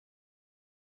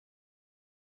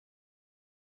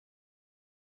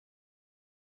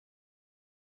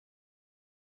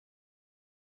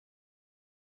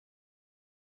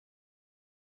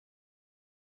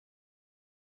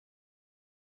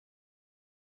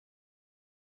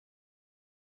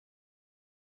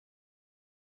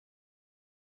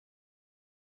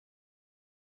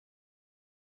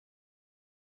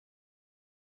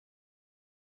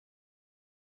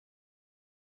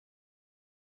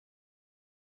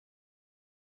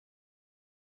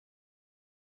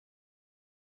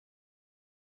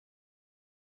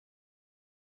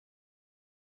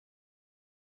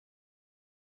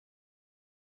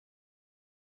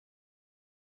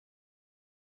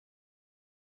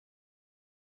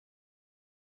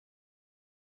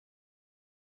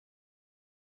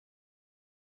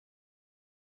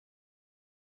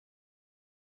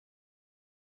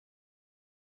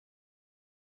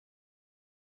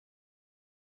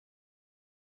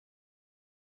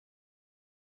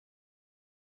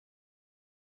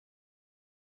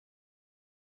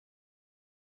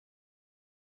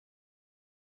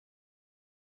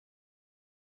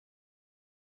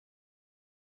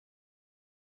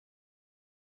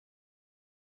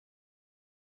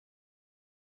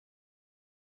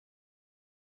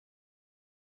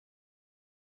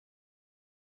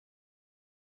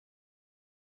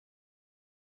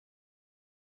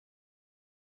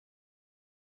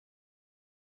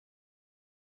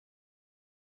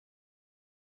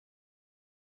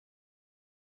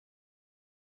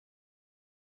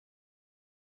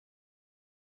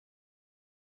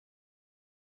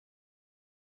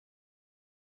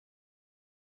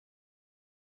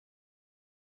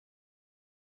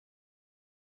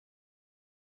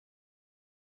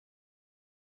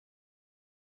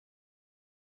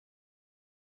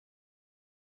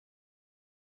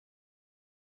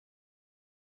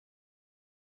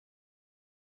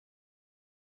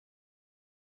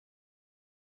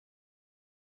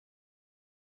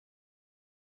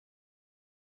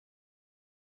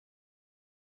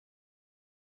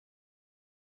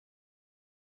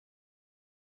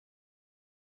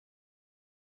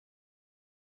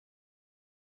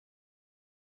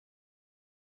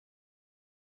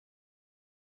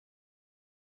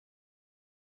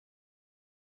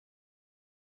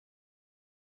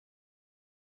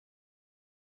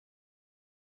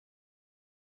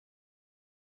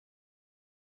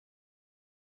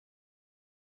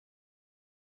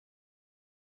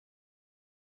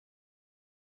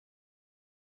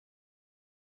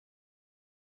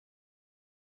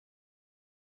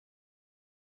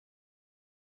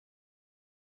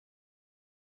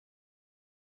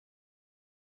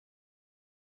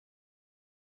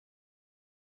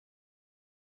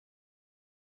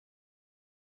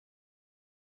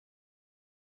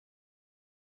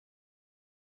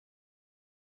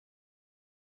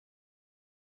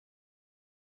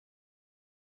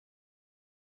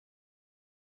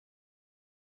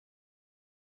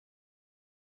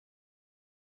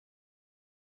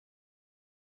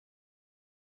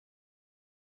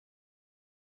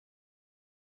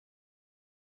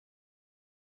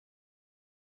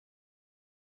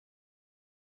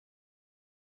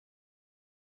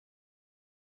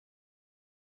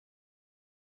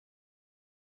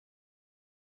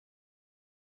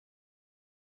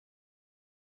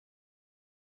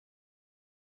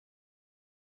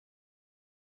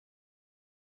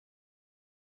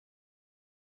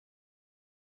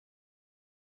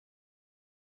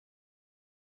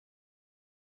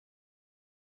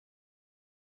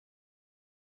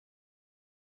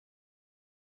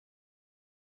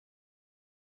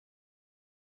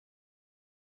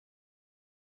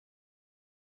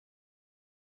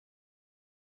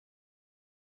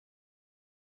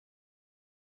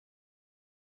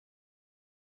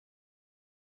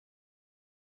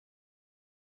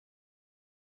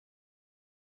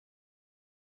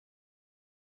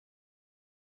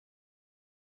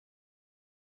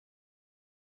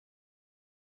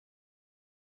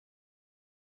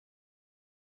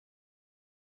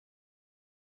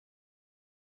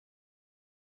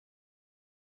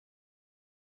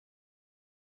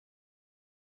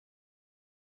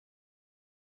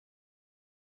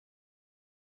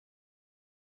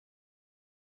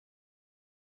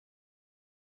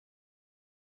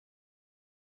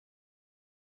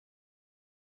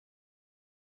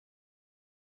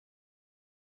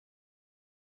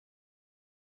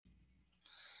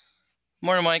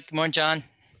Morning, Mike. Good morning, John.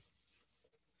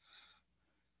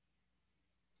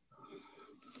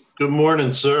 Good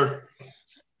morning, sir.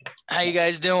 How you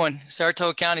guys doing?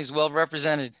 Saratoga County is well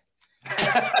represented.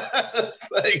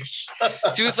 Thanks.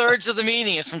 2/3 of the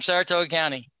meeting is from Saratoga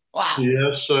County. Wow.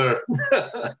 Yes, sir.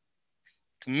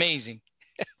 It's amazing.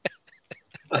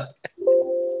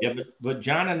 Yeah, but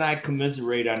John and I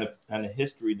commiserate on the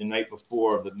history the night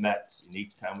before of the Mets, and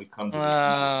each time we come to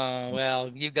well,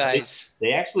 you guys.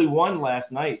 They actually won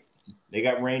last night. They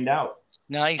got rained out.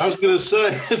 Nice. I was going to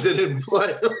say they didn't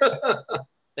play.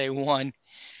 They won.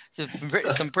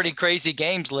 Some pretty crazy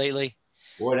games lately.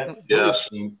 Boy, that yes.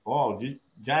 Game. Oh,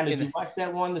 John, did you watch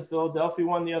that one, the Philadelphia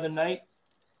one the other night?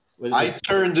 I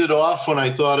turned it off when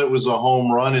I thought it was a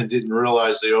home run and didn't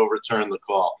realize they overturned the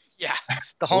call. Yeah,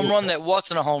 the home run that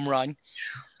wasn't a home run,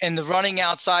 and the running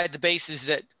outside the bases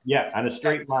that on a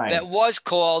straight line that was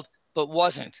called but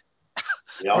wasn't.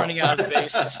 Yep. Running out of the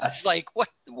bases. It's like what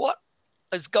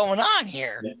is going on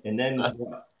here? And then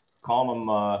calling him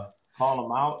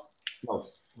out. No,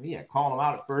 yeah, calling him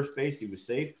out at first base. He was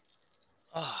safe.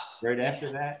 Oh, right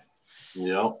after that.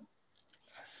 Yep.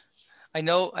 I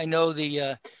know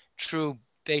the true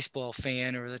baseball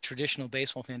fan or the traditional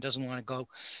baseball fan doesn't want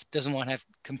to have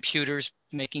computers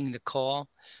making the call.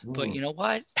 But you know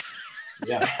what?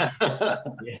 Yeah.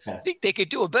 I think they could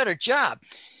do a better job.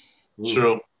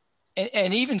 True.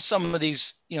 And even some of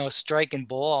these, strike and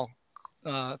ball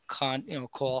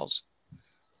calls.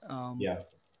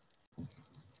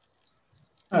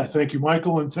 Thank you,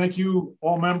 Michael, and thank you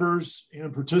all members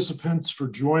and participants for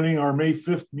joining our May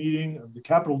 5th meeting of the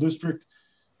Capital District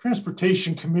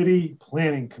Transportation Committee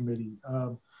Planning Committee.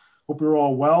 Hope you're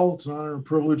all well. It's an honor and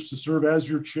privilege to serve as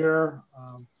your chair.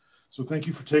 So thank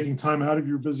you for taking time out of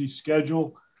your busy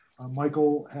schedule.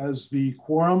 Michael has the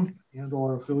quorum and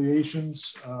our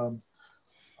affiliations.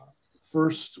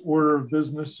 First order of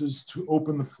business is to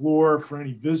open the floor for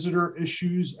any visitor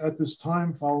issues at this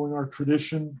time, following our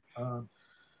tradition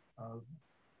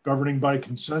governing by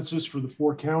consensus for the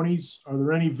 4 counties. Are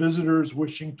there any visitors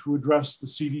wishing to address the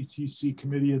CDTC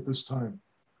committee at this time?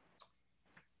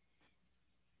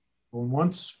 Going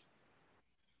once?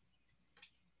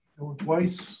 Going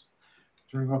twice?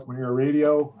 Turning off my air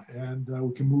radio, and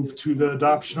we can move to the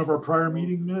adoption of our prior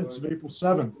meeting minutes of April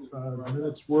 7th. The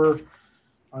minutes were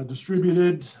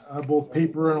distributed both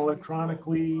paper and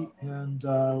electronically, and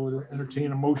would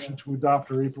entertain a motion to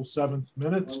adopt our April 7th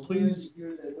minutes, please.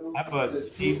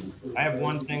 Steve, I have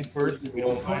one thing first, if you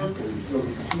don't mind.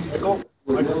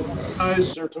 Michael,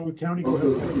 Saratoga County, go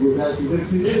ahead.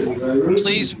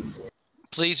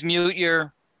 Please mute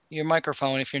your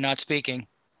microphone if you're not speaking.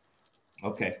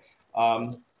 Okay.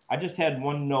 I just had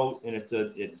one note, and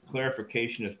it's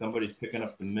clarification if somebody's picking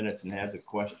up the minutes and has a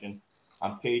question.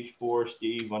 On page 4,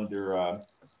 Steve, under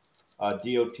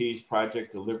DOT's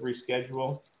project delivery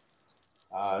schedule,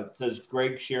 it says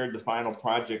Greg shared the final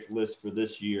project list for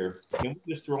this year. Can we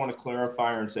just throw in a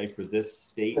clarifier and say for this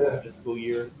state fiscal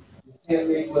year? You can't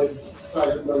make like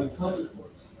private money come for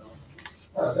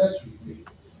it. That's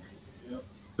ridiculous.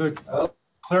 The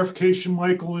clarification,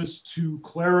 Michael, is to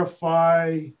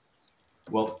clarify.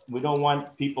 Well, we don't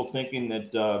want people thinking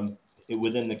that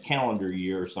within the calendar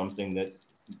year or something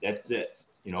that's it,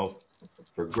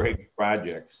 for Greg's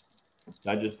projects.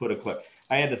 So I just put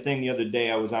I had a thing the other day.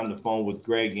 I was on the phone with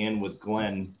Greg and with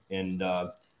Glenn, and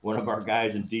one of our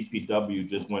guys in DPW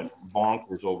just went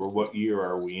bonkers over what year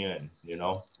are we in,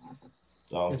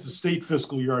 So it's a state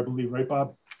fiscal year, I believe, right,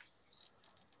 Bob?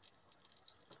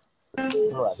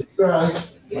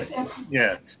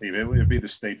 Yeah, Steve, it would be the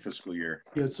state fiscal year.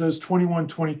 Yeah, it says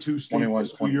 21-22 state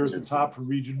fiscal year at the top for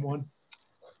Region 1.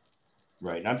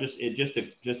 Right. And I'm just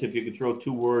if you could throw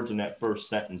 2 words in that first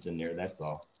sentence in there, that's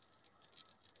all.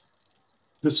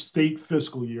 The state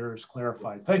fiscal year is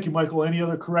clarified. Thank you, Michael. Any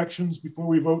other corrections before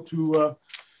we vote to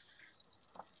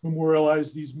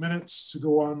memorialize these minutes to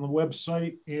go on the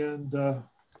website and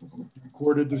be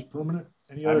recorded as permanent?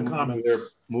 Any other comments?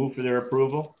 Move for their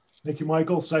approval. Thank you,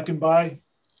 Michael. Second by?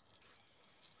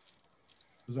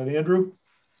 Is that Andrew?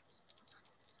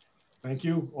 Thank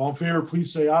you. All in favor,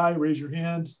 please say aye. Raise your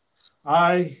hand.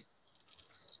 Aye.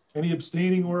 Any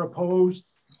abstaining or opposed?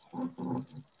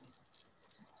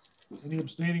 Any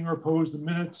abstaining or opposed? The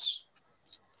minutes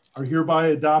are hereby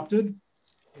adopted.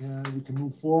 And we can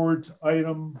move forward to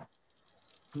item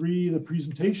 3, the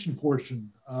presentation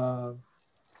portion.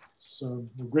 So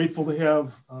we're grateful to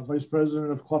have Vice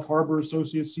President of Clough Harbor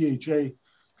Associates, CHA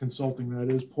Consulting,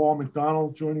 that is, Paul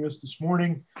McDonald, joining us this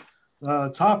morning.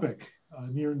 Topic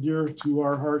near and dear to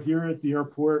our heart here at the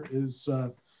airport is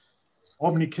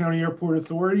Albany County Airport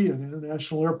Authority and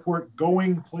International Airport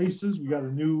going places. We got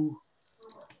a new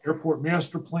Airport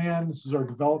Master Plan. This is our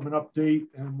development update,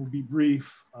 and we'll be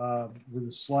brief with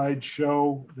a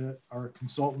slideshow that our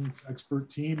consultant expert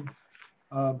team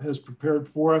has prepared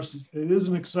for us. It is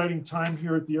an exciting time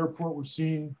here at the airport. We're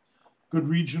seeing good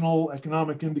regional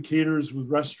economic indicators with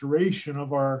restoration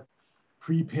of our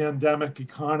pre-pandemic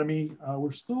economy.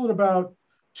 We're still at about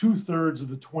 2/3 of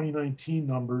the 2019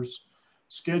 numbers.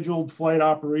 Scheduled flight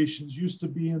operations used to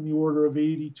be in the order of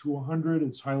 80 to 100.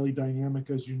 It's highly dynamic,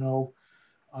 as you know,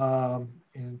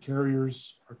 and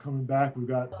carriers are coming back. We've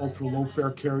got ultra low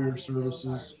fare carrier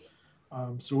services.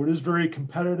 So it is very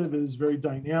competitive. It is very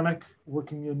dynamic,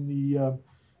 working in the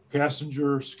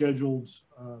passenger scheduled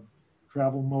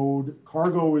travel mode.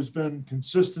 Cargo has been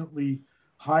consistently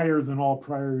higher than all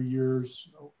prior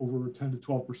years, over 10 to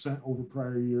 12% over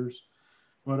prior years.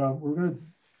 But we're going to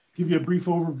give you a brief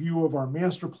overview of our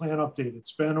master plan update.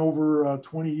 It's been over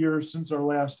 20 years since our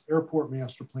last airport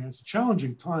master plan. It's a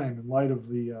challenging time in light of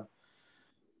the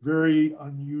very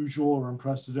unusual or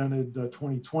unprecedented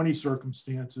 2020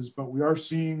 circumstances, but we are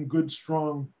seeing good,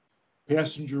 strong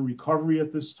passenger recovery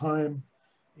at this time.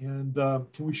 And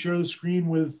can we share the screen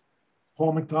with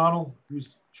Paul McDonald,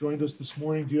 who's joined us this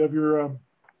morning? Do you have your...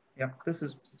 Yep, this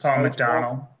is Paul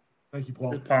McDonald. Paul? Thank you,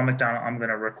 Paul. This is Paul McDonald. I'm going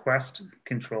to request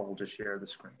control to share the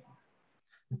screen.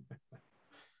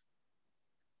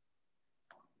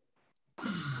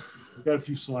 We've got a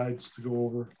few slides to go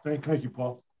over. Thank you,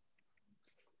 Paul.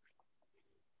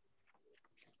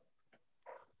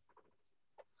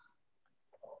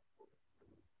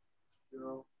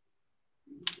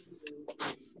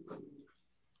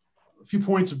 A few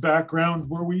points of background.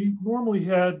 Where we normally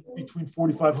had between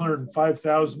 4,500 and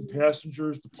 5,000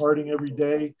 passengers departing every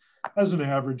day as an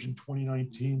average in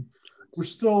 2019, we're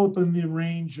still up in the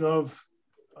range of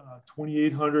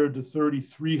 2,800 to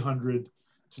 3,300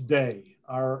 today.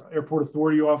 Our airport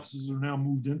authority offices are now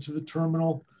moved into the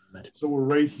terminal. So we're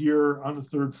right here on the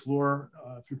 3rd floor.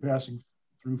 If you're passing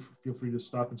through, feel free to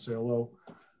stop and say hello.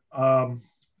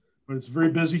 But it's a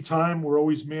very busy time. We're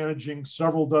always managing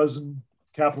several dozen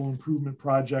capital improvement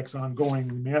projects ongoing.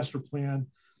 The master plan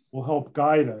will help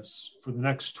guide us for the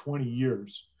next 20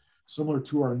 years, similar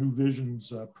to our New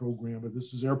Visions program, but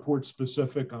this is airport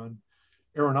specific on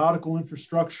aeronautical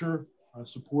infrastructure,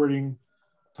 supporting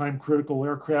time critical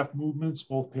aircraft movements,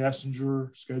 both passenger,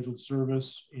 scheduled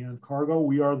service, and cargo.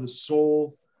 We are the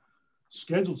sole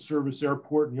scheduled service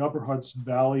airport in the Upper Hudson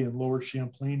Valley and Lower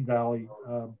Champlain Valley.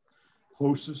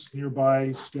 Closest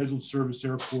nearby scheduled service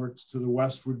airports to the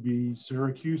west would be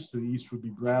Syracuse, to the east would be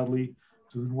Bradley,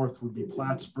 to the north would be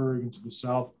Plattsburgh, and to the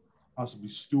south, possibly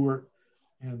Stewart,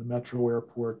 and the metro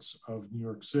airports of New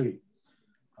York City.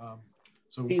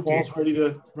 So Paul's ready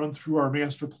to run through our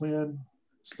master plan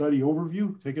study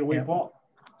overview. Take it away, yeah. Paul.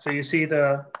 So you see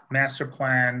the master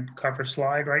plan cover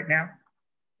slide right now?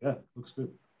 Yeah, looks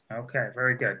good. Okay,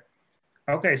 very good.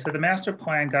 Okay, so the master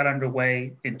plan got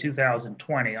underway in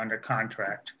 2020 under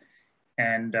contract.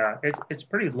 And it's a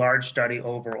pretty large study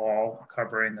overall,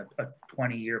 covering a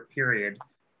 20-year period.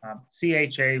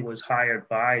 CHA was hired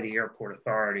by the airport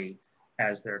authority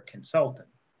as their consultant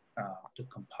to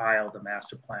compile the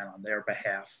master plan on their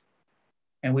behalf.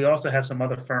 And we also have some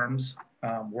other firms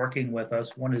working with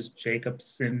us. One is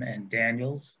Jacobson and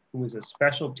Daniels, who is a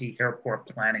specialty airport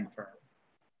planning firm,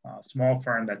 a small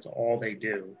firm that's all they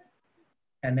do.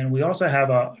 And then we also have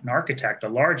an architect, a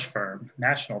large firm,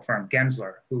 national firm,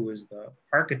 Gensler, who is the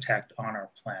architect on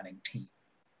our planning team.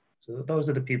 So those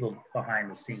are the people behind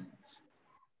the scenes.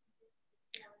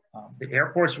 The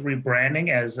airport's rebranding,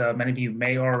 as many of you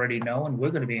may already know, and we're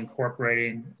going to be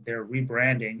incorporating their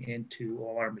rebranding into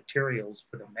all our materials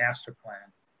for the master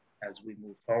plan as we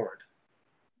move forward.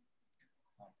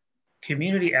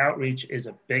 Community outreach is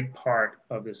a big part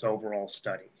of this overall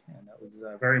study, and that was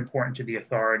very important to the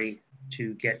authority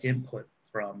to get input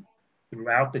from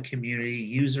throughout the community,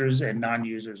 users and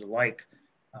non-users alike.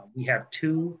 We have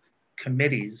 2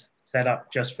 committees set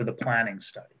up just for the planning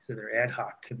study. So they're ad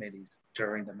hoc committees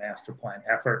during the master plan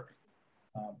effort.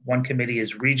 One committee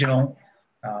is regional.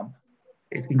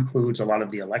 It includes a lot of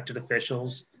the elected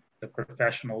officials, the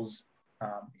professionals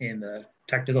in the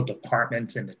technical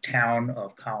departments in the town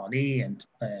of Colony and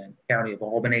county of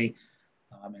Albany,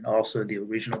 and also the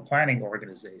regional planning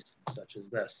organizations such as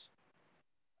this.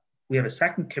 We have a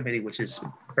second committee, which is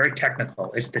very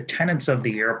technical. It's the tenants of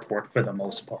the airport for the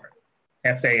most part.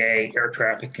 FAA, air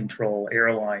traffic control,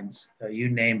 airlines, you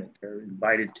name it, they're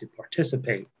invited to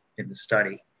participate in the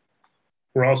study.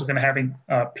 We're also going to having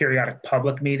periodic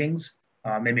public meetings.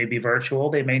 They may be virtual,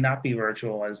 they may not be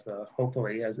virtual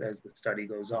hopefully as the study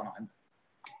goes on.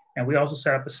 And we also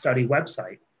set up a study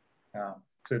website.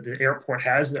 So the airport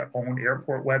has their own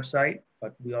airport website.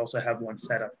 but we also have one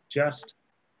set up just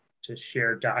to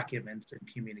share documents and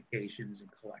communications and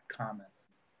collect comments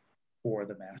for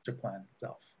the master plan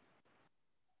itself.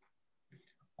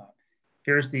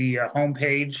 Here's the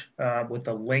homepage with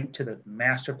a link to the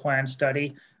master plan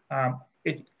study.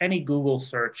 If any Google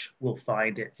search will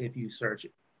find it. If you search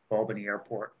Albany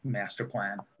Airport master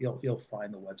plan, you'll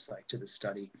find the website to the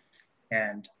study.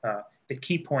 And the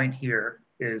key point here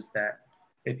is that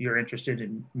if you're interested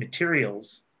in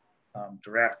materials,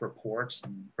 draft reports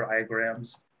and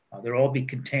diagrams, they'll all be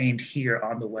contained here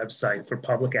on the website for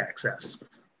public access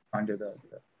under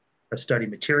the study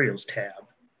materials tab.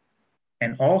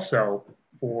 And also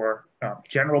for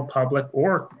general public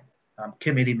or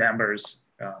committee members,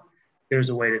 there's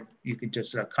a way that you can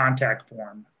just a contact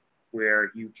form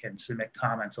where you can submit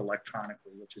comments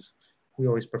electronically, which is, we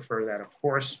always prefer that, of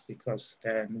course, because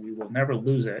then we will never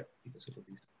lose it because it'll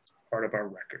be part of our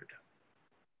record.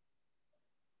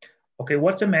 Okay,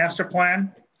 what's a master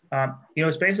plan?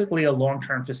 It's basically a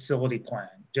long-term facility plan,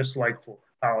 just like for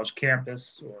college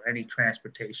campus or any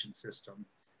transportation system.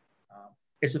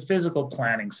 It's a physical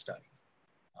planning study.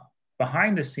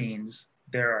 Behind the scenes,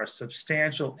 there are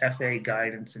substantial FAA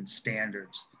guidance and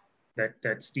standards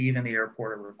that Steve and the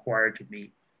airport are required to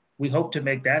meet. We hope to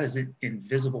make that as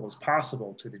invisible as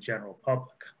possible to the general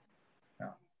public.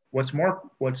 What's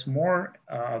more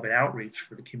of an outreach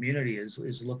for the community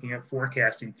is looking at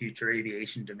forecasting future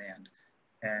aviation demand,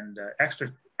 and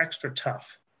extra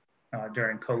tough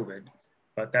during COVID,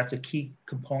 but that's a key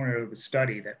component of the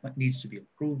study that needs to be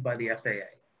approved by the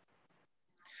FAA.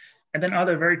 And then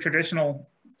other very traditional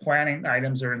planning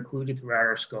items are included throughout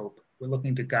our scope. We're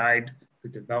looking to guide the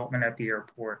development at the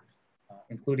airport,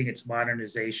 including its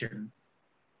modernization.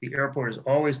 The airport is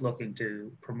always looking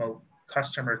to promote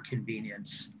customer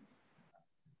convenience.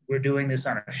 We're doing this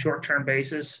on a short-term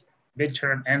basis,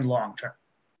 mid-term, and long-term.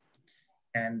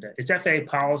 And it's FAA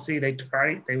policy. They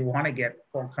want to get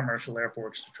all commercial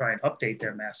airports to try and update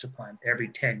their master plans every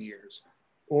 10 years,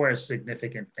 or as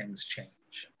significant things change.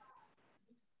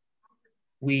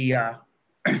 We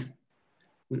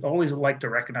always like to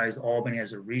recognize Albany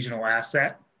as a regional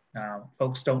asset.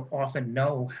 Folks don't often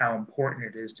know how important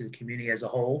it is to the community as a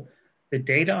whole. The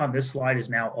data on this slide is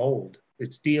now old.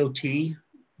 It's DOT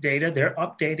data. They're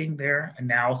updating their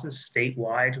analysis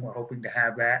statewide, and we're hoping to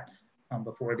have that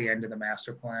before the end of the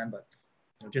master plan. But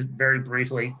just very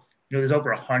briefly, there's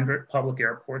over 100 public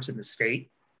airports in the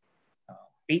state.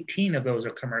 18 of those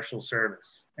are commercial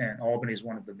service, and Albany is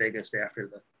one of the biggest after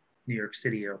the New York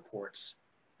City airports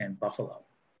and Buffalo.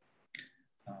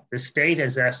 The state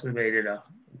has estimated $1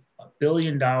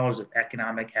 billion of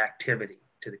economic activity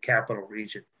to the capital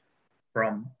region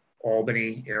from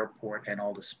Albany Airport and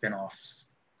all the spinoffs,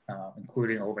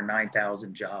 including over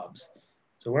 9,000 jobs.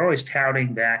 So we're always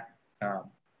touting that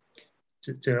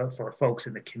for folks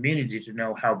in the community to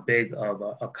know how big of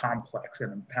a complex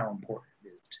and how important it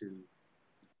is to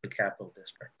the capital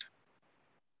district.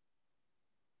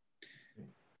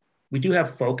 We do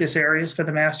have focus areas for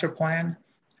the master plan.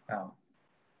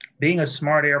 Being a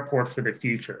smart airport for the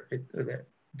future,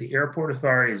 the airport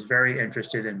authority is very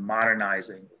interested in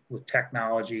modernizing with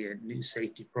technology and new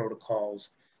safety protocols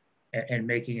and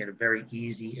making it a very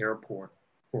easy airport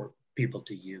for people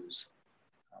to use.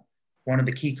 One of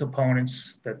the key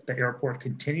components that the airport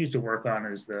continues to work on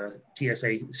is the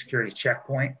TSA security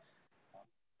checkpoint.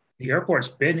 The airport's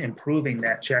been improving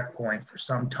that checkpoint for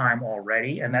some time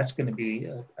already, and that's going to be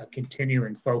a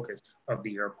continuing focus of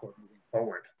the airport moving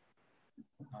forward.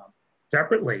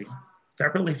 Separately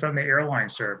from the airline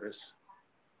service,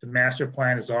 the master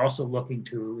plan is also looking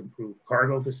to improve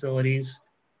cargo facilities,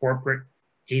 corporate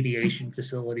aviation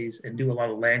facilities, and do a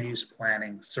lot of land use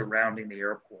planning surrounding the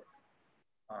airport.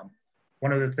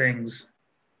 One of the things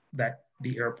that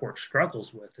the airport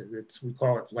struggles with is we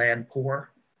call it land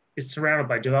poor. It's surrounded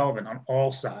by development on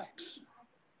all sides.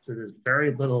 So there's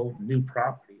very little new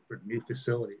property for new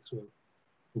facilities.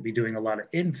 We'll be doing a lot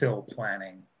of infill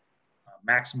planning,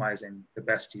 maximizing the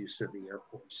best use of the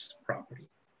airport's property.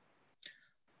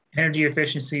 Energy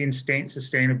efficiency and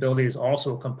sustainability is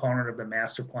also a component of the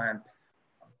master plan.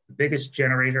 The biggest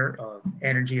generator of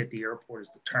energy at the airport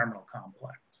is the terminal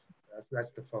complex.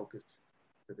 That's the focus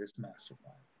for this master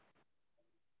plan.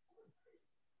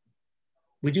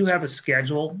 We do have a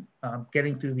schedule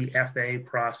getting through the FAA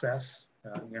process.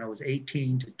 It was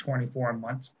 18 to 24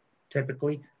 months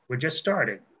typically. We're just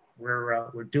starting.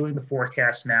 We're doing the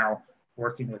forecast now,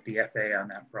 working with the FAA on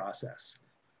that process.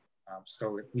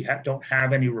 So we don't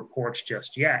have any reports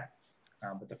just yet,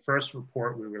 but the first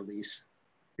report we release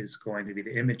is going to be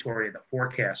the inventory of the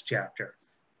forecast chapter,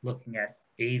 looking at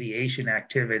aviation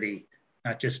activity,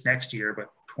 not just next year,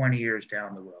 but 20 years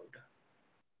down the road.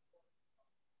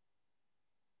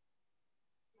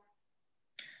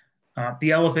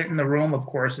 The elephant in the room, of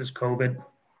course, is COVID.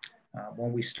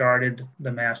 When we started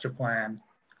the master plan,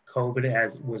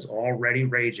 COVID was already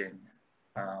raging.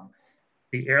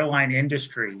 The airline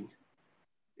industry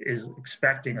is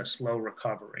expecting a slow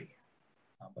recovery.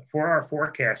 But for our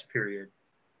forecast period,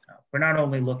 we're not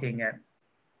only looking at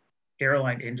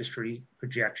airline industry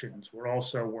projections, we're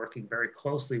also working very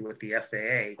closely with the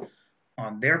FAA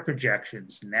on their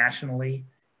projections nationally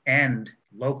and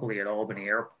locally at Albany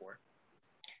Airport.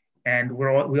 And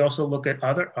we also look at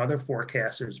other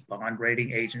forecasters, bond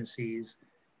rating agencies,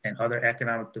 and other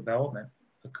economic development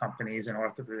companies and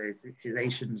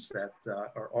organizations that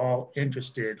are all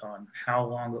interested on how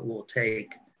long it will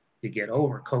take to get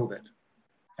over COVID.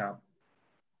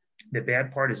 The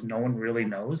bad part is no one really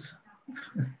knows.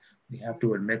 We have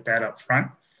to admit that up front.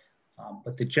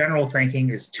 But the general thinking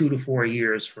is 2 to 4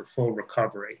 years for full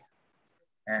recovery.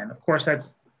 And of course,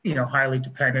 that's highly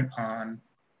dependent on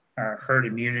herd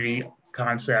immunity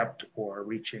concept or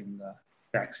reaching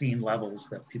vaccine levels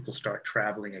that people start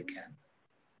traveling again.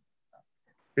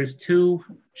 There's 2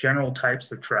 general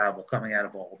types of travel coming out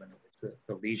of Albany.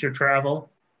 The leisure travel,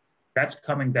 that's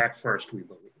coming back first, we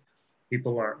believe.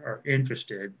 People are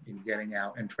interested in getting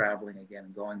out and traveling again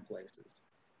and going places.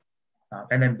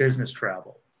 And then business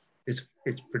travel.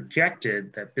 It's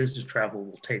projected that business travel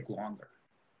will take longer.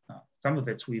 Some of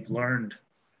it's we've learned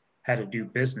how to do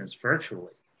business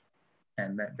virtually,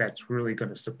 and that's really going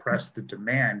to suppress the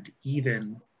demand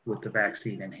even with the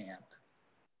vaccine in hand.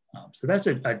 So that's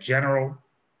a general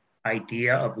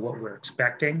idea of what we're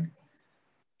expecting.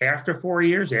 After 4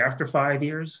 years, after 5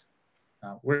 years,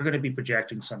 we're going to be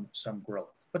projecting some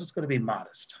growth, but it's going to be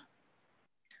modest.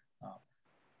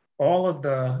 All of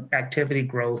the activity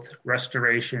growth,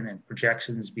 restoration, and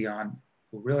projections beyond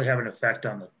will really have an effect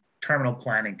on the terminal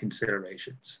planning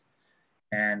considerations.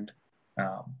 And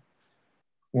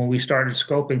when we started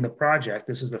scoping the project,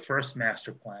 this is the first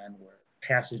master plan where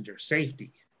passenger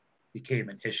safety became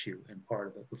an issue and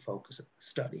part of the focus of the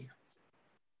study.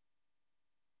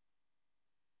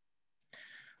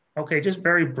 Okay, just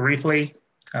very briefly,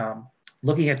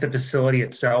 looking at the facility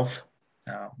itself,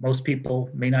 most people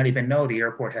may not even know the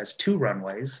airport has 2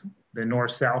 runways. The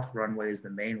north-south runway is the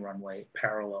main runway,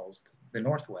 parallels the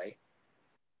northway.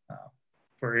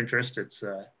 For interest, it's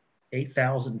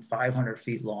 8,500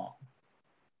 feet long.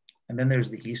 And then there's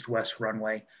the east-west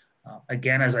runway.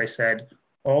 Again, as I said,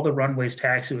 all the runways,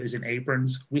 taxiways, and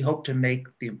aprons, we hope to make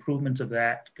the improvements of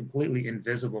that completely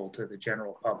invisible to the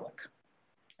general public.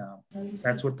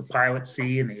 That's what the pilots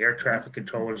see and the air traffic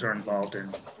controllers are involved in,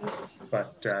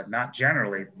 but not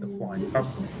generally the flying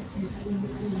public.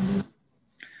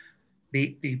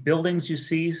 The buildings you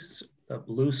see, the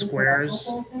blue squares,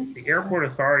 the airport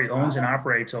authority owns and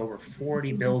operates over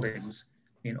 40 buildings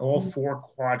in all 4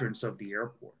 quadrants of the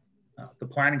airport. The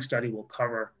planning study will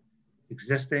cover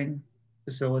existing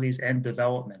facilities and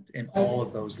development in all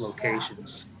of those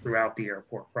locations throughout the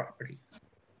airport property.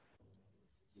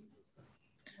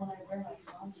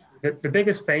 The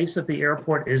biggest face of the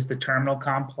airport is the terminal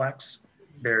complex.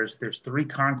 There's 3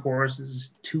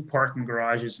 concourses, 2 parking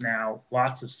garages now,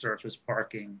 lots of surface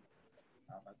parking,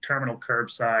 a terminal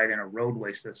curbside, and a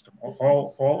roadway system,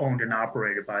 all owned and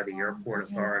operated by the airport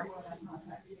authority,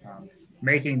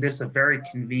 making this a very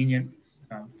convenient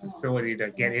facility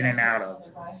to get in and out of.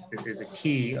 This is a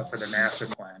key for the master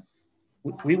plan.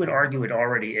 We would argue it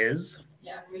already is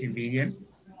convenient.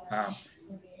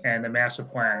 And the master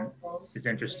plan is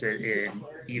interested in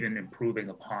even improving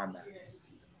upon that.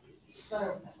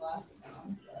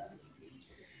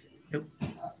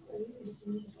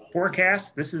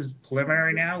 Forecast, this is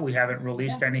preliminary now. We haven't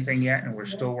released anything yet, and we're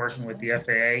still working with the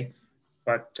FAA.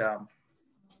 But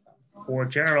for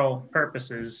general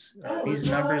purposes, these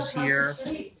numbers here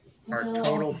are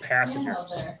total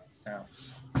passengers.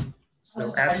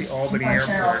 So at the Albany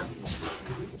Airport,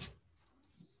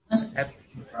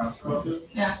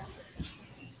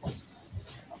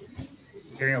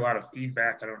 getting a lot of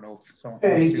feedback. I don't know if someone.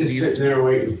 Yeah, he's just sitting there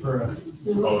waiting for a.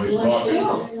 Oh,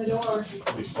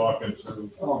 he's talking.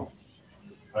 Oh.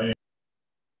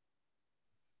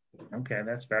 Okay,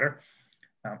 that's better.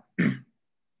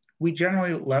 We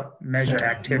generally measure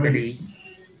activity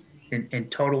in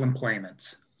total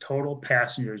employments, total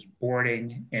passengers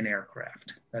boarding an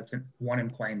aircraft. That's one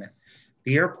employment.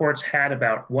 The airport's had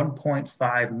about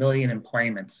 1.5 million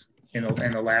employments in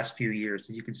the last few years.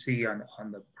 As you can see on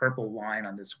the purple line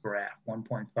on this graph,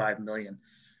 1.5 million.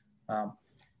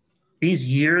 These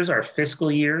years are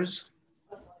fiscal years.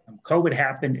 COVID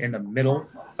happened in the middle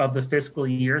of the fiscal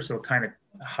year, so it kind of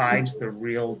hides the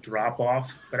real drop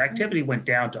off, but activity went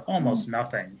down to almost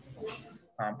nothing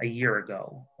a year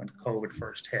ago when COVID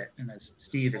first hit. And as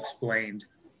Steve explained,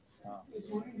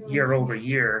 year over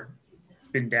year,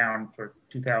 it's been down for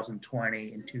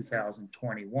 2020 and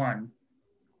 2021,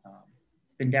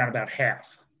 been down about half.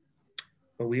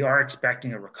 But we are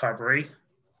expecting a recovery.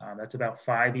 That's about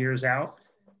 5 years out,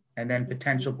 and then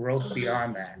potential growth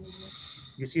beyond that.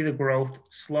 You see the growth,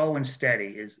 slow and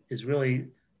steady, is really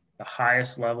the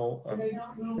highest level of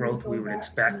growth we would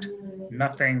expect.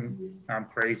 Nothing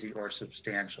crazy or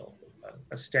substantial.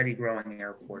 A steady growing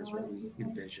airport is what we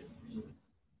envision.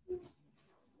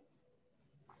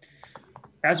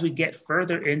 As we get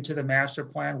further into the master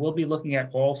plan, we'll be looking at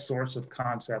all sorts of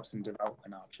concepts and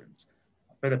development options.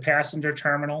 For the passenger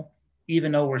terminal,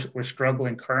 even though we're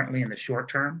struggling currently in the short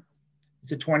term,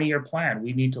 it's a 20-year plan.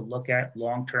 We need to look at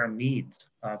long-term needs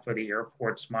for the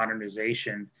airport's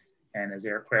modernization, and as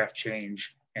aircraft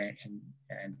change and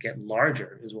get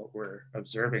larger is what we're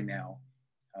observing now.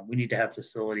 We need to have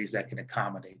facilities that can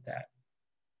accommodate that.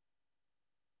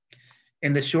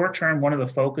 In the short term, one of the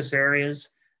focus areas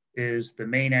is the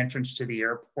main entrance to the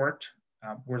airport.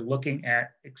 We're looking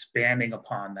at expanding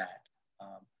upon that,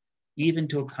 even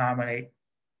to accommodate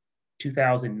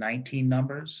 2019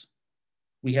 numbers.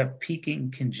 We have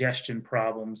peaking congestion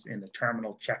problems in the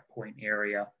terminal checkpoint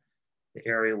area, the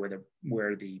area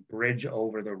where the bridge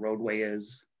over the roadway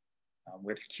is,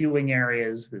 with queuing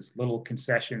areas. There's little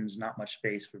concessions, not much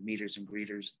space for meters and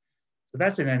greeters. So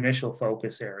that's an initial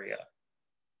focus area.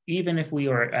 Even if we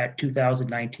are at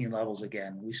 2019 levels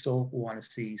again, we still want to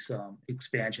see some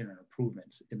expansion and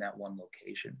improvements in that one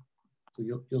location. So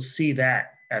you'll see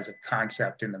that as a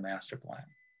concept in the master plan.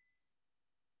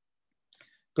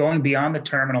 Going beyond the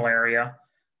terminal area,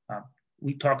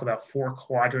 we talk about 4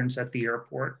 quadrants at the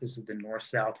airport. This is the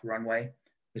north-south runway.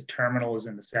 The terminal is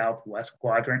in the southwest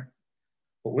quadrant.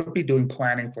 But we'll be doing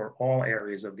planning for all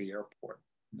areas of the airport.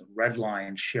 And the red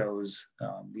line shows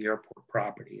the airport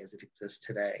property as it exists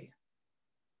today.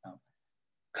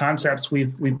 Concepts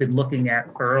we've been looking at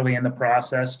early in the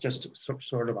process, just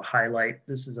sort of a highlight.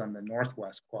 This is on the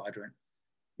northwest quadrant.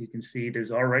 You can see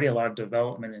there's already a lot of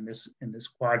development in this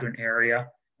quadrant area.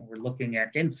 We're looking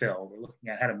at infill. We're looking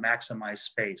at how to maximize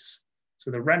space. So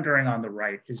the rendering on the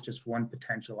right is just one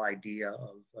potential idea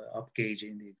of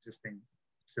upgauging the existing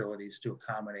facilities to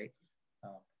accommodate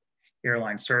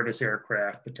airline service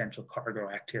aircraft, potential cargo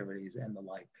activities, and the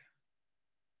like.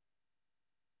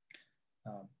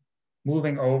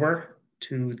 Moving over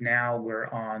to now, we're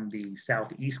on the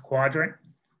southeast quadrant.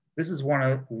 This is one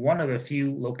of the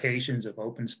few locations of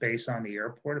open space on the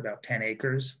airport, about 10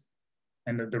 acres.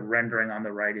 And the rendering on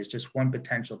the right is just one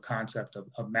potential concept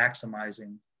of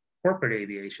maximizing corporate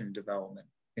aviation development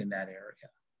in that area.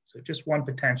 So just one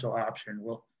potential option.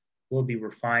 We'll be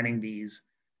refining these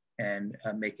and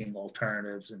making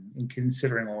alternatives and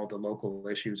considering all the local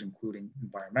issues, including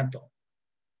environmental.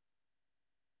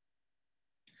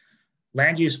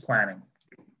 Land use planning.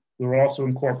 We're also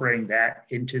incorporating that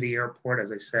into the airport.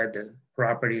 As I said, the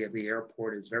property of the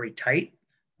airport is very tight,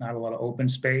 not a lot of open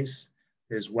space.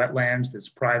 There's wetlands, there's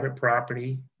private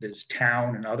property, there's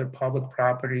town and other public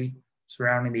property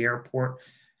surrounding the airport.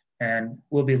 And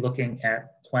we'll be looking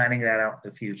at planning that out in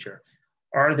the future.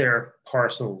 Are there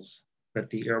parcels that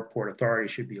the airport authority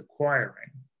should be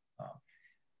acquiring?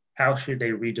 How should they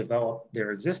redevelop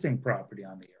their existing property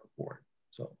on the airport?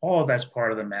 So all of that's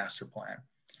part of the master plan.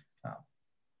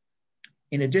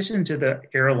 In addition to the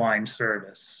airline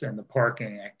service and the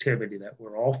parking activity that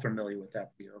we're all familiar with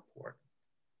at the airport,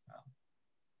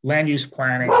 land use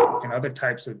planning and other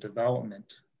types of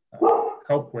development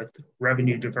help with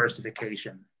revenue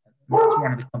diversification. And that's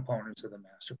one of the components of the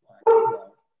master plan as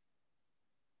well.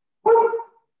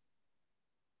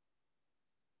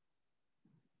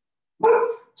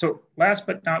 So last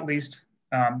but not least,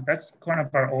 that's kind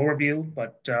of our overview,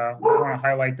 but I want to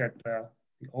highlight that the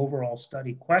overall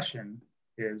study question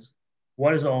is,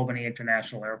 what does Albany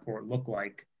International Airport look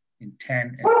like in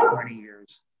 10 and 20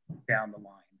 years down the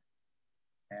line?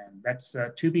 And that's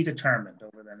to be determined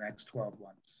over the next 12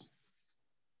 months.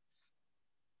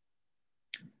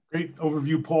 Great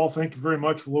overview, Paul. Thank you very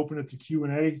much. We'll open it to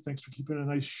Q&A. Thanks for keeping a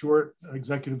nice short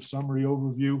executive summary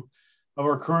overview of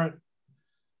our current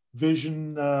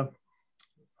visioning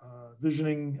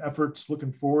efforts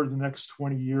looking forward to the next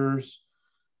 20 years.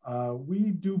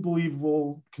 We do believe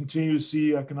we'll continue to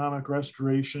see economic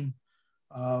restoration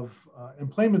of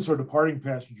enplanements or departing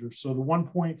passengers. So the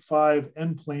 1.5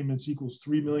 enplanements equals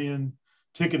 3 million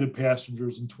ticketed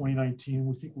passengers in 2019.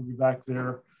 We think we'll be back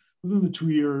there within the 2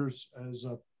 years, as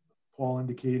Paul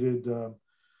indicated.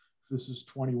 this is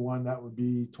 21, that would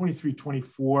be 23,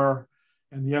 24.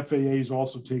 And the FAA is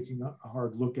also taking a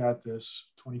hard look at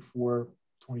this, 24,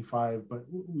 25. But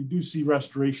we do see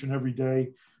restoration every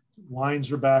day.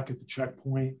 Lines are back at the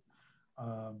checkpoint.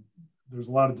 There's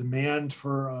a lot of demand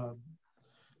for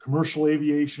commercial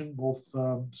aviation, both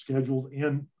scheduled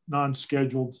and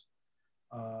non-scheduled,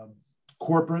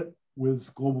 corporate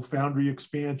with Global Foundry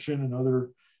expansion and other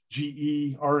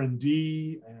GE,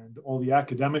 R&D, and all the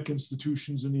academic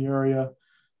institutions in the area.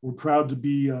 We're proud to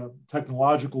be a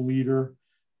technological leader.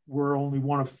 We're only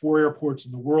one of 4 airports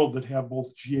in the world that have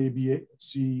both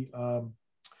GABC,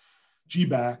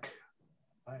 GBAC,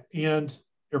 and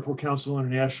Airport Council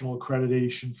International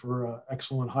accreditation for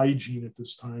excellent hygiene at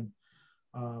this time.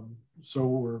 So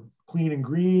we're clean and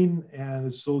green, and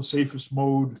it's still the safest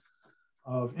mode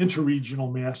of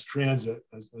interregional mass transit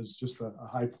as just a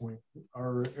high point.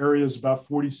 Our area is about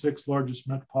 46th largest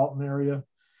metropolitan area,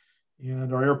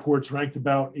 and our airport's ranked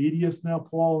about 80th now,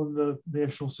 Paul, in the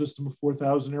national system of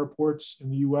 4,000 airports in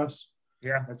the US.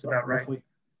 Yeah, that's about roughly.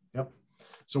 Right. Yep.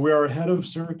 So we are ahead of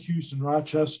Syracuse and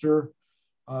Rochester,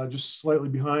 just slightly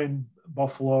behind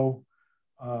Buffalo.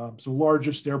 So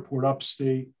largest airport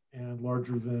upstate and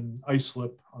larger than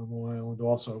Islip on Long Island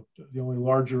also. The only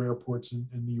larger airports in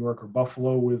New York are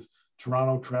Buffalo with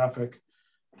Toronto traffic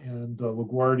and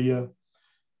LaGuardia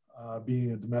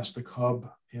being a domestic hub,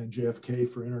 and JFK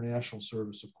for international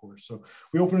service, of course. So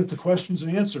we open it to questions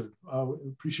and answer. We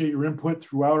appreciate your input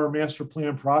throughout our master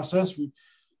plan process. We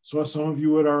saw some of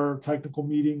you at our technical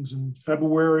meetings in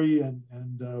February, and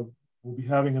we'll be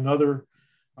having another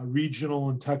regional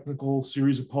and technical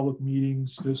series of public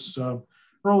meetings this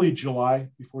early July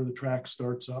before the track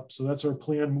starts up. So that's our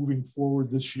plan moving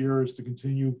forward this year, is to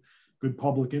continue good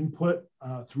public input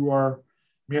through our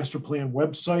master plan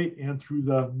website and through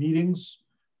the meetings,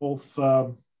 both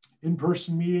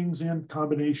in-person meetings and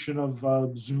combination of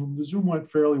Zoom. The Zoom went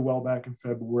fairly well back in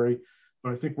February,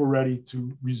 but I think we're ready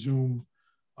to resume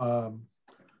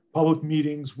public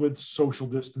meetings with social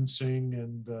distancing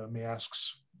and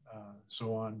masks,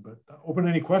 so on. But open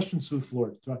any questions to the floor.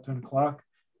 It's about 10 o'clock.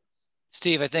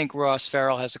 Steve, I think Ross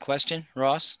Farrell has a question.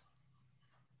 Ross?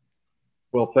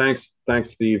 Well, thanks,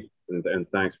 Steve, and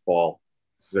thanks, Paul.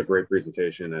 This is a great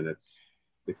presentation, and it's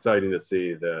exciting to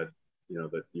see that, you know,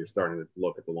 that you're starting to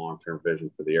look at the long-term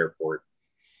vision for the airport.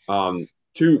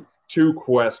 Two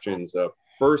questions.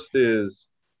 First is,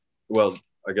 well,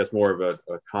 I guess more of a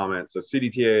comment. So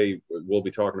CDTA, we'll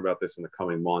be talking about this in the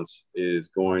coming months, is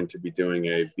going to be doing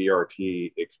a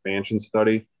BRT expansion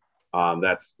study.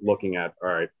 That's looking at, all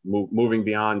right, moving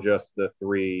beyond just the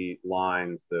 3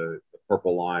 lines, the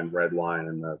purple line, red line,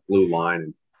 and the blue line,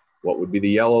 and what would be the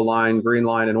yellow line, green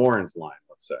line, and orange line,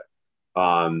 let's say.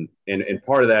 And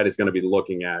part of that is going to be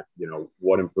looking at, you know,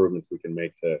 what improvements we can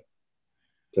make to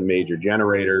major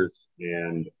generators,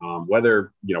 and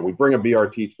whether, you know, we bring a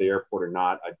BRT to the airport or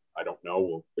not, I don't know.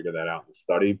 We'll figure that out in the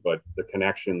study, but the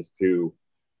connections to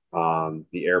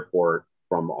the airport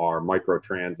from our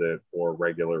microtransit or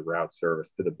regular route service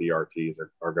to the BRTs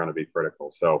are going to be critical.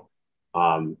 So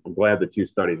I'm glad the 2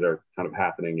 studies are kind of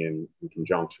happening in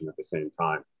conjunction at the same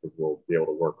time, because we'll be able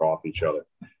to work off each other.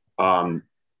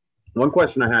 One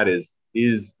question I had is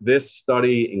this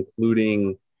study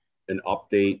including an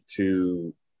update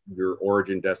to your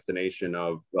origin destination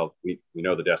of, well, we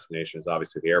know the destination is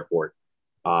obviously the airport,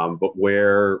 but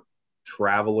where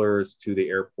travelers to the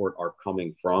airport are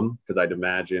coming from? Because I'd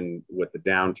imagine with the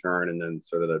downturn and then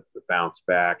sort of the bounce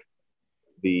back,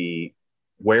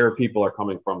 where people are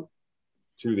coming from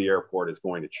to the airport is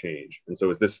going to change. And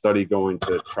so is this study going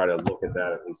to try to look at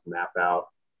that, at least map out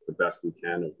the best we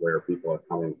can of where people are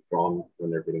coming from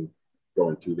when they're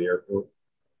going to the airport?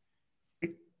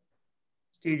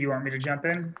 Steve, you want me to jump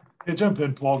in? Yeah, jump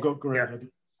in, Paul. Go ahead.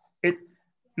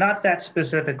 Not that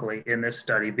specifically in this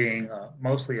study, being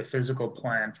mostly a physical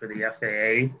plan for the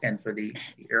FAA and for the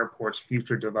airport's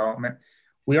future development.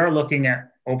 We are looking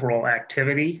at overall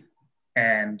activity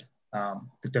and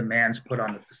the demands put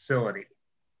on the facility.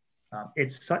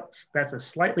 That's a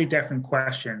slightly different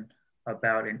question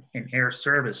about an air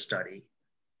service study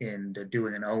in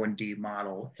doing an O&D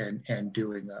model and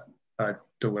doing a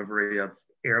delivery of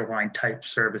airline type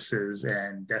services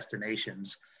and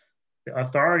destinations. The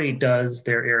authority does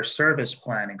their air service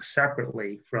planning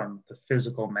separately from the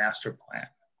physical master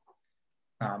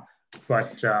plan.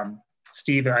 But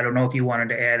Steve, I don't know if you wanted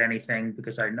to add anything,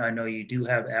 because I know you do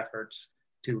have efforts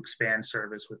to expand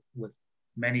service with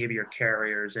many of your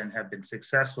carriers and have been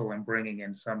successful in bringing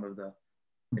in some of the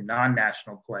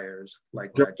non-national players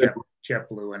like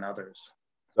JetBlue and others.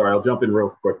 Sorry, I'll jump in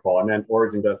real quick, Paul. I meant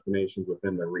origin destinations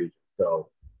within the region.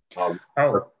 So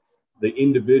the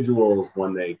individuals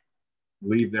when they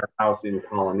leave their house in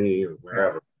Colony or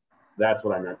wherever. That's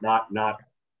what I meant. Not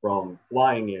from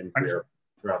flying in here,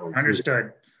 traveling.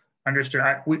 Understood.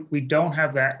 Understood. We don't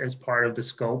have that as part of the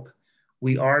scope.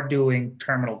 We are doing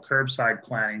terminal curbside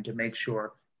planning to make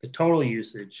sure the total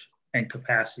usage and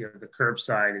capacity of the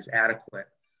curbside is adequate.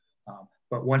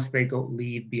 But once they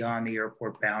leave beyond the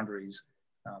airport boundaries,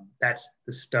 that's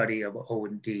the study of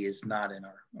O&D is not in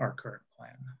our current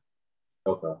plan.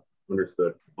 Okay,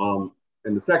 understood.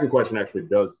 And the second question actually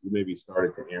does maybe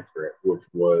started to answer it, which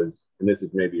was, and this is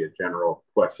maybe a general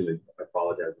question, and I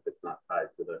apologize if it's not tied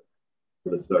to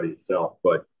the study itself,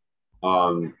 but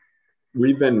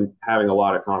we've been having a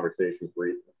lot of conversations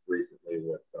recently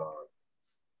with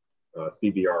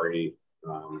CBRE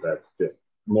that's just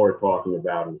more talking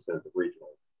about in the sense of regional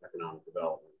economic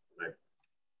development. And I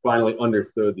finally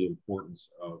understood the importance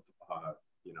of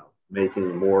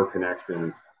making more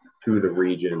connections to the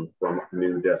region from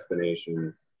new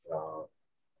destinations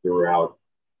throughout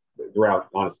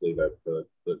honestly the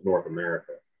North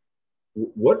America.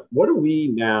 What do we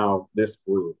now, this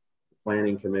group, the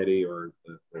planning committee or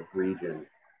the region,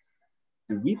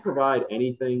 do we provide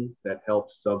anything that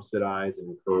helps subsidize and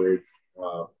encourage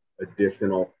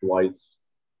additional flights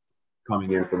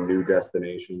coming in from new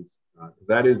destinations? Because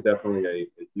that is definitely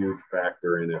a huge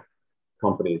factor in if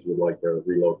companies would like to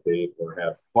relocate or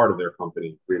have part of their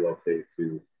company relocate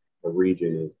to a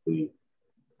region, is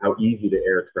how easy the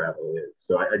air travel is.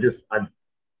 So I'm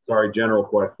sorry, general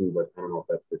question, but I don't know if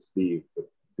that's for Steve, but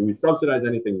do we subsidize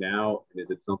anything now? And is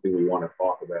it something we want to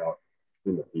talk about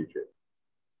in the future?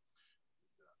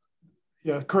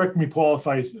 Yeah, correct me, Paul, if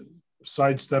I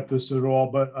sidestep this at all,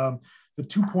 but the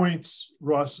 2 points,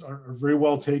 Russ, are very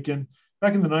well taken.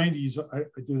 Back in the 90s,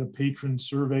 I did a patron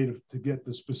survey to get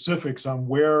the specifics on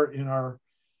where in our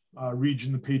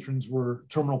region the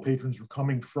terminal patrons were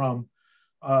coming from.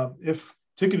 If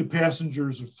ticketed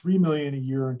passengers are 3 million a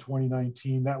year in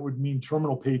 2019, that would mean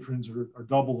terminal patrons are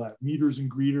double that. Meeters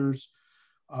and greeters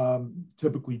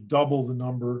typically double the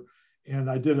number. And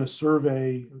I did a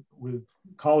survey with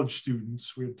college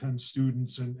students. We had 10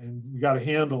 students, and we got a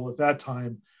handle at that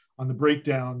time on the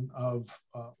breakdown of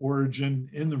origin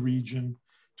in the region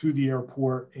to the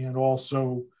airport, and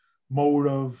also mode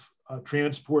of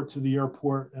transport to the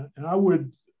airport. And I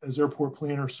would, as airport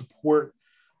planner, support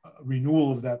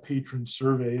renewal of that patron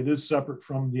survey. It is separate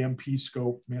from the MP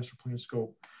scope, master plan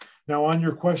scope. Now, on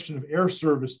your question of air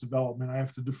service development, I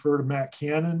have to defer to Matt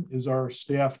Cannon, is our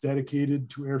staff dedicated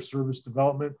to air service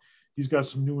development. He's got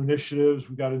some new initiatives.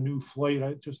 We got a new flight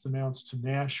I just announced to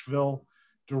Nashville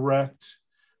direct.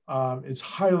 It's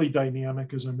highly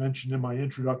dynamic, as I mentioned in my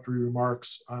introductory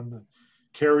remarks, on the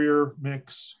carrier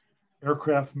mix,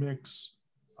 aircraft mix,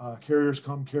 carriers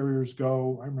come, carriers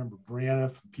go. I remember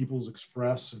Braniff, People's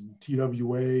Express, and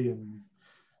TWA, and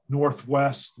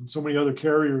Northwest, and so many other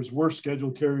carriers were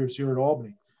scheduled carriers here at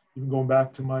Albany, even going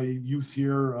back to my youth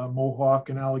here, Mohawk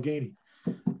and Allegheny.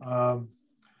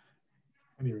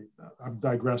 Anyway, I'm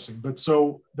digressing. But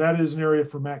so that is an area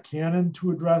for Matt Cannon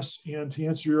to address. And to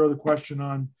answer your other question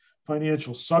on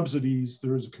financial subsidies,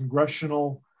 there is a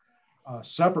congressional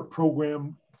separate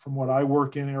program from what I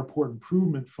work in, airport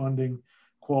improvement funding,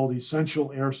 called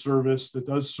Essential Air Service, that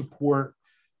does support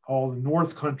all the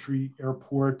North Country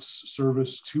airports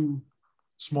service to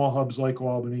small hubs like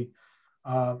Albany.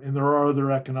 And there are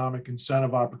other economic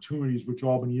incentive opportunities which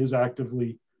Albany is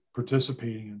actively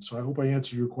participating in. So I hope I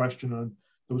answered your question on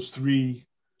those 3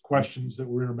 questions that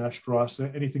were intermeshed, Ross.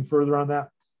 Anything further on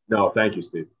that? No, thank you,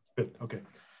 Steve. Good, okay.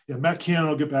 Yeah, Matt Cannon,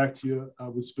 I'll get back to you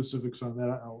with specifics on that.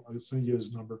 I'll send you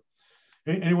his number.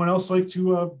 Anyone else like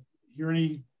to hear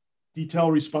any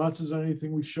detailed responses on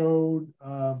anything we showed?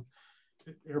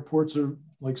 Airports are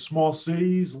like small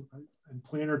cities. In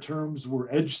planner terms, we're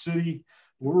edge city.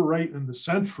 We're right in the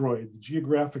centroid, the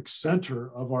geographic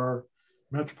center of our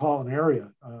metropolitan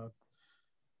area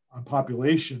on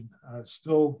population.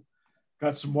 Still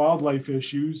got some wildlife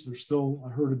issues. There's still a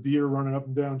herd of deer running up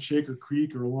and down Shaker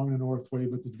Creek or along the Northway,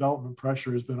 but the development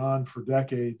pressure has been on for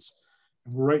decades.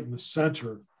 And we're right in the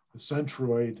center, the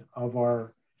centroid of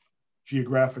our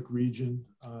geographic region,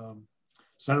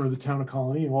 center of the town of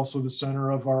Colony, and also the center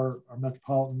of our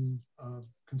metropolitan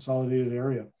consolidated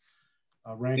area,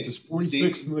 ranked as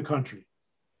 46th in the country.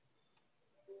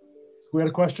 Who had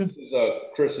a question? This is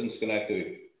Chris in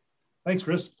Schenectady. Thanks,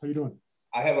 Chris. How you doing?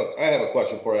 I have a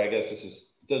question for you. I guess this is,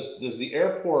 does the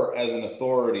airport as an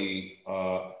authority,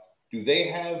 do they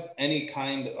have any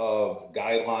kind of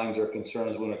guidelines or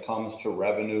concerns when it comes to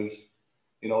revenues?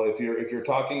 You know, if you're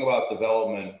talking about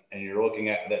development and you're looking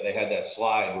at that, they had that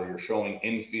slide where you're showing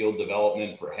infield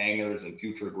development for hangars and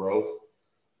future growth.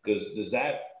 Does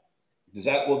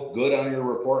that look good on your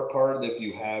report card if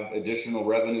you have additional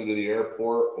revenue to the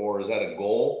airport, or is that a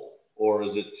goal, or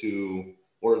is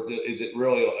it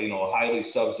really, you know, a highly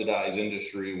subsidized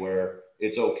industry where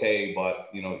it's okay, but,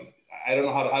 you know, I don't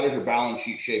know, how does your balance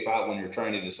sheet shape out when you're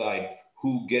trying to decide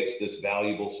who gets this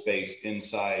valuable space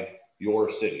inside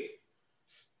your city?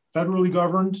 Federally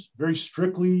governed, very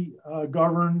strictly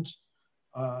governed.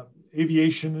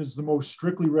 Aviation is the most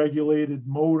strictly regulated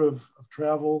mode of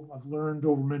travel. I've learned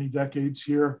over many decades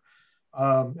here.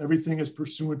 Everything is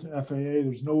pursuant to FAA.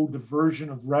 There's no diversion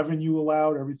of revenue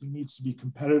allowed. Everything needs to be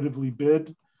competitively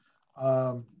bid.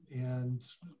 And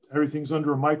everything's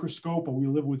under a microscope, and we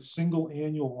live with single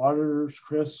annual auditors,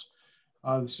 Chris.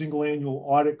 The single annual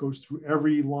audit goes through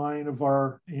every line of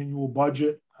our annual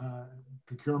budget,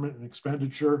 procurement and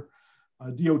expenditure.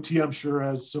 DOT, I'm sure,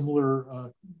 has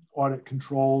similar audit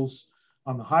controls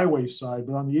on the highway side,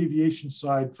 but on the aviation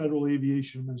side, Federal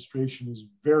Aviation Administration is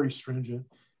very stringent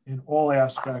in all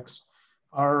aspects.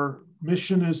 Our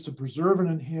mission is to preserve and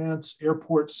enhance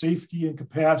airport safety and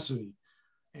capacity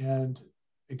and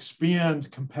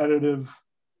expand competitive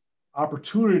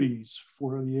opportunities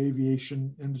for the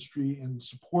aviation industry in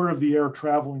support of the air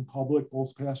traveling public,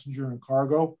 both passenger and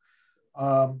cargo.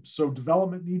 So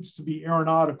development needs to be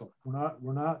aeronautical.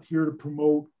 We're not here to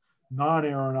promote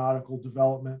non-aeronautical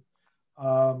development.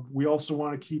 We also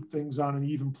want to keep things on an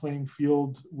even playing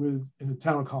field in the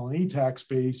town of Colony tax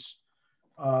base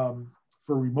for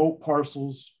remote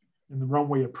parcels in the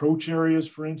runway approach areas,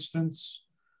 for instance.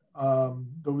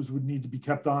 Those would need to be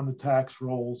kept on the tax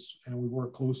rolls, and we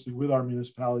work closely with our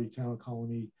municipality, town of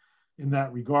Colony, in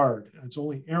that regard. And it's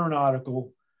only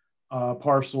aeronautical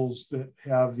parcels that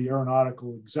have the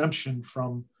aeronautical exemption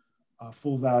from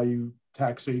full value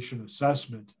taxation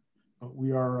assessment. But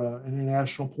we are an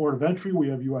international port of entry. We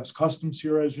have U.S. Customs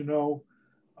here, as you know.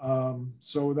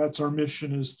 So that's our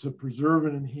mission, is to preserve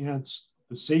and enhance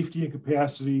the safety and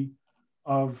capacity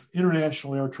of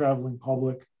international air traveling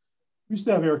public. We used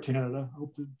to have Air Canada.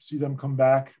 Hope to see them come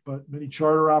back, but many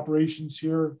charter operations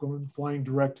here, flying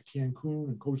direct to Cancun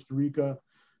and Costa Rica,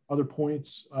 other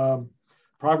points.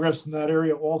 Progress in that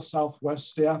area. All Southwest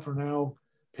staff are now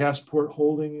passport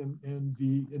holding, and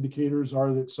the indicators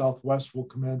are that Southwest will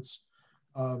commence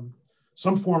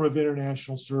some form of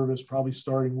international service, probably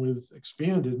starting with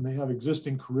expanded, and they have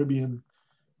existing Caribbean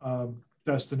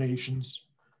destinations,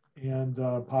 and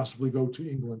possibly go to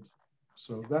England.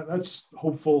 So that's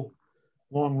hopeful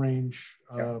long-range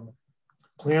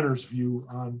planner's view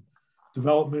on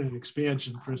development and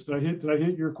expansion. Chris, did I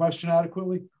hit your question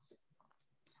adequately?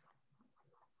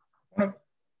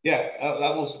 Yeah,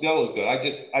 that was good.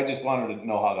 I just wanted to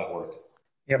know how that worked.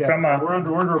 Yeah, we're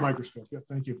under a microscope. Yeah,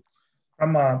 thank you.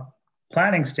 From a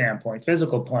planning standpoint,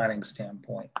 physical planning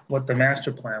standpoint, what the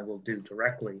master plan will do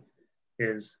directly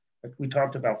is, like we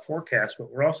talked about forecast,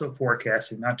 but we're also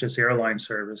forecasting not just airline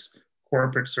service,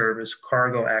 corporate service,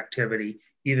 cargo activity,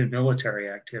 even military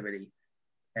activity.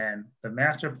 And the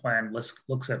master plan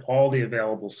looks at all the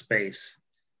available space,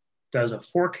 does a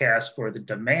forecast for the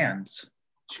demands,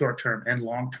 short-term and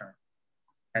long-term.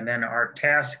 And then our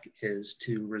task is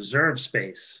to reserve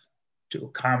space to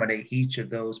accommodate each of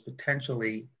those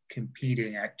potentially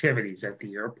competing activities at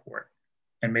the airport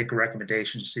and make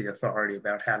recommendations to the authority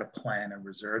about how to plan and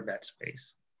reserve that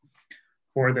space.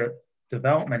 For the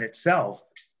development itself,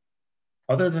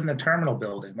 other than the terminal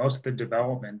building, most of the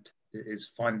development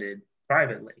is funded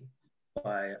privately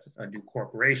by a new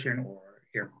corporation or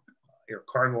air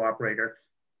cargo operator.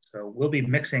 So we'll be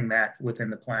mixing that within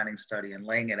the planning study and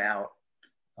laying it out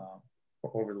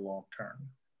for over the long term.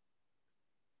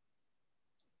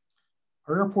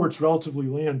 Our airport's relatively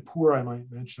land poor, I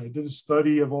might mention. I did a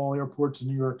study of all airports in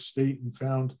New York State and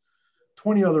found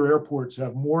 20 other airports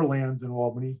have more land than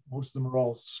Albany. Most of them are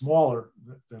all smaller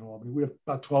than Albany. We have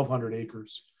about 1,200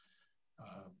 acres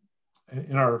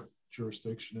in our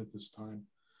jurisdiction at this time.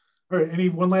 All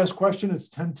right, one last question? It's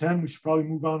 10:10. We should probably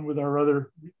move on with our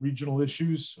other regional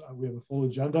issues. We have a full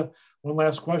agenda. One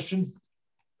last question.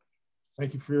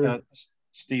 Thank you for your...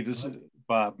 Steve, this is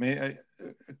Bob. A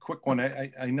quick one.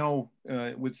 I know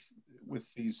with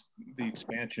the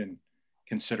expansion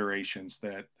considerations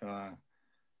that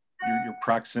your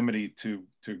proximity to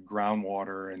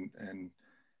groundwater and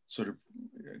sort of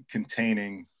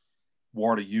containing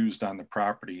water used on the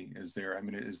property is there. I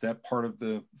mean, is that part of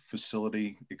the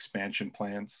facility expansion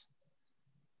plans?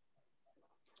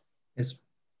 Yes.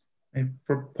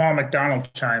 For Paul McDonald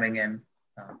chiming in,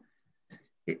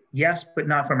 yes, but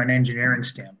not from an engineering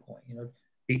standpoint. You know,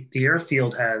 the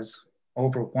airfield has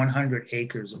over 100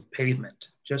 acres of pavement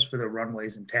just for the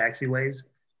runways and taxiways.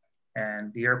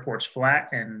 and the airport's flat,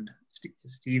 and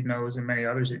Steve knows and many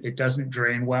others, it doesn't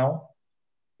drain well.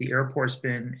 The airport's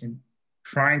been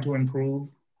trying to improve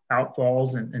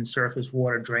outfalls and surface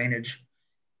water drainage.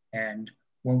 And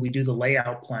when we do the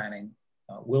layout planning,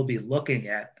 we'll be looking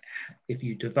at, if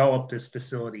you develop this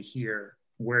facility here,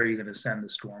 where are you going to send the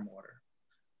stormwater?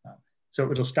 So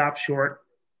it'll stop short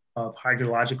of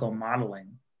hydrological modeling,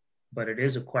 but it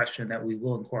is a question that we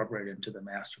will incorporate into the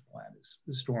master plan, is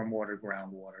the stormwater,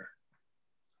 groundwater.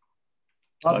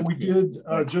 We did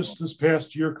just this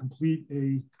past year complete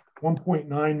a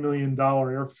 $1.9 million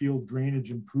airfield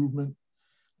drainage improvement.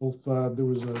 Both there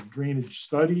was a drainage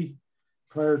study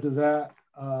prior to that,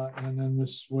 and then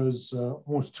this was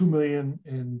almost $2 million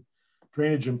in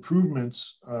drainage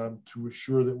improvements to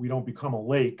assure that we don't become a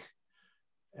lake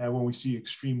when we see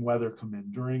extreme weather come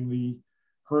in. During the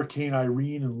Hurricane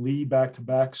Irene and Lee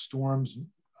back-to-back storms,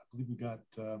 I believe we got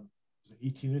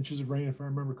 18 inches of rain, if I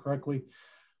remember correctly.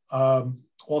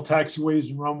 All taxiways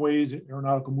and runways,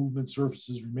 aeronautical movement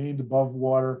surfaces remained above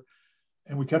water,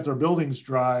 and we kept our buildings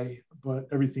dry, but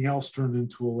everything else turned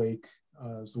into a lake,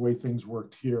 is the way things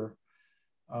worked here.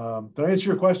 Did I answer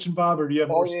your question, Bob, or do you have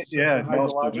more specific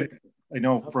hydrologic? I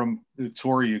know from the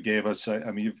tour you gave us,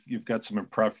 I mean, you've got some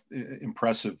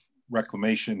impressive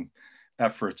reclamation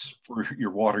efforts for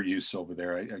your water use over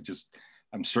there.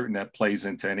 I'm certain that plays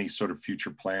into any sort of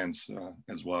future plans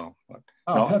as well. But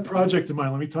pet project of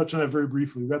mine. Let me touch on that very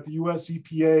briefly. We've got the US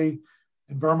EPA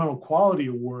Environmental Quality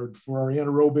Award for our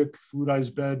anaerobic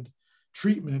fluidized bed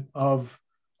treatment of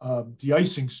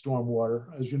de-icing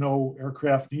stormwater. As you know,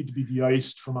 aircraft need to be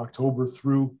de-iced from October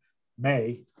through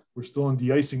May. We're still in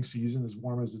de-icing season, as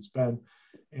warm as it's been.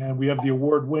 And we have the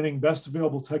award-winning best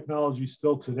available technology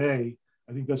still today.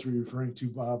 I think that's what you're referring to,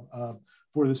 Bob,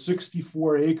 for the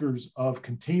 64 acres of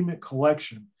containment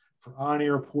collection for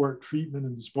on-airport treatment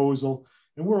and disposal.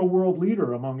 And we're a world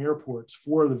leader among airports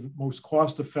for the most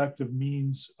cost-effective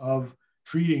means of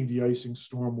treating de-icing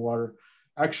stormwater,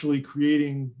 actually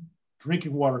creating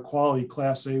drinking water quality,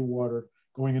 Class A water,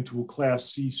 going into a Class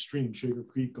C stream, Shaker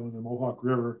Creek, going to the Mohawk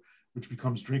River, which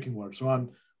becomes drinking water. So on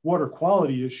water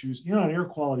quality issues and on air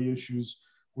quality issues,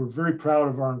 we're very proud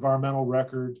of our environmental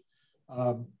record,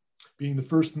 being the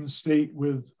first in the state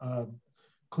with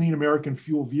clean American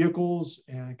fuel vehicles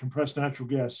and compressed natural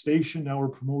gas station. Now we're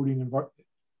promoting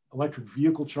electric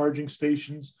vehicle charging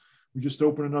stations. We just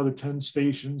opened another 10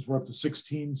 stations. We're up to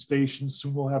 16 stations.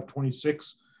 Soon we'll have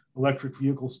 26 electric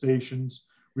vehicle stations.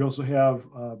 We also have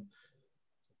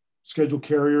scheduled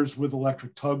carriers with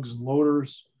electric tugs and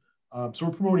loaders. So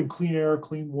we're promoting clean air,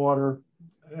 clean water,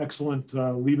 an excellent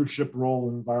leadership role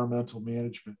in environmental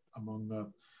management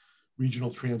among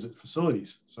regional transit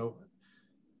facilities. So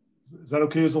is that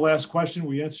okay as the last question?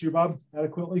 We answer you, Bob,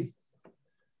 adequately?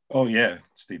 Oh yeah,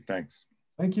 Steve, thanks.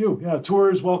 Thank you. Yeah, tour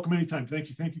is welcome anytime. Thank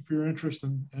you for your interest.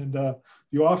 And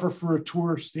the offer for a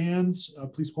tour stands.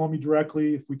 Please call me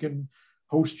directly if we can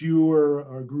host you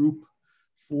or a group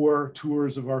for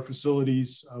tours of our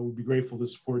facilities. We'd be grateful to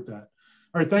support that.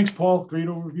 All right, thanks, Paul. Great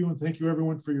overview, and thank you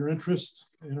everyone for your interest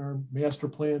in our master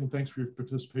plan, and thanks for your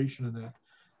participation in that.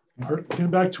 Getting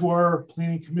back to our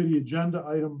planning committee agenda,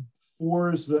 item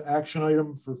 4 is the action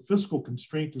item for fiscal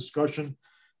constraint discussion.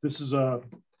 This is a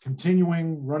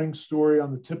continuing running story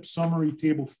on the tip summary.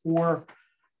 Table 4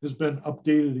 has been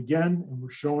updated again, and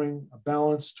we're showing a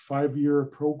balanced 5-year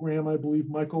program, I believe.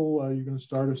 Michael, you're going to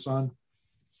start us on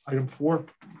item 4.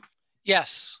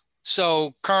 Yes.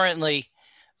 So currently,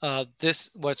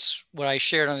 what I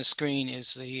shared on the screen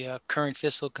is the current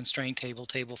fiscal constraint table,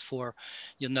 table 4.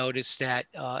 You'll notice that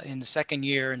in the second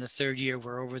year and the third year,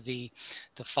 we're over the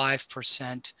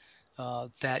 5%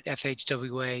 that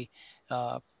FHWA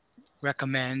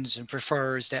recommends and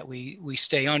prefers that we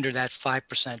stay under that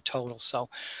 5% total. So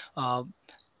to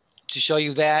show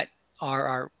you that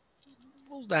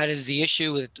that is the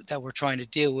issue that we're trying to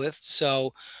deal with.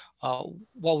 So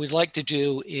what we'd like to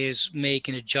do is make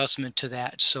an adjustment to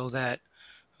that so that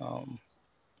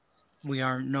we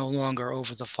are no longer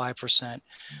over the 5%.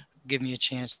 Give me a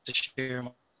chance to share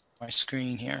my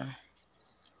screen here.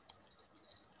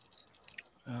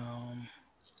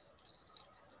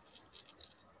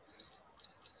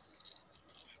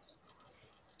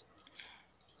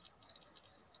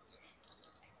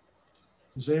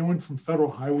 Is anyone from Federal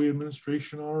Highway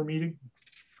Administration on our meeting?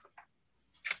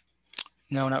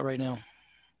 No, not right now.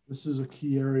 This is a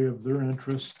key area of their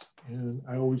interest, and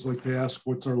I always like to ask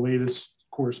what's our latest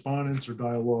correspondence or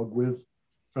dialogue with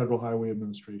Federal Highway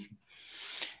Administration.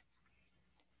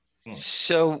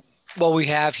 So what we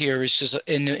have here is just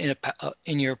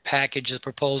in your package a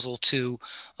proposal to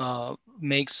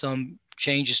make some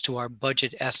changes to our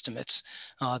budget estimates.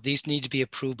 These need to be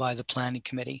approved by the planning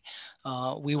committee.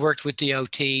 We worked with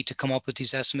DOT to come up with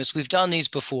these estimates. We've done these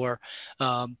before,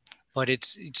 but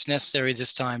it's necessary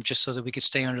this time just so that we could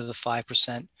stay under the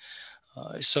 5%.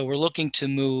 So we're looking to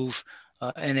move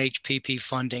NHPP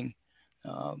funding,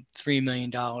 $3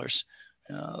 million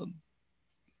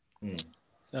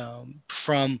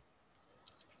from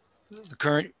the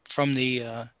current, from the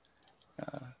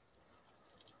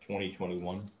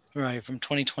 2021. Right, from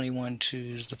 2021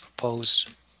 to the proposed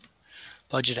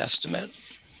budget estimate.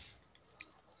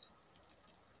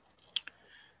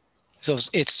 So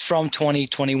it's from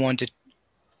 2021 to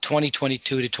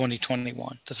 2022 to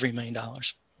 2021, the $3 million.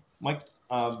 Mike,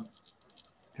 can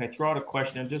I throw out a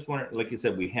question? I'm just wondering, like you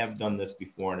said, we have done this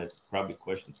before, and it's probably a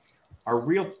question. Are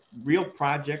real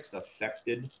projects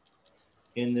affected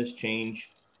in this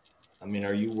change? I mean,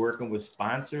 are you working with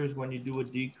sponsors when you do a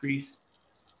decrease?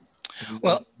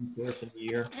 Well, in the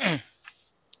year?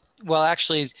 Well,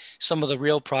 actually, some of the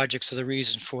real projects are the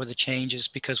reason for the changes,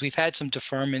 because we've had some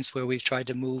deferments where we've tried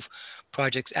to move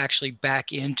projects actually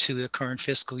back into the current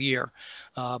fiscal year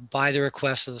by the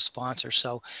request of the sponsor.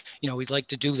 So, you know, we'd like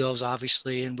to do those,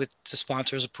 obviously, and with the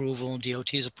sponsor's approval and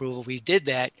DOT's approval, we did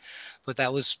that. But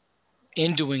that was,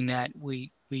 in doing that,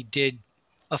 we did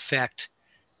affect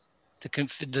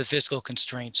the fiscal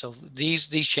constraints. So these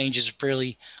changes are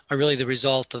really the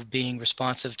result of being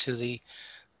responsive to the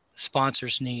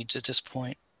sponsor's needs at this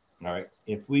point. All right.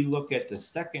 If we look at the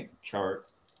second chart,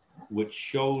 which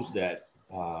shows that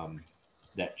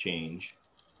that change,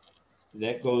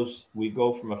 we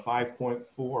go from a 5.4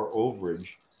 overage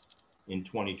in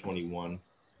 2021,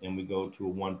 and we go to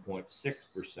a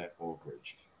 1.6%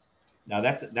 overage. Now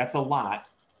that's a lot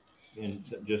in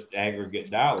just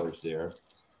aggregate dollars there,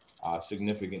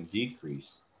 significant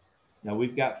decrease. Now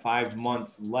we've got 5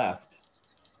 months left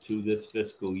to this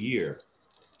fiscal year.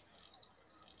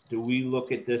 Do we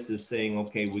look at this as saying,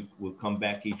 okay, we'll come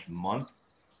back each month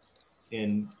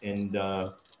and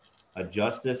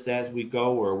adjust this as we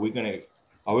go, or are we gonna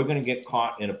get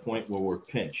caught in a point where we're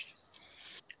pinched?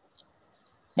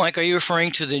 Mike, are you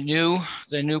referring to the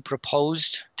new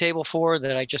proposed table 4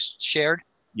 that I just shared?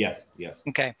 Yes. Yes.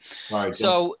 Okay. All right.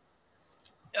 So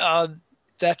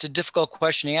that's a difficult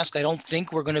question to ask. I don't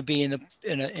think we're going to be in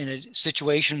a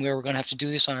situation where we're going to have to do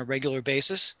this on a regular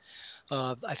basis.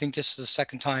 I think this is the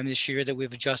second time this year that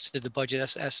we've adjusted the budget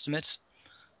estimates.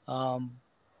 Well,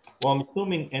 I'm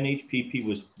assuming NHPP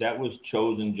was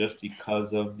chosen just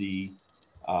because of the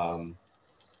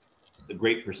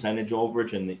great percentage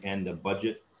overage and the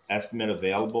budget estimate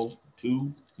available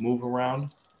to move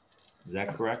around. Is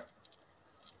that correct?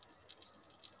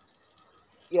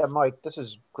 Yeah, Mike, this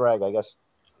is Greg. I guess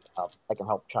I can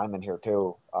help chime in here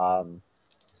too.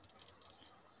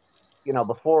 You know,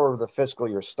 before the fiscal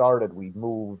year started, we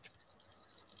moved,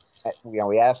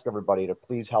 we asked everybody to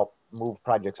please help move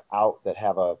projects out that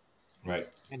have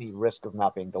any risk of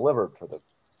not being delivered for the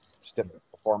stiff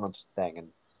performance thing. And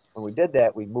when we did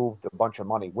that, we moved a bunch of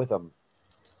money with them.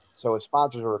 So if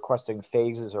sponsors are requesting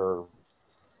phases or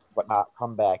whatnot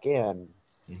come back in,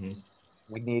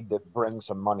 we need to bring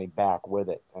some money back with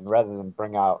it. And rather than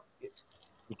bring out,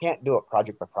 you can't do it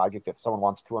project by project. If someone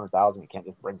wants 200,000, you can't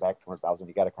just bring back 200,000.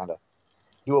 You got to kind of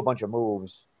do a bunch of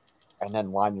moves and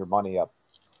then line your money up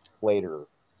later.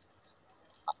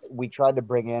 We tried to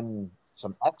bring in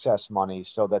some excess money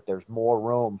so that there's more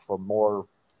room for more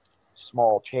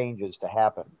small changes to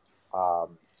happen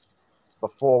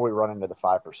before we run into the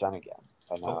 5% again.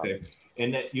 And, okay.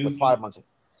 And that you 5 months.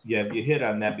 Yeah, you hit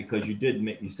on that because you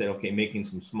said, okay, making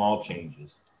some small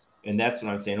changes. And that's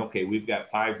what I'm saying. Okay, we've got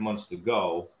 5 months to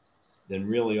go. Then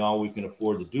really all we can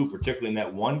afford to do, particularly in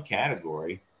that one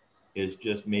category, is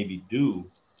just maybe do,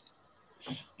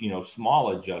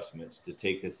 small adjustments to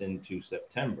take us into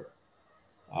September.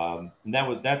 And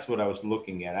that's what I was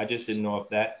looking at. I just didn't know if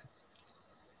that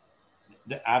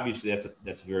obviously that's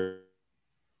a very,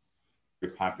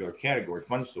 very popular category,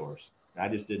 fund source. I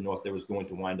just didn't know if there was going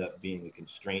to wind up being a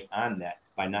constraint on that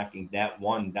by knocking that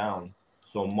one down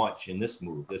so much in this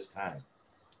move this time.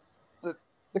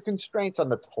 The constraints on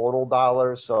the total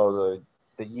dollars, so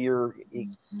the year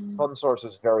fund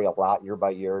sources vary a lot year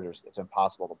by year. It's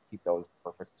impossible to keep those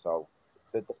perfect. So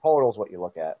the total is what you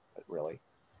look at, really.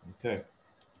 Okay.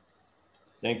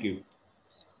 Thank you.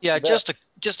 Yeah, just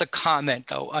a comment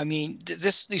though. I mean,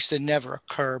 this used to never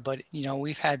occur, but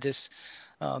we've had this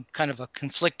kind of a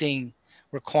conflicting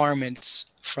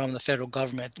requirements from the federal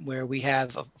government where we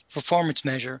have a performance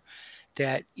measure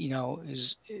that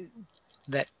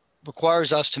that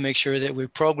requires us to make sure that we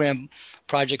program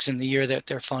projects in the year that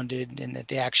they're funded and that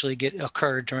they actually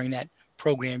occurred during that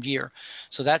programmed year.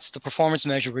 So that's the performance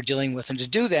measure we're dealing with. And to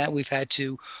do that, we've had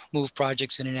to move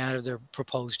projects in and out of their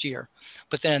proposed year.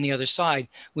 But then on the other side,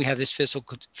 we have this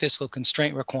fiscal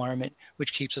constraint requirement,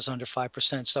 which keeps us under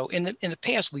 5%. So in the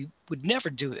past, we would never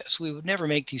do this. We would never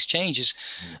make these changes.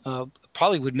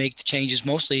 Probably would make the changes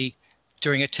mostly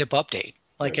during a TIP update,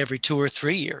 like every 2 or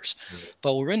 3 years.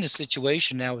 But we're in this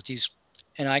situation now with these,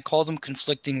 and I call them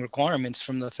conflicting requirements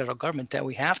from the federal government, that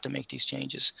we have to make these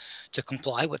changes to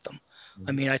comply with them.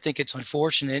 I mean, I think it's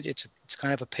unfortunate. It's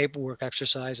kind of a paperwork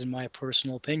exercise in my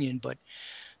personal opinion, but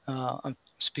I'm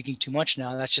speaking too much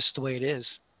now. That's just the way it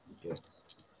is. Okay.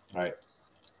 All right.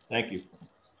 Thank you.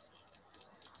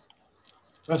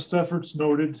 Best efforts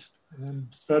noted, and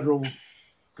federal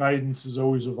guidance is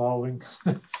always evolving.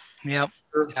 Yep,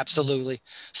 absolutely.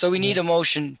 So we need a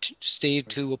motion, Steve,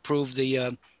 to approve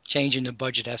the change in the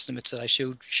budget estimates that I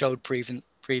showed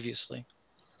previously.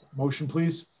 Motion,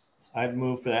 please. I'd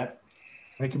move for that.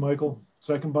 Thank you, Michael.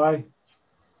 Second by?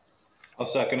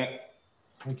 I'll second it.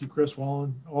 Thank you, Chris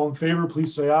Wallen. All in favor,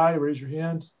 please say aye. Raise your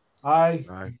hand. Aye.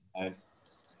 Aye. Aye.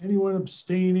 Anyone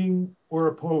abstaining or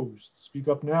opposed? Speak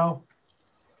up now.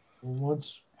 Going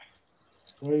once,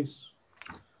 twice.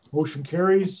 Motion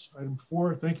carries. Item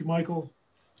 4. Thank you, Michael.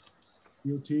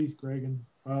 DOT, Greg, and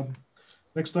Bob.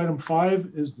 Next, item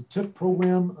 5 is the TIP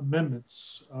program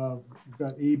amendments. We've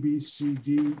got A, B, C,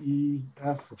 D, E,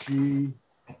 F, G,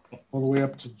 all the way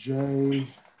up to J.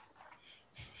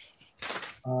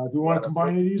 Do we want to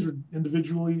combine these or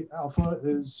individually? Alpha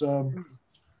is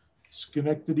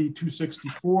Schenectady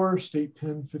 264, state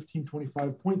pin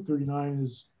 1525.39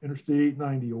 is Interstate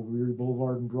 890 over Erie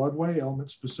Boulevard and Broadway. Element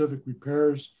specific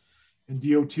repairs, and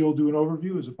DOT will do an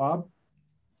overview. Is it Bob?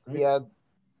 Right? Yeah,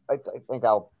 I think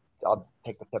I'll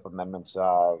take the TIP amendments.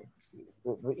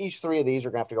 Each 3 of these are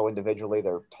gonna have to go individually.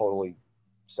 They're totally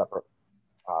separate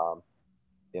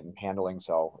in handling,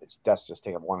 so it's best just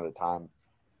take them one at a time.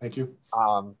 Thank you.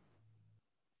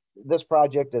 This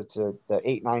project, it's the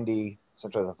 890,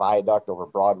 essentially the viaduct over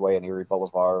Broadway and Erie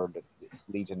Boulevard. It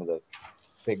leads into the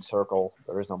big circle.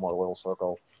 There is no more little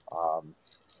circle.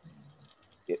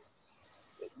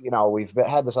 We've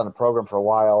had this on the program for a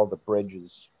while. The bridge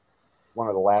is one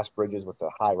of the last bridges with the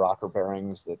high rocker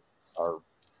bearings that are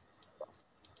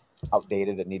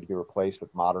outdated and need to be replaced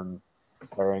with modern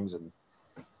bearings. And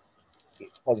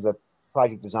as the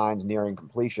project design's nearing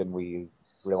completion, we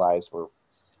realized the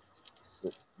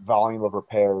volume of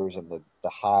repairs and the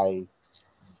high,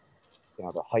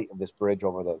 the height of this bridge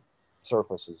over the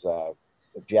surface is the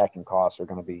jacking costs are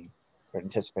going to be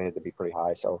anticipated to be pretty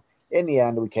high. So in the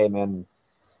end, we came in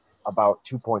about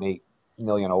 2.8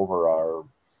 million over our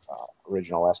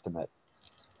original estimate.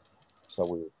 So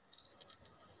we're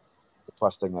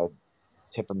requesting a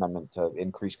TIP amendment to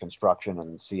increase construction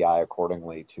and CI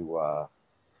accordingly to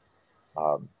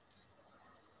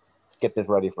get this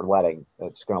ready for letting.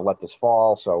 It's going to let this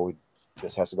fall, so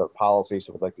this has to go to policy.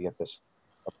 So we'd like to get this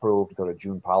approved, go to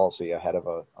June policy ahead of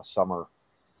a summer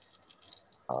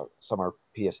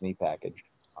PS&E package.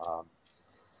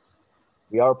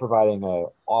 We are providing an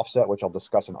offset, which I'll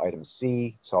discuss in item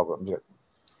C. So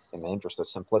in the interest of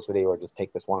simplicity, we'll just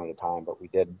take this one at a time, but we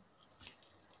did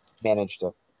manage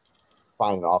to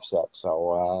find an offset.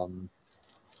 So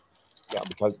yeah,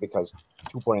 because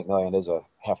 2.8 million is a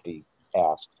hefty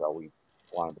ask, so we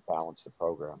wanted to balance the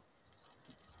program.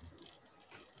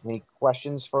 Any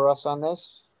questions for us on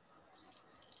this?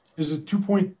 Is it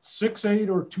 2.68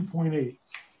 or 2.8?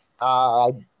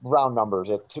 Round numbers.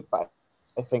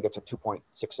 I think it's a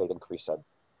 2.68 increase.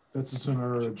 That's what's on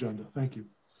our agenda. Thank you.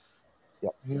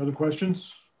 Yep. Any other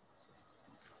questions?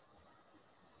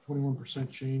 21%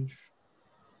 change.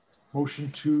 Motion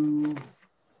to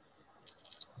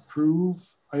approve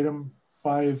item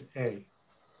 5A.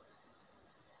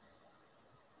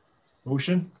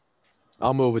 Motion?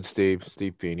 I'll move it, Steve.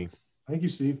 Steve Feeney. Thank you,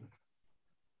 Steve.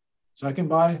 Second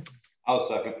by? I'll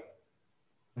second.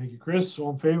 Thank you, Chris.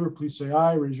 All in favor, please say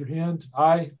aye. Raise your hand.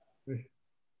 Aye.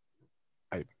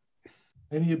 Aye.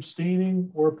 Any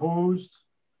abstaining or opposed?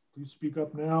 Please speak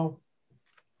up now.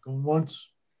 Going once,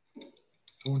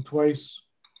 going twice.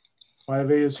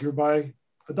 5A is hereby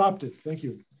adopted. Thank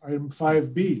you. Item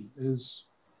 5B is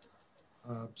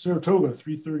Saratoga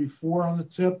 334 on the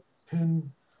tip,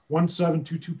 pin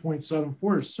 1722.74,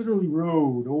 Sitterly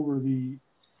Road over the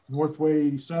Northway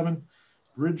 87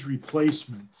 bridge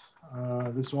replacement.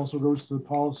 This also goes to the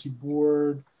policy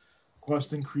board.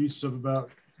 Cost increase of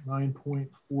about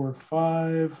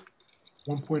 9.45.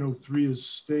 1.03 is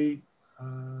state.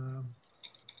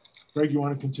 Greg, you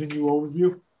want to continue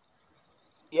overview?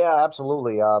 Yeah,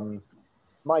 absolutely.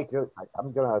 Mike,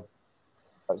 I'm gonna,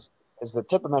 as the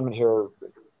TIP amendment here,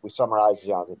 we summarize,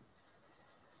 the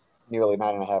nearly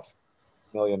 $9.5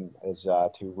 million is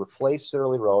to replace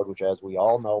Sitterly Road, which, as we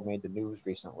all know, made the news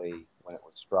recently when it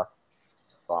was struck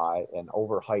by an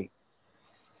overheight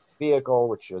vehicle,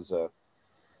 which is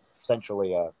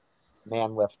essentially a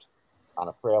man lift on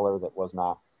a trailer that was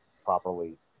not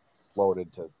properly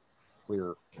loaded to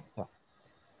clear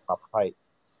proper height.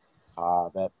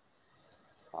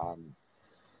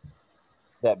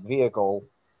 That vehicle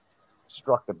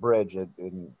struck the bridge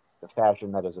in the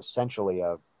fashion that is essentially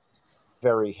a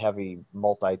very heavy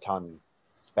multi-ton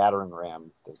battering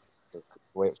ram, the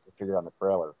way it's configured on the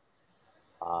trailer.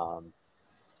 I'm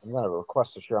going to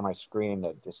request to share my screen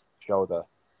to just show the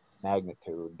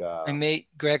magnitude.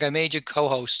 Greg, I made you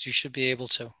co-host. You should be able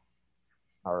to.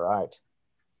 All right.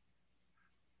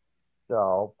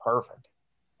 So perfect.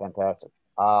 Fantastic.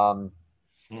 So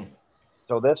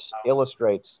this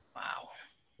illustrates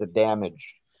the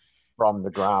damage from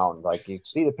the ground. Like, you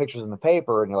see the pictures in the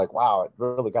paper and you're like, wow, it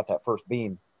really got that first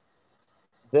beam.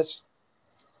 This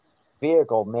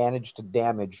vehicle managed to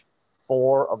damage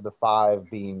 4 of the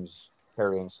 5 beams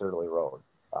carrying Sitterly Road.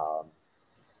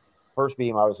 First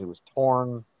beam obviously was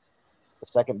torn. The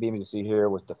second beam you see here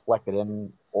was deflected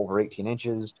in over 18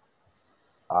 inches.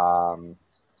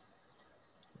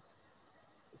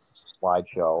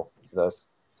 Slideshow. The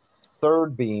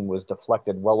third beam was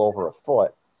deflected well over a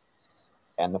foot.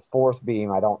 And the fourth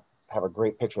beam, I don't have a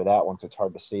great picture of that one, so it's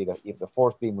hard to see. If the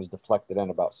fourth beam was deflected in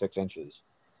about 6 inches.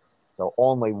 So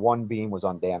only 1 beam was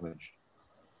undamaged.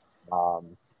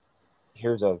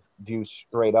 Here's a view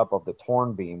straight up of the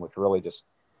torn beam, which really just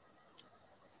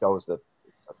shows the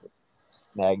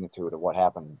magnitude of what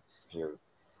happened here.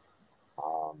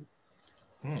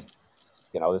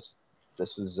 You know, this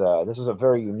is a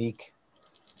very unique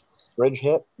bridge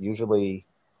hit. Usually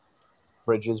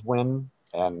bridges win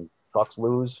and trucks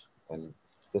lose. In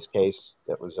this case,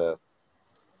 it was a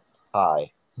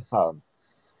tie.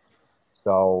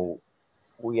 So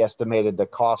we estimated the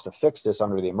cost to fix this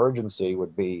under the emergency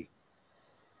would be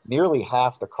nearly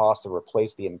half the cost to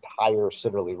replace the entire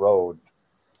Sitterly Road,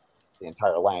 the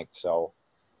entire length. So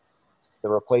the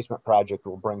replacement project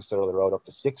will bring Sitterly Road up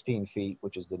to 16 feet,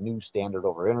 which is the new standard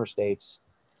over interstates.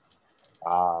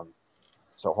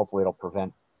 So hopefully it'll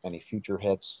prevent any future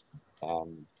hits.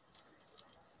 And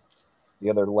the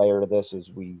other layer to this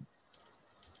is we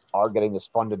are getting this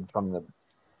funded from the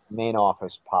main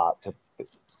office pot.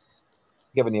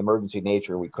 Given the emergency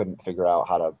nature, we couldn't figure out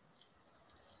how to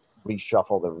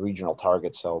reshuffle the regional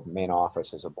targets. So main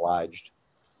office is obliged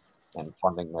in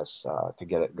funding this to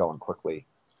get it going quickly.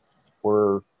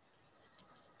 We're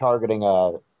targeting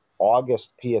a August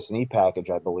PS&E package,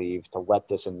 I believe, to let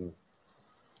this in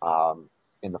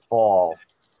the fall,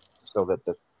 so that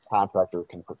the contractor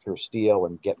can procure steel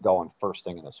and get going first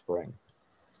thing in the spring.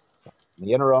 In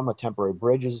the interim, a temporary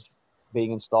bridge is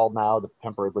being installed now. The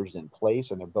temporary bridge is in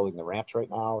place, and they're building the ramps right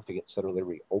now to get Sitterly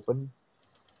reopened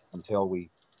until we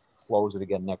close it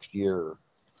again next year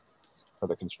for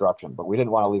the construction. But we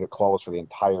didn't want to leave it closed for the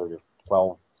entire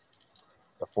 12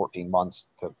 to 14 months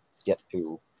to get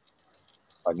to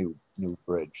a new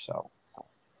bridge. So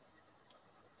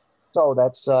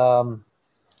that's the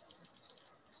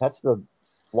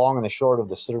long and the short of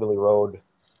the Sitterly Road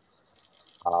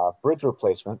bridge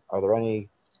replacement. Are there any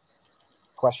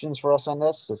questions for us on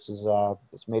this? This is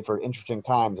it's made for interesting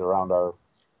times around our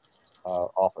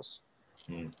office.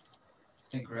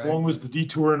 How long was the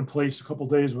detour in place? A couple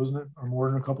days, wasn't it? Or more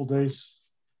than a couple days?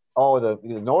 Oh, the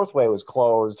Northway was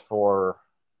closed for,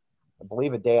 I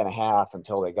believe, a day and a half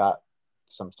until they got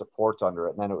some supports under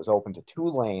it. And then it was open to 2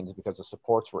 lanes because the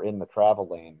supports were in the travel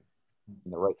lane,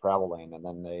 in the right travel lane. And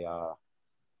then they,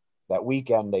 that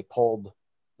weekend, they pulled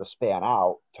the span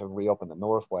out to reopen the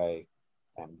Northway.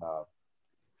 And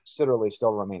Sitterly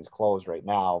still remains closed right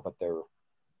now, but they're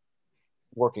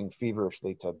working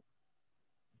feverishly to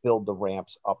build the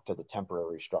ramps up to the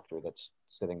temporary structure that's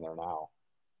sitting there now.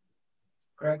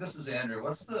 Greg, this is Andrew.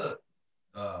 What's the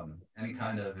any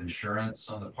kind of insurance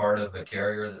on the part of the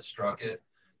carrier that struck it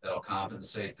that'll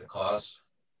compensate the cost?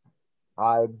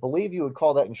 I believe you would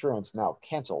call that insurance now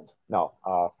canceled. No,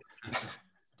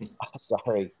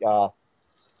 sorry.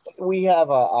 We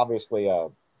have obviously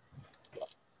an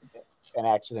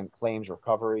accident claims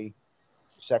recovery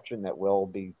section that will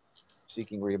be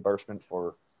seeking reimbursement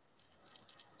for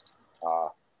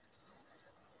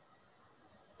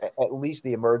at least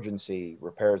the emergency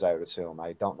repairs, I would assume.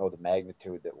 I don't know the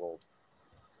magnitude that we'll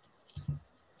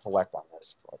collect on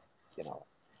this, but, you know,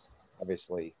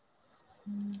 obviously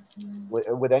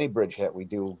with any bridge hit, we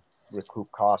do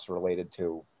recoup costs related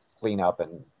to cleanup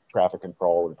and traffic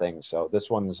control and things. So this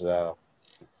one's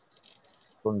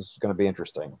one's going to be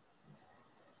interesting.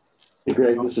 Hey,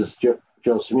 Greg, this is Joe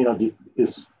Cimino.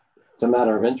 It's a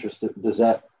matter of interest. Does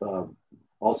that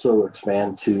also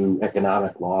expand to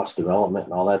economic loss, development,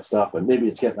 and all that stuff? And maybe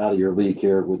it's getting out of your league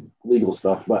here with legal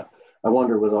stuff, but I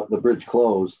wonder, with the bridge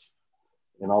closed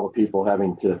and all the people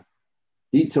having to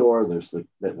detour,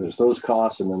 there's those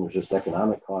costs, and then there's just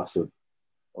economic costs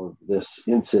of this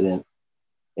incident.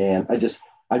 And I'm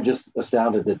just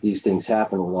astounded that these things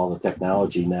happen with all the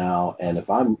technology now. And if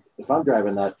I'm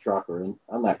driving that truck or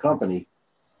on that company,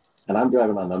 and I'm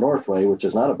driving on the Northway, which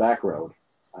is not a back road,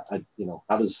 did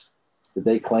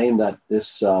they claim that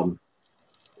this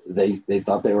they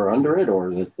thought they were under it,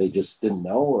 or that they just didn't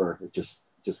know, or it just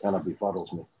kind of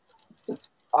befuddles me?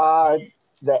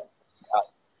 That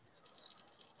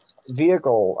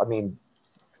vehicle, I mean,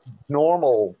 a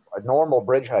normal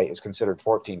bridge height is considered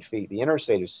 14 feet. The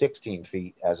interstate is 16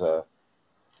 feet as an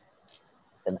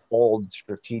old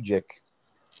strategic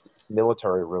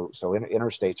military route. So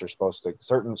interstates are supposed to,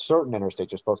 certain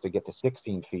interstates are supposed to get to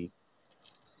 16 feet,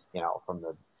 from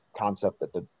the concept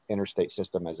that the interstate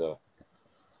system is a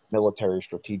military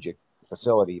strategic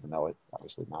facility, even though it's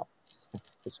obviously not,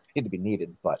 it's going to be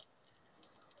needed. But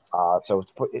so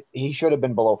he should have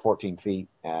been below 14 feet,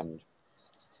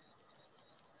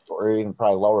 or even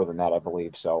probably lower than that, I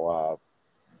believe. So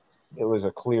it was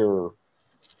a clear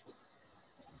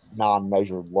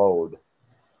non-measured load,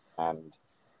 and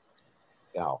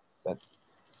that's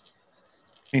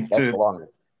the longer.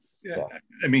 Yeah.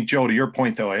 I mean, Joe, to your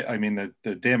point, though, I mean,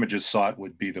 the damages sought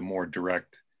would be the more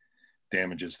direct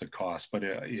damages, the cost. But,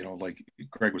 like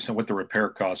Greg was saying, what the repair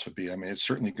costs would be, I mean, it's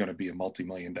certainly going to be a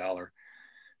multi-million-dollar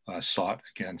sought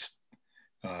against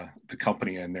the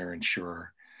company and their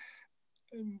insurer.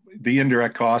 The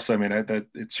indirect costs, I mean, that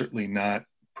it's certainly not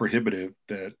prohibitive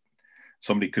that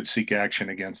somebody could seek action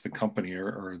against the company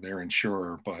or their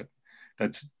insurer, but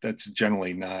that's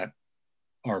generally not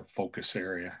our focus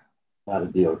area. Not a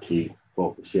DOT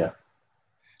focus, yeah.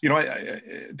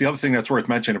 The other thing that's worth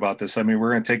mentioning about this, I mean,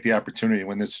 we're going to take the opportunity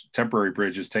when this temporary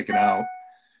bridge is taken out,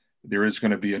 there is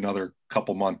going to be another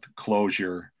couple month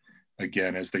closure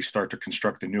again as they start to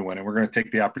construct the new one. And we're going to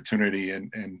take the opportunity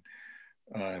and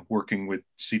working with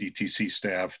CDTC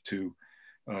staff to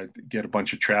get a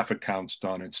bunch of traffic counts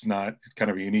done. It's kind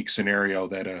of a unique scenario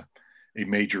that a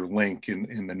major link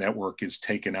in the network is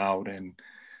taken out, and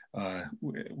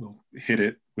we'll hit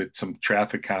it with some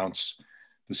traffic counts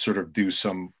to sort of do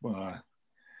some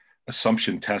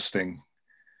assumption testing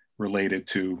related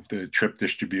to the trip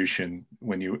distribution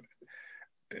when you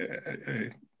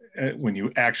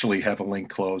actually have a link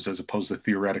close, as opposed to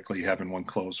theoretically having one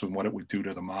close, and what it would do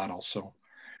to the model. So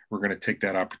we're going to take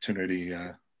that opportunity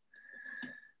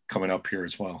coming up here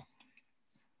as well.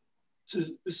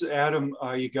 This is Adam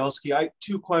Yagelski. I have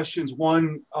two questions.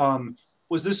 One,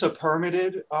 was this a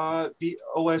permitted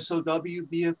OSOW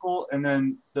vehicle? And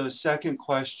then the second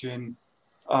question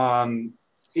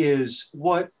is,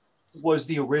 what was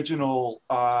the original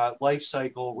life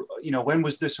cycle? When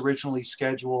was this originally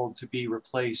scheduled to be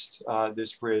replaced,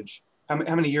 this bridge? How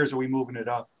many years are we moving it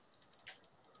up?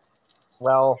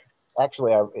 Well,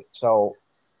 actually, to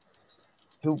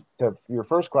your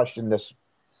first question, this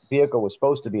vehicle was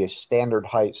supposed to be a standard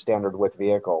height, standard width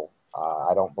vehicle.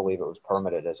 I don't believe it was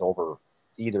permitted as over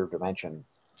either dimension.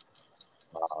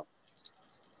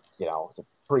 It's a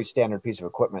pretty standard piece of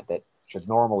equipment that should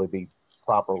normally be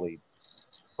properly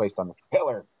placed on the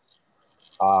trailer.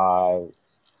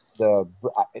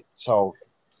 So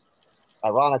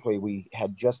ironically, we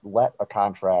had just let a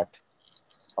contract,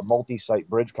 a multi-site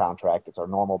bridge contract. It's our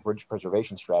normal bridge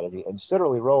preservation strategy, and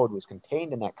Sitterly Road was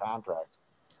contained in that contract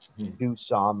to do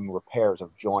some repairs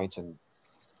of joints and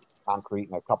concrete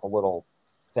and a couple little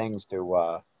things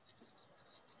to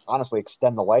honestly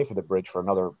extend the life of the bridge for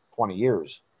another 20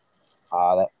 years.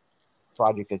 That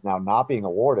project is now not being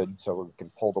awarded, so we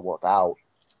can pull the work out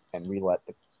and relet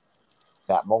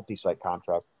that multi-site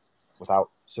contract without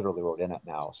Sitterly Road in it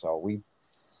now. So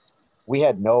we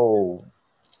had no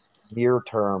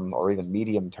near-term or even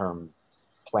medium-term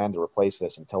plan to replace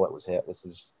this until it was hit. This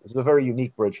is a very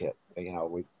unique bridge hit.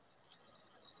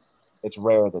 It's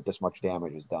rare that this much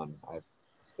damage is done.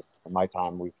 In my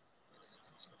time,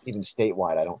 even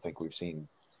statewide, I don't think we've seen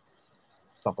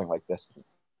something like this in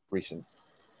recent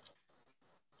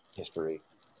history.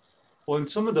 Well, and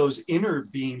some of those inner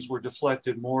beams were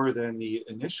deflected more than the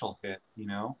initial hit,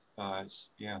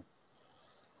 yeah.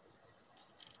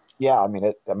 Yeah, I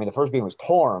mean, the first beam was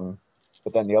torn,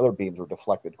 but then the other beams were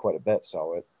deflected quite a bit.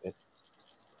 So it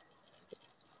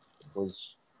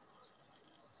was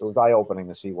eye-opening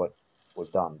to see what was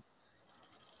done.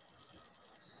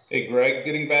 Hey, Greg,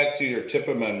 getting back to your tip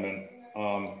amendment,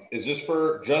 Is this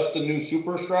for just a new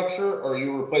superstructure, or are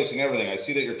you replacing everything? I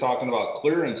see that you're talking about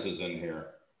clearances in here.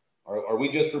 Are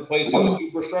we just replacing the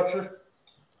superstructure?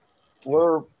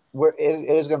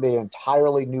 It is going to be an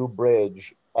entirely new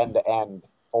bridge end to end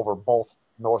over both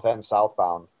north and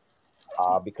southbound,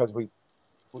 because we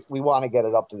want to get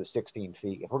it up to the 16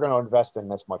 feet. If we're going to invest in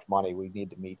this much money, we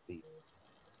need to meet the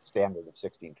standard of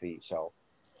 16 feet. So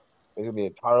there's going to be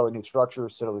an entirely new structure.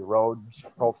 City Road's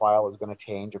profile is going to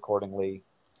change accordingly.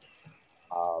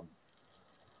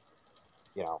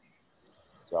 You know,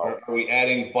 so are we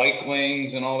adding bike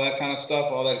lanes and all that kind of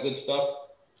stuff, all that good stuff?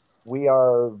 We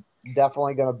are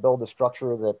definitely going to build a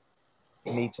structure that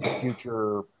meets the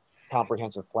future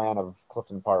comprehensive plan of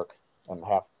Clifton Park and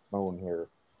Half Moon here.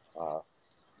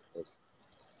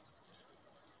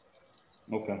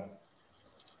 Okay.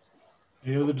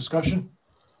 Any other discussion?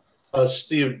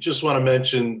 Steve, just want to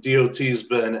mention DOT's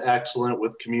been excellent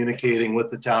with communicating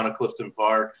with the town of Clifton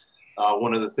Park.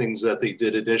 One of the things that they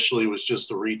did initially was just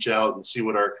to reach out and see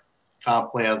what our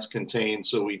comp plans contain.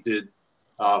 So we did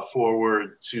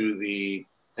forward to the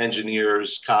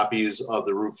engineers copies of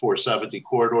the Route 470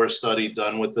 corridor study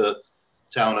done with the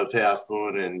town of Half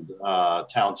Moon and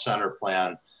town center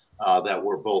plan that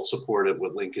were both supported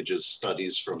with linkages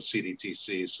studies from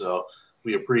CDTC. So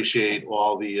we appreciate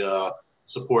all the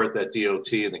support that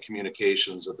DOT and the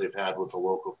communications that they've had with the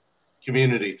local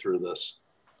community through this.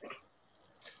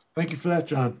 Thank you for that,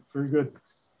 John. Very good.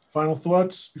 Final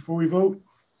thoughts before we vote?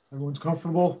 Everyone's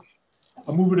comfortable?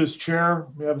 I'll move it as chair.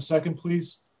 May I have a second,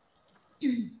 please?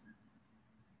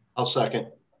 I'll second.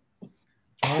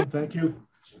 John, thank you.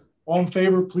 All in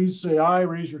favor, please say aye.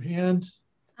 Raise your hand.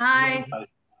 Aye.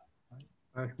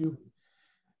 Thank you.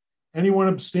 Anyone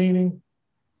abstaining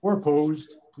or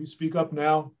opposed, please speak up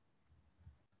now.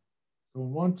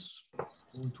 Going once,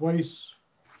 going twice.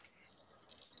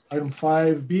 Item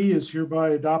 5B is hereby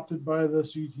adopted by the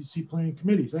CDTC Planning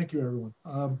Committee. Thank you, everyone.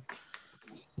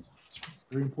 It's a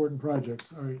very important project.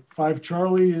 All right, 5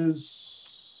 Charlie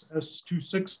is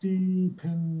S260,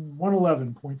 pin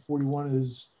 111.41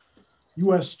 is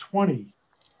US 20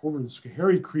 over the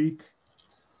Schoharie Creek.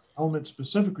 Element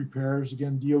specific repairs.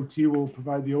 Again, DOT will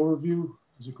provide the overview.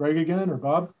 Is it Greg again or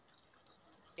Bob?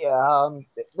 Yeah,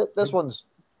 this one's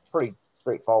pretty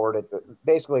straightforward.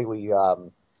 Basically, we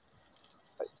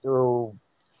through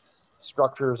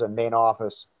structures and main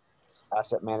office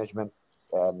asset management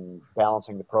and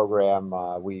balancing the program,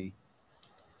 we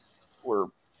were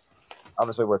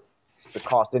obviously with the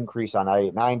cost increase on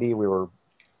I-890, we were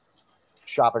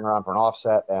shopping around for an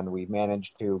offset, and we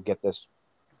managed to get this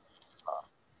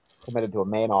committed to a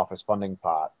main office funding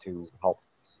pot to help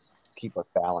keep us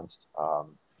balanced.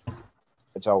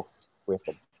 And so we have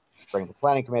to bring the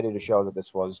planning committee to show that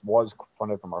this was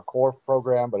funded from our core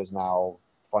program, but is now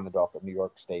funded off the New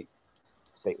York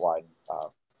statewide,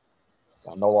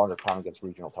 no longer count against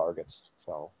regional targets.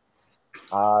 So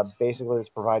basically this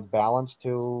provides balance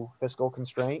to fiscal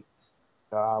constraint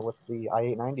with the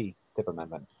I-890 tip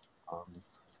amendment.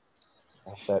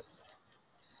 That's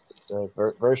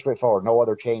very, very straightforward. No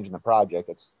other change in the project.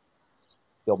 It's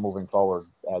still moving forward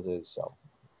as is. So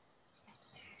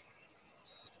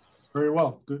very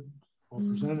well. Good. Well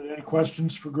presented. Any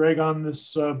questions for Greg on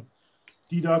this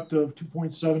deduct of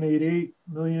 2.788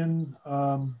 million?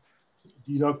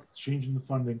 Deduct changing the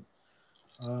funding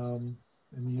in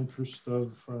the interest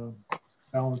of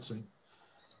balancing.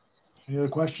 Any other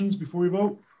questions before we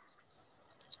vote?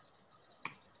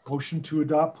 Motion to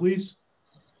adopt, please.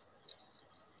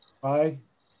 Aye.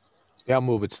 Yeah, I'll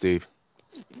move it, Steve.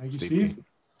 Thank you, Steve.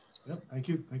 Yep, thank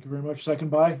you. Thank you very much.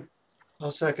 Second by? I'll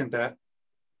second that.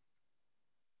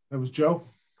 That was Joe?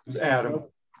 It was Adam. Joe?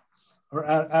 Or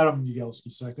Adam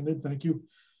Yagelski seconded. Thank you.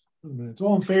 It's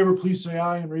all in favor, please say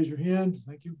aye and raise your hand.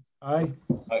 Thank you. Aye.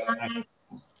 Aye.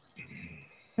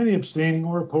 Any abstaining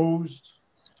or opposed?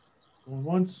 Going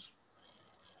once,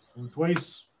 going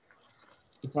twice.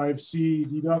 The 5C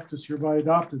deduct is hereby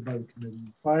adopted by the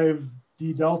committee.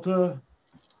 5D Delta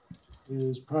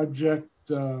is project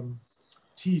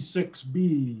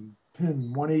T6B,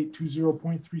 pin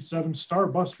 1820.37 Star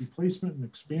Bus replacement and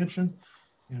expansion.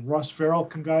 And Ross Farrell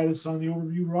can guide us on the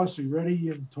overview. Ross, are you ready?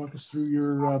 And talk us through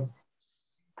your,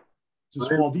 it's a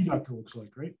small deduct, it looks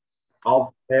like, right?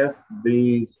 I'll pass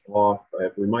these off.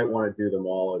 If we might want to do them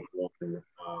all as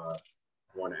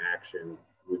one action.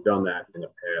 We've done that in the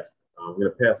past. I'm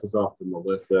going to pass this off to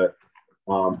Melissa,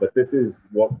 but this is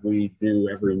what we do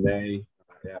every May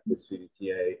after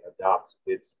CDTA adopts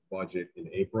its budget in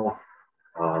April.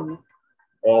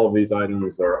 All of these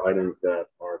items are items that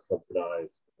are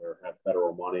subsidized or have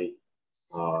federal money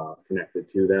connected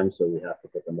to them, so we have to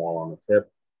put them all on the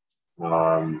tip.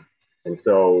 And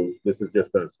so this is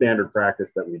just a standard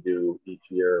practice that we do each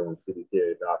year when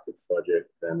CDTA adopts its budget.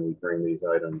 Then we bring these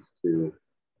items to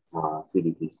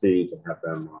CDTC to have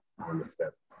them on the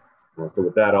tip. So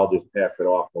with that, I'll just pass it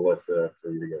off, Melissa,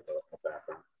 for you to get a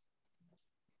background.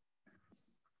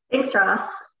 Thanks, Ross.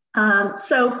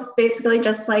 So basically,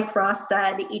 just like Ross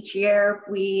said, each year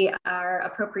we are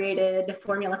appropriated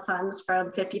formula funds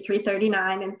from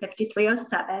 5339 and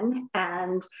 5307,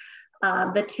 and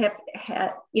the TIP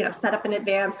had, set up in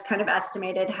advance, kind of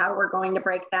estimated how we're going to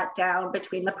break that down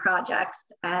between the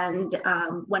projects. And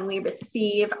when we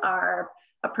receive our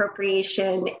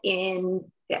appropriation in,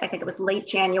 I think it was late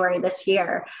January this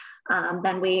year,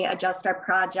 then we adjust our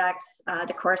projects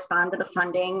to correspond to the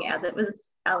funding as it was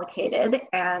allocated.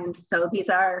 And so these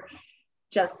are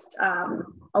just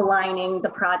aligning the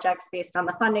projects based on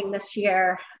the funding this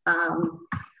year.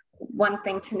 One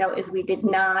thing to note is we did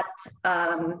not,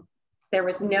 there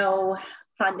was no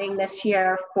funding this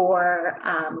year for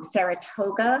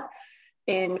Saratoga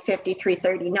in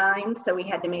 5339, so we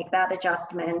had to make that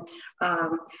adjustment.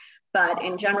 But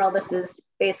in general, this is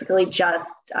basically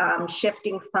just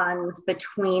shifting funds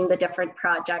between the different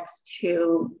projects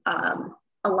to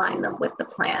align them with the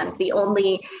plan. The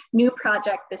only new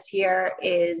project this year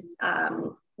is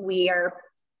we are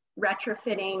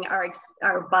retrofitting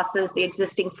our buses, the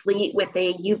existing fleet, with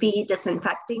a UV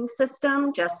disinfecting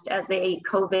system, just as a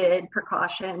COVID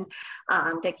precaution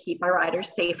to keep our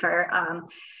riders safer.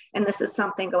 And this is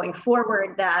something going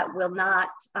forward that will not,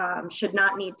 should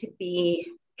not need to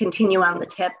continue on the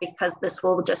TIP, because this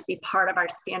will just be part of our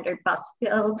standard bus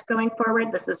build going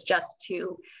forward. This is just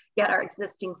to get our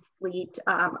existing fleet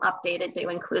updated to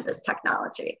include this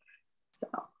technology. So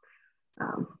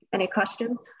any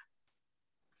questions?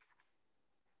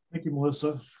 Thank you,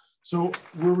 Melissa. So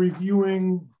we're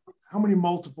reviewing how many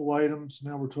multiple items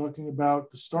now we're talking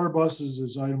about. The star buses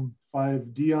is item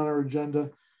 5D on our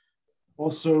agenda.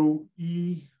 Also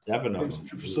E, 7 of them.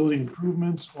 Facility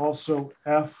improvements. Also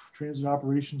F, transit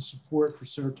operations support for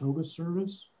Saratoga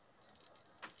service.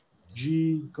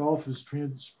 G, golf is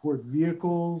transit support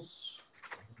vehicles.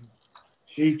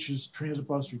 H is transit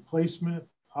bus replacement.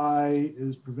 I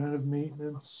is preventive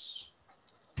maintenance.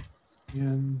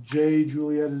 And J,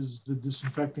 Juliet, is the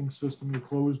disinfecting system you're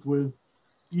closed with.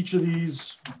 Each of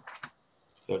these.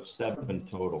 So it's 7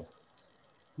 total.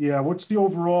 Yeah, what's the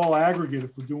overall aggregate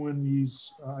if we're doing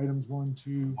these items 1,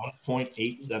 2?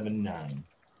 1.879.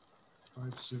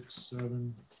 5, 6,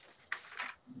 7.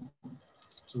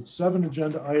 So it's 7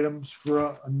 agenda items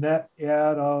for a net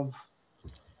add of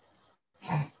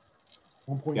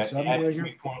 1.7 right here.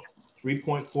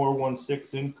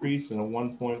 3.416 increase and a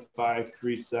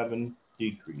 1.537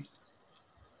 decrease.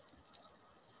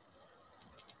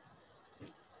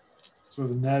 So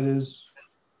the net is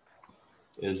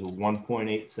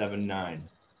 1.879.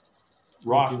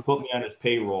 Ross put me on his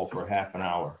payroll for half an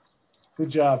hour. Good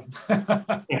job.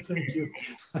 Thank you.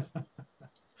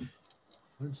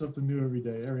 Learn something new every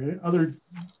day. All right. Other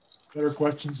better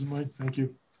questions in mind? Thank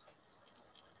you.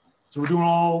 So we're doing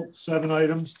all 7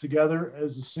 items together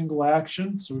as a single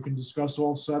action, so we can discuss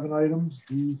all 7 items,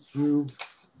 D through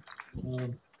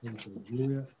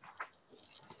Juliet.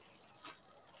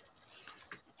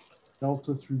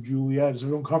 Delta through Juliet. Is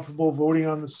everyone comfortable voting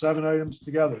on the 7 items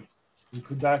together? We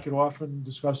could back it off and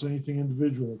discuss anything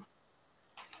individually.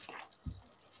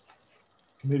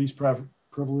 Committee's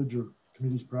privilege or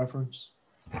committee's preference.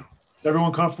 Is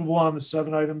everyone comfortable on the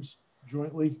 7 items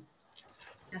jointly?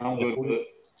 I'm good with it.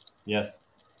 Yes.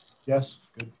 Yes,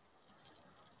 good.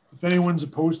 If anyone's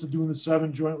opposed to doing the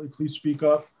 7 jointly, please speak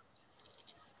up.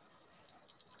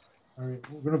 All right,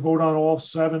 we're going to vote on all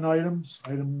 7 items.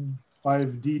 Item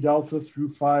 5D Delta through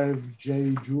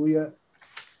 5J Juliet.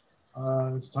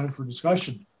 It's time for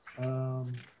discussion. Yeah,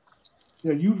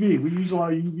 UV. We use a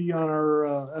lot of UV on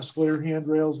our escalator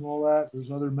handrails and all that. There's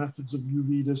other methods of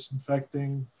UV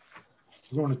disinfecting.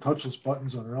 We're going to touchless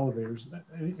buttons on our elevators.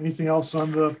 Anything else on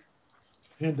the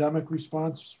pandemic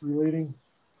response relating,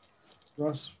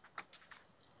 Russ?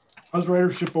 How's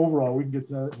ridership overall? We can get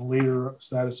to that in a later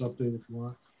status update if you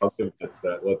want. I'll give it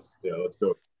that. Let's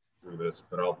go through this,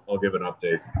 but I'll give an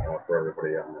update for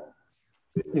everybody on that.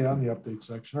 Yeah, on the update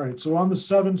section. All right. So on the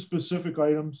 7 specific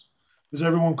items, is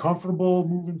everyone comfortable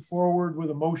moving forward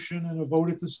with a motion and a vote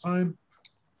at this time?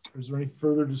 Is there any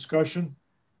further discussion?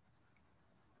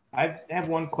 I have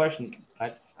one question.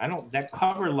 I don't, that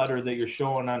cover letter that you're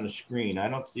showing on the screen, I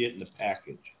don't see it in the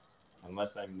package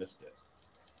unless I missed it.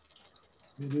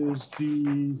 It is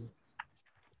the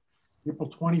April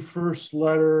 21st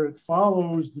letter. It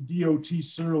follows the DOT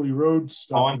Surly Road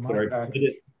stuff. Oh, I'm sorry.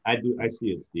 I do. I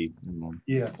see it, Steve.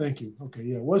 Yeah, thank you. Okay,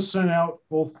 yeah, it was sent out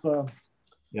both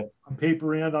Yep. on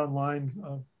paper and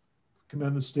online.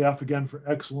 Commend the staff again for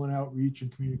excellent outreach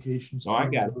and communications. Oh, I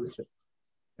got it.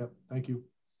 Yep, thank you.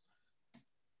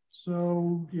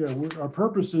 So yeah, our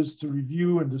purpose is to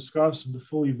review and discuss and to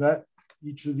fully vet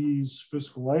each of these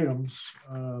fiscal items.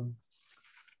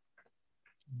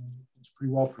 It's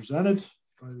pretty well presented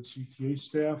by the CTA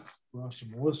staff, Ross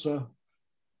and Melissa.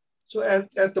 So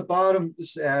at the bottom,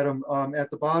 this is Adam,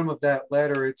 at the bottom of that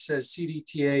letter, it says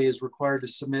CDTA is required to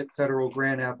submit federal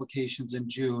grant applications in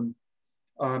June.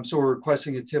 So we're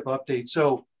requesting a tip update.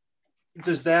 So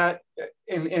does that,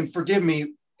 and forgive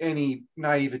me any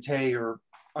naivete or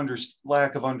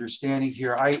lack of understanding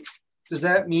here, does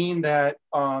that mean that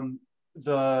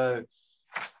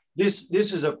this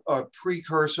is a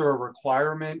precursor or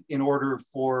requirement in order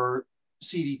for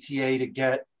CDTA to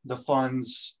get the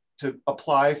funds, to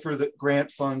apply for the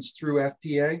grant funds through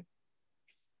FTA?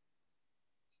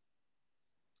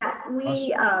 Yes,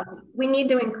 we need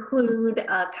to include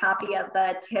a copy of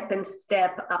the TIP and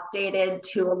STIP updated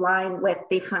to align with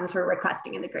the funds we're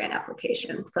requesting in the grant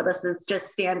application. So this is just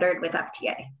standard with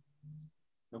FTA.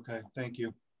 Okay, thank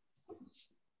you.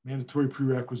 Mandatory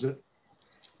prerequisite.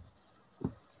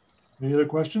 Any other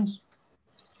questions?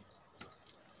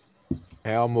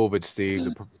 Hey, I'll move it, Steve.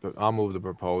 I'll move the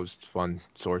proposed fund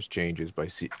source changes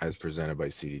as presented by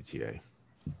CDTA.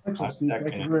 Excellent, Steve.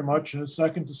 Thank you very much. And a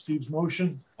second to Steve's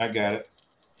motion. I got it.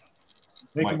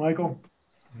 Thank you, Michael.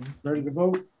 Ready to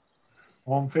vote?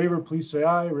 All in favor, please say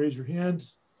aye. Raise your hand.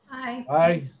 Aye.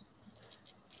 Aye.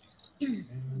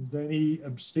 And any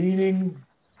abstaining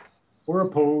or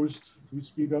opposed, please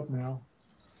speak up now.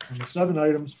 And the 7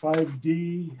 items,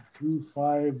 5D through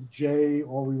 5J,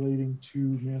 all relating to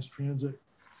mass transit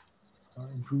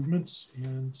improvements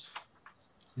and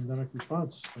pandemic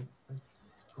response.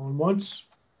 Going once,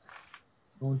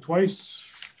 going twice.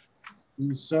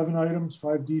 These 7 items,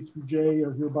 5D through J,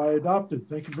 are hereby adopted.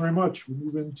 Thank you very much. We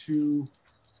move into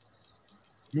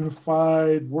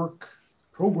Unified Work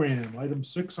Program, item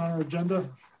 6 on our agenda.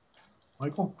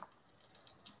 Michael?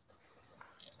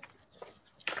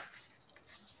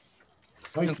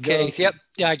 Okay, yep.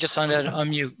 Yeah, I just wanted to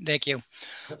unmute. Thank you.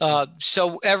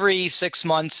 So every 6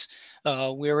 months,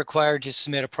 we're required to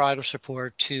submit a progress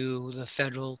report to the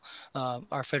federal,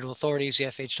 our federal authorities, the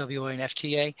FHWA and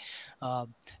FTA.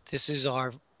 This is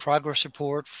our progress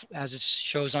report as it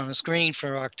shows on the screen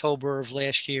for October of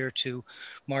last year to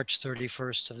March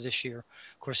 31st of this year.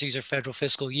 Of course, these are federal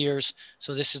fiscal years.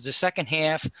 So this is the second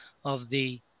half of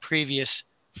the previous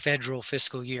federal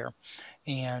fiscal year.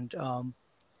 And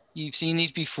you've seen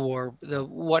these before.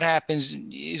 What happens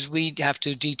is we have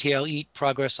to detail each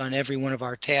progress on every one of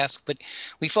our tasks, but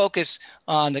we focus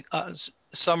on the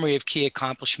summary of key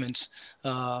accomplishments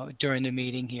during the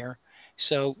meeting here.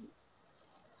 So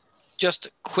just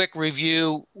a quick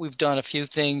review. We've done a few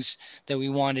things that we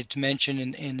wanted to mention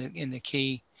in the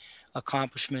key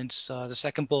accomplishments. The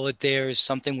second bullet there is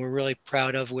something we're really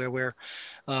proud of, where we're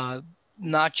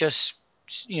not just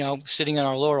sitting on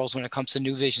our laurels when it comes to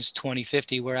New Visions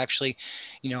 2050. We're actually,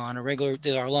 on a regular,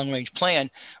 our long range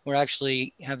plan, we're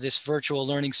actually have this virtual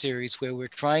learning series where we're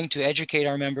trying to educate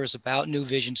our members about New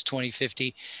Visions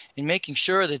 2050 and making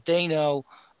sure that they know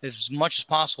as much as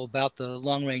possible about the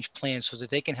long range plan so that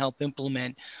they can help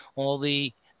implement all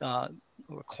the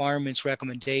requirements,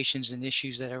 recommendations, and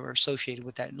issues that are associated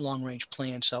with that long range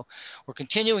plan. So we're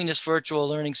continuing this virtual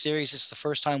learning series. This is the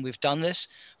first time we've done this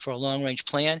for a long range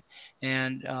plan.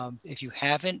 And if you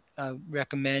haven't, I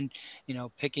recommend,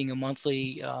 picking a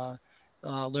monthly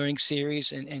learning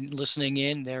series and listening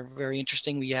in. They're very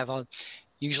interesting. We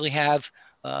usually have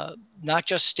not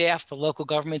just staff, but local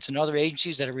governments and other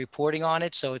agencies that are reporting on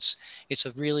it. So it's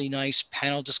a really nice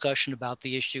panel discussion about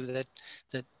the issue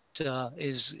that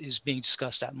is being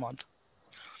discussed that month.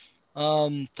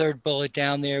 Third bullet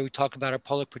down there, we talked about our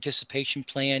public participation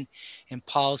plan and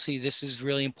policy. This is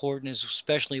really important, is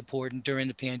especially important during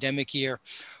the pandemic year,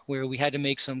 where we had to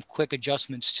make some quick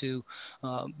adjustments to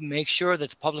make sure that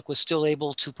the public was still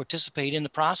able to participate in the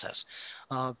process.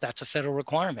 That's a federal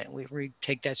requirement. We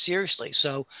take that seriously.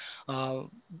 So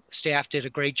staff did a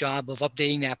great job of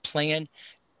updating that plan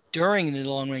during the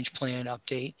long range plan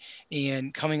update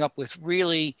and coming up with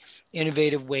really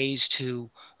innovative ways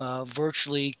to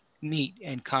virtually meet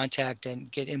and contact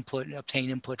and get input and obtain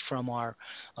input from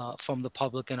from the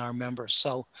public and our members.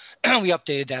 So we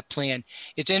updated that plan.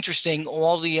 It's interesting,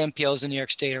 all the MPOs in New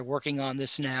York State are working on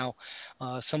this now.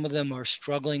 Some of them are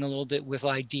struggling a little bit with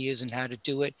ideas and how to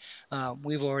do it.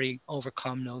 We've already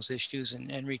overcome those issues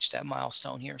and reached that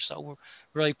milestone here. So we're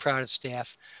really proud of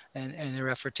staff and their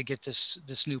effort to get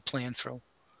this new plan through.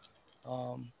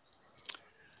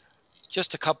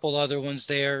 Just a couple other ones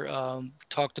there.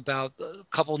 Talked about a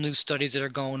couple new studies that are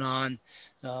going on.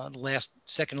 The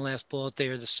second to last bullet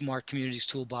there, the Smart Communities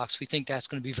Toolbox. We think that's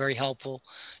going to be very helpful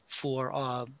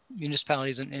for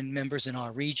municipalities and members in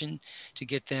our region to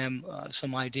get them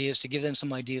some ideas, to give them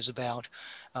some ideas about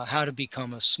how to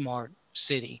become a smart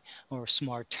city or a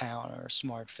smart town or a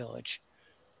smart village.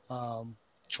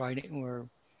 We're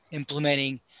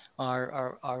implementing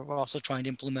we're also trying to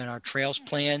implement our trails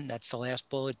plan. That's the last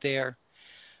bullet there.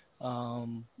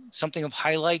 Something of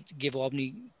highlight, give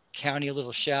Albany County a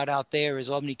little shout out there is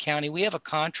Albany County. We have a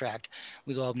contract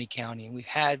with Albany County, and we've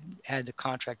had the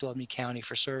contract with Albany County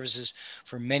for services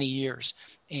for many years.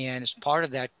 And as part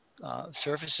of that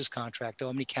services contract,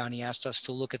 Albany County asked us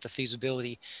to look at the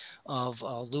feasibility of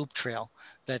a loop trail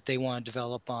that they want to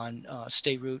develop on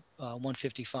State Route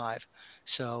 155.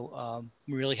 So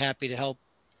we're really happy to help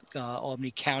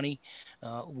Albany County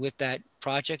with that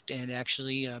project and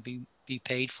actually be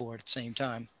paid for it at the same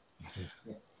time.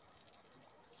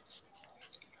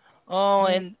 Oh,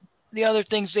 and the other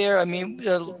things there, I mean,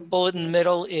 the bullet in the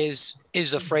middle is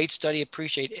a freight study.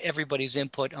 Appreciate everybody's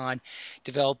input on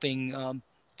developing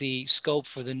the scope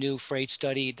for the new freight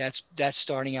study. That's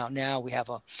starting out now. We have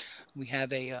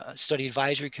a study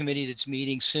advisory committee that's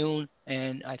meeting soon,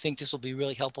 and I think this will be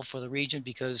really helpful for the region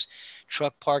because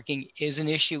truck parking is an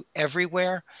issue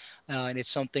everywhere, and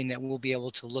it's something that we'll be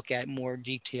able to look at more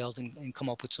detailed and come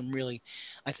up with some really,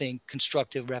 I think,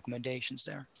 constructive recommendations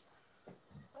there.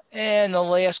 And the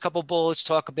last couple bullets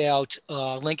talk about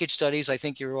linkage studies. I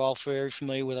think you're all very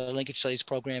familiar with our linkage studies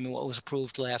program and what was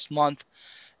approved last month.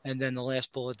 And then the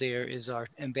last bullet there is our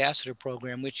ambassador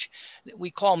program, which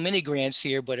we call mini grants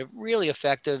here, but are really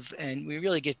effective. And we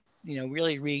really get,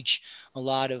 really reach a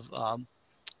lot of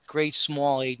great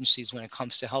small agencies when it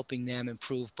comes to helping them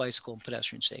improve bicycle and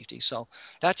pedestrian safety. So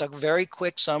that's a very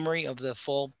quick summary of the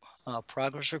full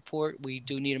progress report. We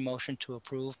do need a motion to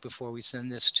approve before we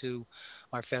send this to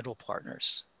our federal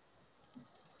partners.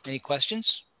 Any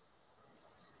questions?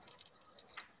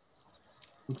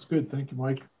 Looks good. Thank you,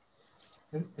 Mike.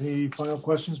 Any final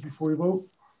questions before we vote?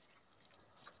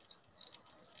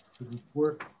 Good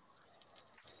report.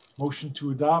 Motion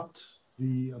to adopt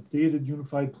the updated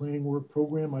Unified Planning Work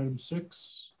Program, item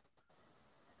 6.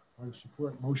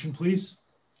 Support. Motion, please.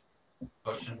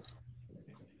 Motion.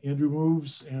 Andrew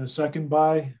moves, and a second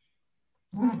by?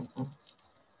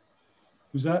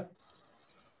 Who's that?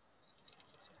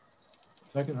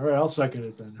 Second. All right, I'll second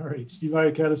it then. All right, Steve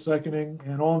Iacetta seconding,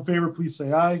 and all in favor, please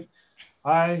say aye.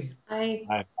 Aye. Aye.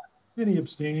 Aye. Any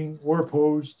abstaining or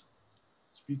opposed?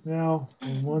 Speak now.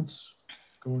 Going once,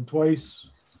 going twice.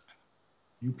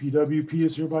 UPWP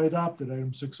is hereby adopted.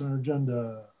 Item 6 on our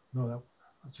agenda. No,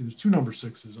 let's see, there's 2 number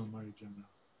 6s on my agenda.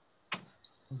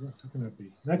 How can that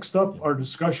be? Next up are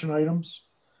discussion items.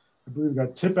 I believe we've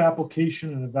got TIP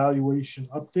application and evaluation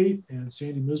update, and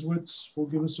Sandy Miswitz will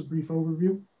give us a brief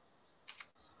overview.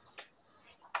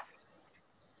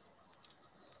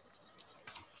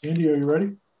 Sandy, are you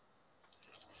ready?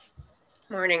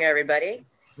 Morning, everybody.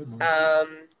 Good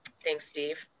morning. Thanks,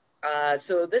 Steve.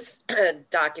 So this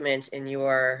document in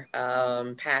your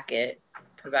packet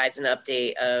provides an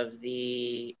update of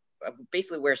the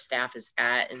basically where staff is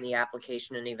at in the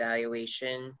application and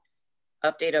evaluation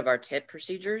update of our TIP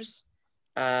procedures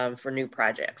for new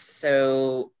projects.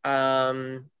 So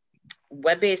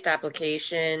web-based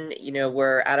application,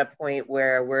 we're at a point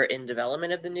where we're in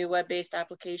development of the new web-based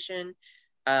application.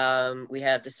 We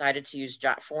have decided to use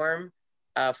JotForm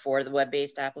for the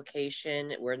web-based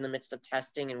application. We're in the midst of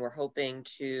testing, and we're hoping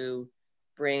to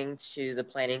bring to the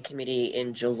planning committee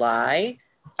in July,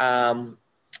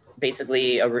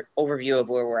 basically an overview of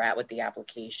where we're at with the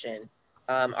application.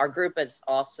 Our group is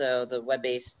also, the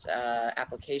web-based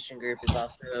application group has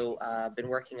also been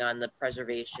working on the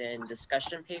preservation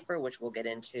discussion paper, which we'll get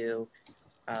into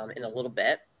in a little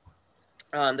bit.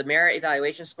 The merit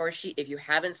evaluation score sheet, if you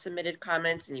haven't submitted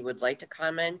comments and you would like to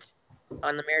comment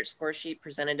on the merit score sheet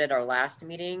presented at our last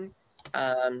meeting,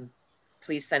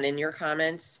 please send in your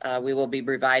comments. We will be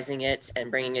revising it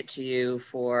and bringing it to you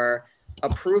for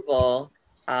approval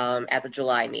at the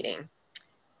July meeting.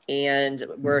 And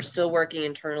we're still working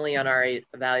internally on our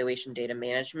evaluation data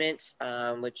management,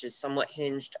 which is somewhat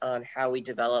hinged on how we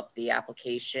develop the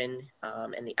application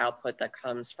and the output that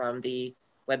comes from the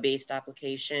web-based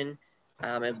application.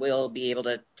 And we'll be able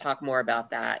to talk more about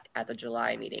that at the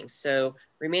July meeting. So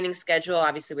remaining schedule,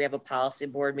 obviously we have a policy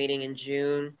board meeting in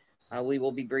June. We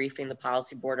will be briefing the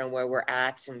policy board on where we're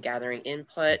at and gathering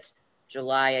input.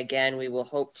 July, again, we will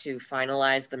hope to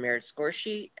finalize the merit score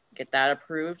sheet, get that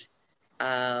approved,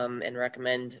 and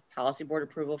recommend policy board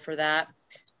approval for that.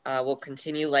 We'll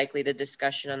continue likely the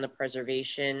discussion on the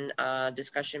preservation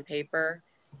discussion paper.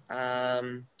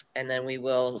 And then we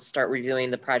will start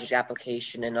reviewing the project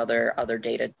application and other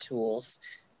data tools.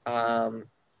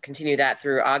 Continue that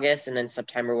through August, and then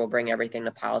September we'll bring everything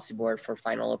to policy board for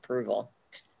final approval.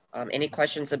 Any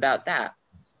questions about that?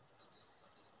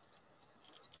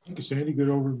 Thank you, Sandy. Good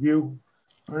overview.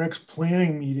 Our next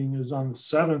planning meeting is on the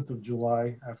 7th of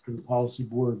July after the policy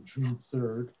board of June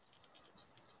 3rd.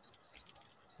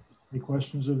 Any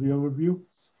questions of the overview?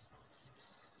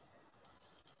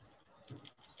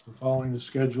 We're following the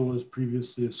schedule as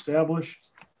previously established.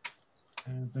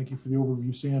 And thank you for the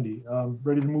overview, Sandy.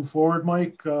 Ready to move forward,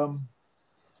 Mike? Let's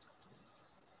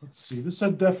see, this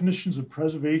said definitions of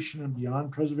preservation and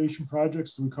beyond preservation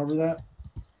projects. Did we cover that?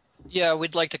 Yeah,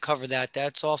 we'd like to cover that.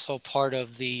 That's also part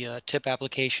of the TIP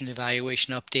application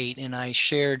evaluation update, and I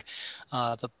shared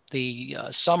the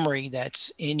summary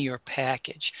that's in your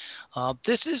package.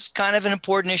 This is kind of an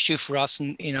important issue for us,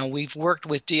 and we've worked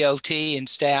with DOT and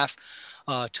staff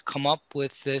to come up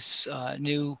with this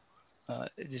new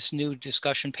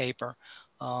discussion paper.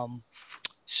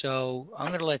 So I'm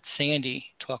going to let Sandy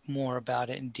talk more about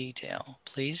it in detail,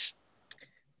 please.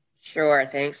 Sure,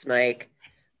 thanks, Mike.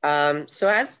 So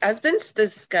as been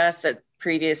discussed at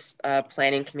previous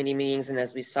planning committee meetings, and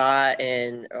as we saw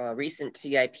in recent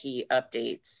TIP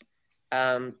updates,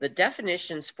 the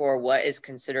definitions for what is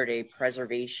considered a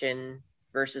preservation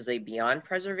versus a beyond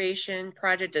preservation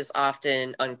project is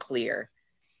often unclear.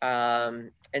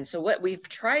 And so what we've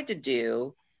tried to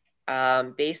do,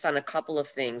 based on a couple of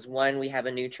things. One, we have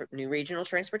a new regional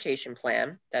transportation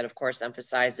plan that of course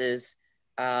emphasizes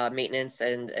maintenance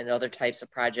and other types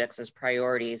of projects as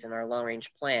priorities in our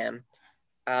long-range plan.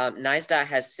 NYSDOT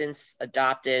has since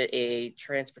adopted a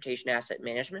transportation asset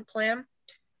management plan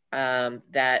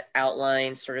that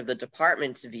outlines sort of the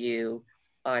department's view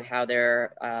on how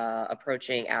they're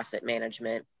approaching asset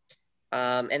management.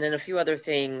 And then a few other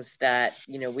things that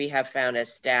we have found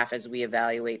as staff as we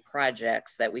evaluate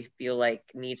projects that we feel like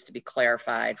needs to be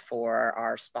clarified for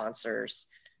our sponsors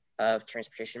of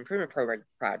transportation improvement program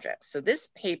projects. So this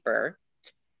paper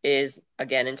is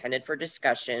again intended for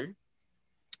discussion,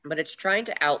 but it's trying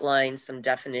to outline some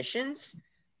definitions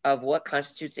of what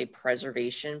constitutes a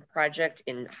preservation project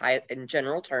in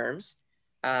general terms,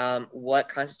 what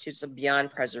constitutes a beyond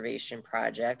preservation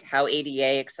project, how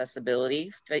ADA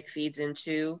accessibility feeds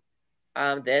into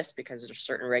this, because there's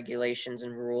certain regulations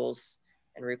and rules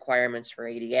and requirements for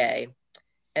ADA.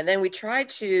 And then we try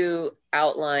to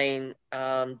outline,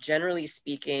 generally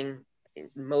speaking,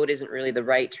 mode isn't really the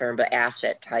right term, but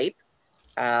asset type.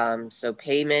 So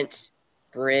pavement,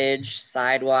 bridge,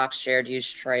 sidewalks, shared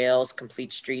use trails,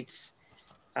 complete streets,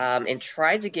 and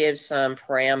tried to give some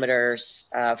parameters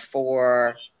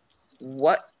for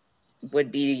what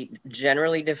would be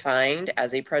generally defined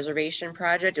as a preservation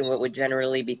project and what would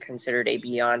generally be considered a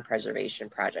beyond preservation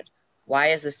project. Why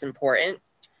is this important?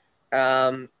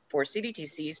 For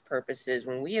CDTC's purposes,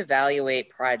 when we evaluate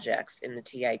projects in the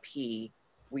TIP,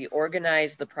 we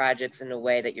organize the projects in a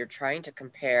way that you're trying to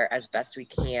compare as best we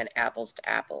can apples to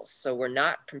apples. So we're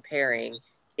not comparing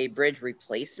a bridge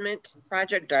replacement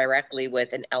project directly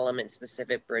with an element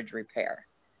specific bridge repair.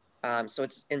 So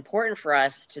it's important for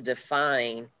us to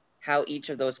define how each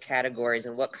of those categories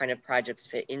and what kind of projects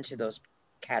fit into those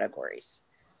categories.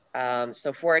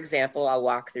 So for example, I'll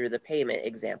walk through the pavement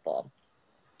example.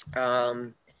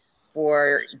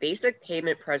 For basic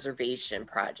pavement preservation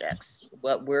projects,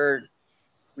 what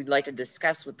we'd like to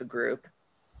discuss with the group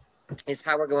is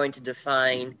how we're going to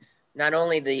define not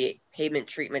only the pavement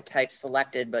treatment type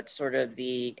selected, but sort of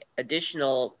the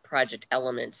additional project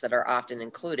elements that are often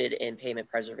included in pavement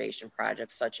preservation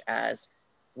projects, such as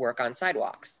work on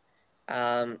sidewalks.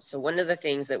 So one of the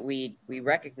things that we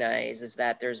recognize is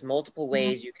that there's multiple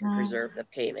ways you can preserve the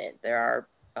pavement. There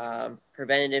are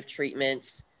preventative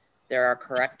treatments, there are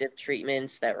corrective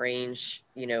treatments that range,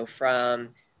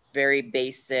 from very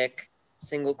basic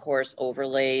single course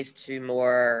overlays to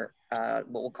more what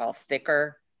we'll call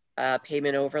thicker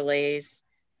pavement overlays.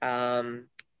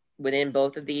 Within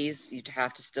both of these, you'd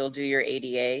have to still do your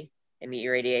ADA and meet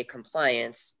your ADA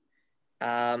compliance.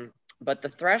 But the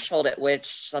threshold at which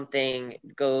something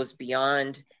goes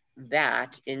beyond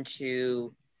that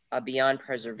into a beyond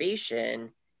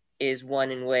preservation is one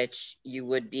in which you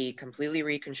would be completely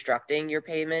reconstructing your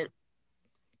pavement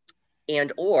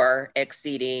and or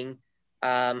exceeding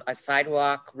a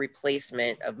sidewalk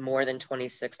replacement of more than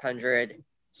 2,600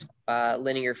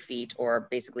 linear feet, or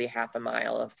basically half a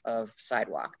mile of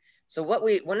sidewalk. So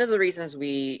one of the reasons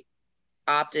we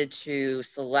opted to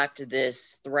select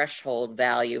this threshold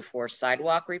value for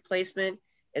sidewalk replacement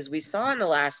is we saw in the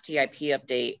last TIP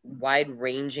update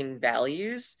wide-ranging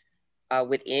values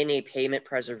within a pavement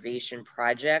preservation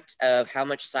project of how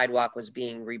much sidewalk was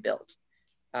being rebuilt.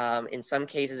 In some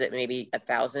cases, it may be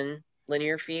 1,000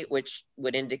 linear feet, which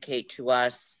would indicate to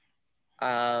us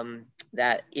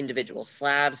that individual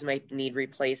slabs might need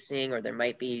replacing, or there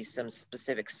might be some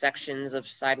specific sections of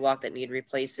sidewalk that need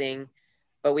replacing.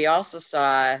 But we also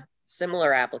saw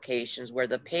similar applications where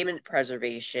the pavement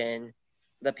preservation,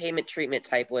 the pavement treatment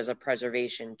type was a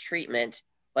preservation treatment,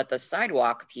 but the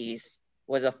sidewalk piece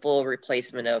was a full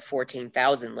replacement of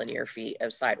 14,000 linear feet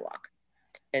of sidewalk.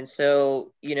 And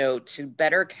so, you know, to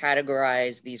better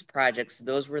categorize these projects,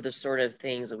 those were the sort of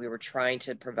things that we were trying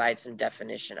to provide some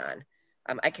definition on.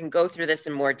 I can go through this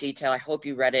in more detail. I hope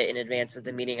you read it in advance of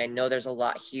the meeting. I know there's a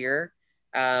lot here.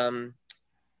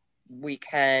 We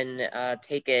can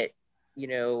take it, you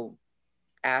know,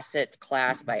 asset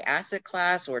class by asset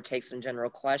class, or take some general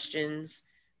questions.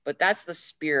 But that's the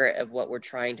spirit of what we're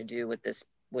trying to do with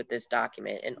this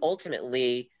document. And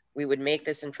ultimately, we would make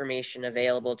this information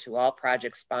available to all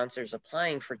project sponsors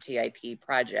applying for TIP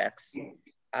projects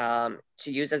to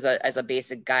use as a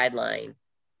basic guideline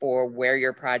for where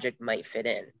your project might fit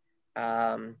in.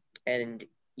 And,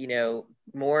 you know,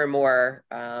 more and more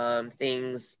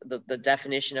things, the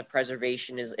definition of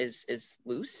preservation is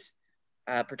loose,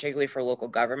 particularly for local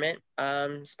government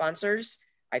sponsors.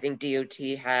 I think DOT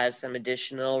has some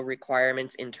additional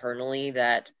requirements internally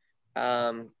that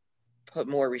put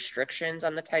more restrictions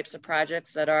on the types of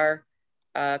projects that are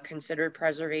considered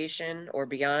preservation or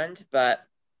beyond, but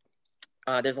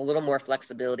there's a little more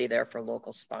flexibility there for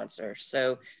local sponsors.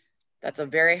 So that's a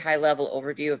very high level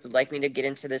overview. If you'd like me to get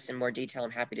into this in more detail,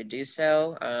 I'm happy to do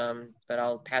so, but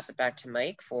I'll pass it back to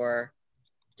Mike for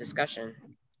discussion.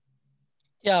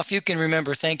 Yeah, if you can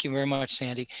remember, thank you very much,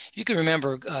 Sandy. If you can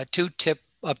remember 2 TIP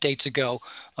updates ago,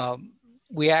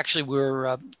 we actually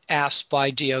were asked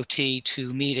by DOT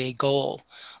to meet a goal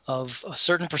of a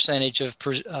certain percentage of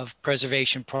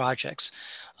preservation projects.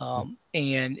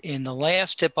 And in the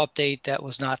last TIP update, that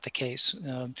was not the case.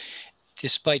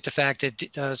 Despite the fact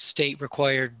that state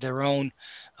required their own,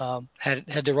 had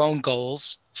their own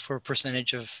goals for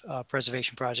percentage of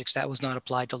preservation projects, that was not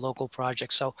applied to local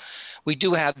projects. So we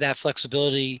do have that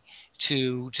flexibility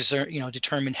to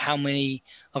determine how many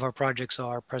of our projects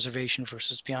are preservation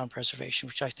versus beyond preservation,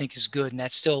 which I think is good, and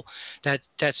that's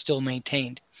still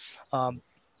maintained.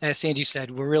 As Sandy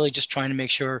said, we're really just trying to make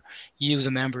sure you,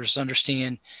 the members,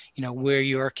 understand, you know, where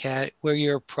your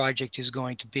project is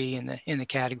going to be in the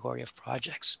category of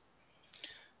projects.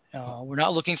 We're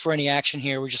not looking for any action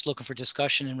here. We're just looking for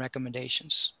discussion and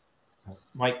recommendations.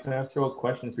 Mike, can I throw a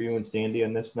question for you and Sandy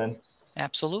on this then?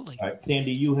 Absolutely. All right,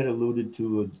 Sandy, you had alluded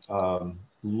to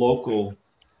local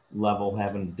level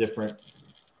having different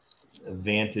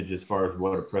advantage as far as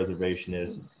what a preservation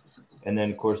is. And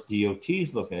then of course DOT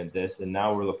is looking at this, and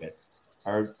now we're looking at,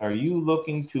 are you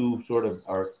looking to sort of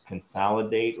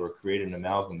consolidate or create an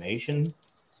amalgamation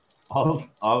of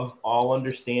all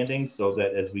understanding, so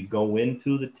that as we go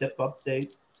into the TIP update,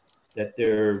 that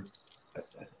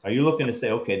are you looking to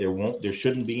say, okay, there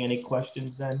shouldn't be any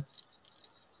questions then?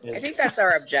 I think that's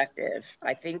our objective.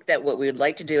 I think that what we would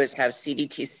like to do is have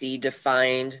CDTC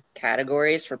defined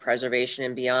categories for preservation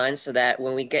and beyond, so that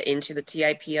when we get into the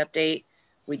TIP update,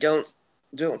 we don't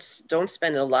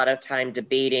spend a lot of time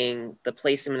debating the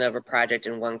placement of a project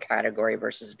in one category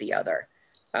versus the other.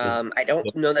 I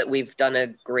don't know that we've done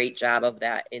a great job of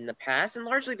that in the past, and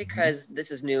largely because this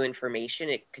is new information,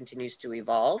 it continues to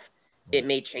evolve. It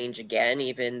may change again,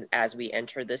 even as we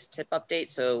enter this TIP update.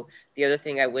 So the other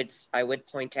thing I would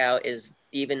point out is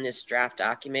even this draft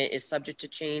document is subject to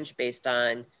change based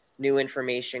on new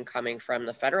information coming from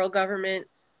the federal government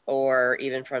or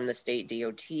even from the state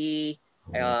DOT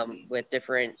with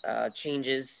different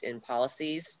changes in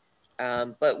policies.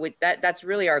 But with that's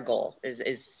really our goal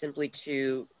is simply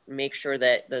to make sure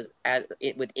that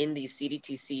within the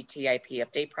CDTC TIP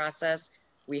update process,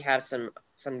 we have some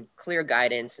clear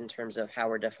guidance in terms of how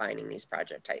we're defining these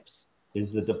project types.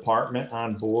 Is the department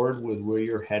on board with where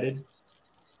you're headed,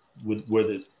 with where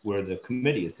the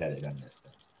committee is headed on this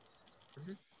thing?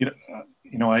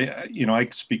 I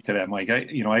speak to that, Mike.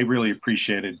 I really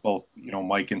appreciated both,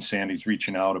 Mike and Sandy's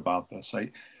reaching out about this.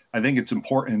 I think it's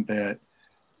important that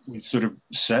we sort of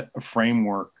set a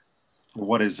framework for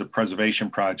what is a preservation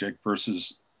project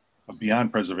versus a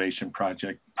beyond preservation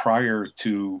project prior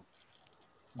to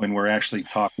when we're actually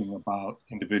talking about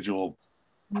individual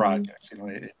projects.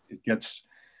 It gets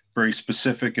very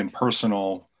specific and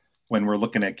personal when we're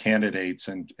looking at candidates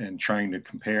and trying to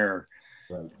compare.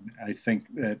 Right. I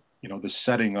think that, the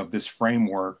setting of this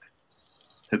framework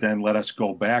to then let us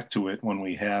go back to it when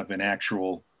we have an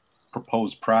actual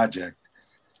proposed project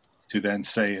to then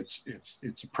say it's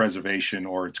a preservation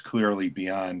or it's clearly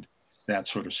beyond that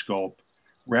sort of scope,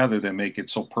 rather than make it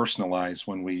so personalized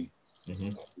when we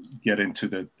get into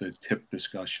the tip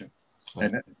discussion.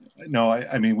 And no,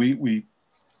 I mean, we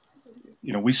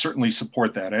certainly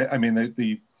support that. I mean,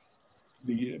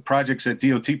 the projects that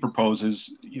DOT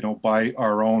proposes, by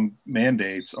our own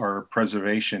mandates, are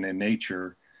preservation in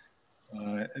nature.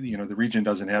 The region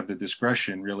doesn't have the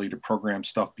discretion really to program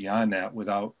stuff beyond that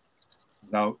without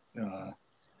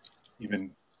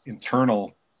even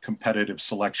internal competitive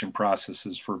selection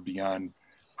processes for beyond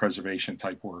preservation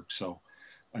type work. So,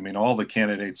 I mean, all the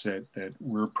candidates that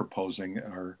we're proposing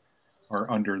are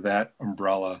under that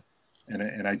umbrella.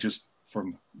 And I just,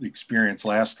 from the experience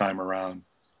last time around,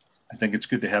 I think it's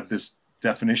good to have this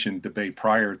definition debate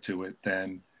prior to it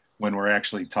than when we're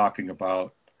actually talking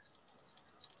about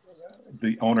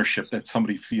the ownership that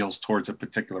somebody feels towards a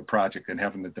particular project and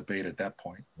having the debate at that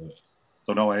point.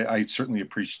 So no, I certainly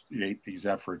appreciate these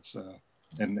efforts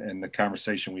and the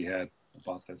conversation we had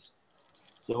about this.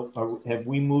 So have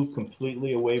we moved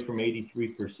completely away from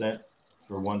 83%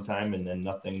 for one time and then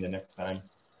nothing the next time?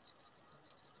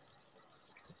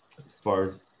 As far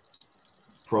as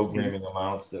programming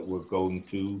amounts that we're going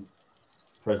to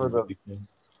preservation?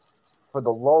 For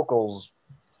the locals,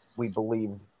 we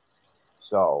believe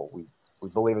so. We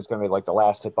believe it's going to be like the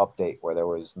last HIP update where there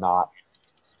was not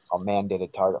a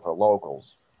mandated target for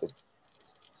locals. The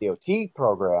DOT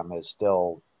program is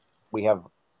still, we have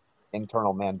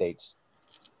internal mandates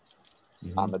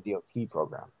on the DOT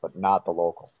program, but not the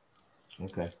local.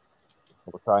 Okay.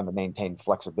 We're trying to maintain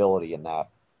flexibility in that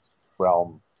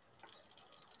realm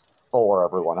for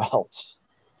everyone else.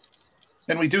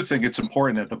 And we do think it's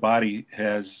important that the body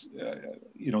has,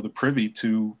 the privy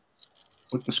to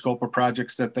put the scope of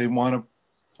projects that they want to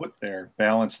put there,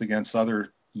 balanced against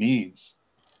other needs.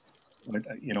 But,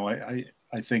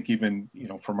 I think even,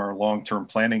 from our long-term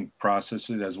planning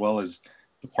processes as well as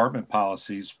department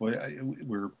policies,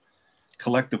 we're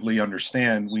collectively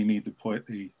understand we need to put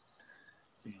a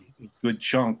good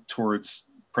chunk towards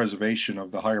preservation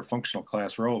of the higher functional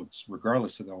class roads,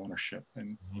 regardless of the ownership.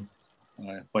 And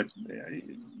but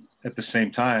at the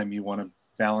same time, you want to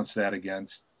balance that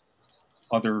against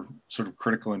other sort of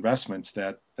critical investments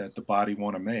that the body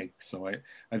want to make. So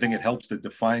I think it helps to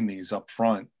define these up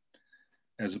front,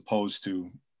 as opposed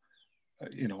to,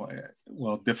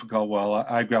 difficult. Well,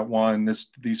 I've got one.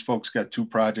 These folks got two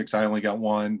projects. I only got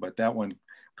one, but that one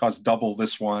cost double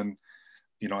this one.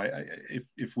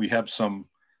 If we have some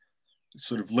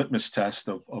sort of litmus test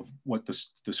of what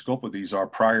the scope of these are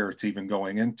prior to even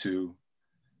going into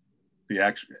the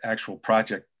actual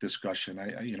project discussion,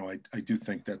 I do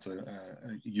think that's a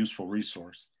useful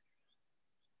resource.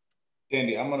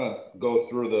 Andy, I'm going to go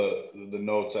through the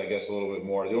notes, I guess, a little bit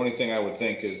more. The only thing I would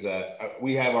think is that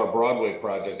we have our Broadway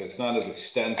project. It's not as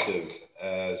extensive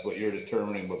as what you're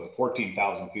determining with a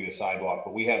 14,000 feet of sidewalk,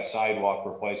 but we have sidewalk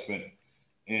replacement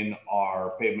in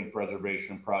our pavement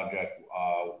preservation project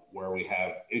where we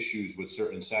have issues with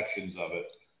certain sections of it.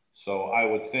 So I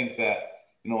would think that,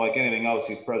 like anything else,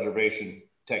 these preservation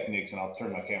techniques, and I'll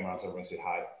turn my camera on so everyone can say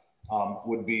hi,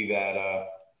 would be that,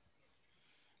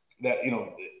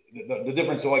 the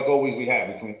difference, like always, we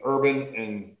have between urban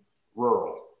and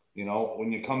rural.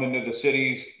 When you come into the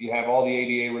cities, you have all the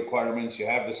ADA requirements, you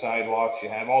have the sidewalks, you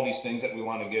have all these things that we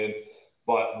want to give.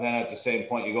 But then at the same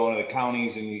point, you go into the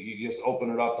counties and you just open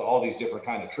it up to all these different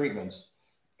kind of treatments,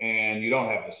 and you don't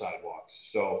have the sidewalks.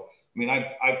 So, I mean,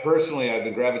 I personally, I've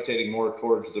been gravitating more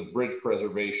towards the bridge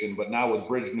preservation, but now with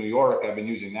Bridge New York, I've been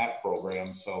using that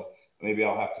program. So maybe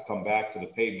I'll have to come back to the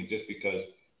pavement, just because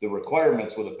the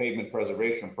requirements with a pavement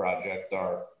preservation project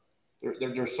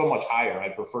they're so much higher. I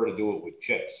prefer to do it with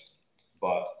chips,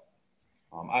 but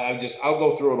I'll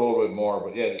go through it a little bit more.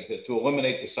 But yeah, to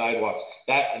eliminate the sidewalks,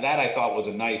 that I thought was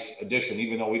a nice addition,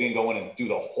 even though we didn't go in and do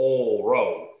the whole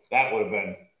road. That would have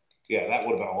been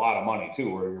a lot of money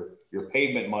too, where your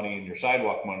pavement money and your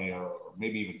sidewalk money are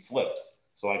maybe even flipped.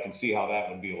 So I can see how that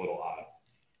would be a little odd.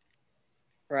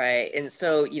 Right. And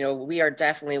so, we are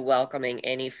definitely welcoming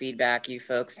any feedback you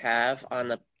folks have on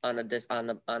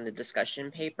the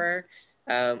discussion paper.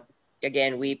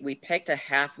 Again, we picked a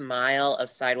half mile of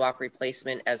sidewalk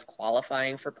replacement as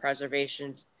qualifying for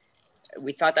preservation.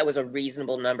 We thought that was a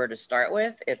reasonable number to start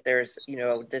with. If there's,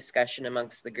 discussion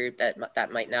amongst the group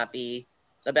that might not be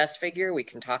the best figure, we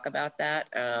can talk about that.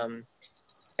 And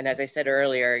as I said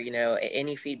earlier,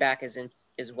 any feedback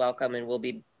is welcome, and we'll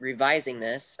be revising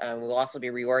this. We'll also be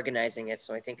reorganizing it,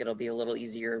 so I think it'll be a little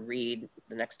easier to read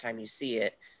the next time you see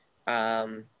it.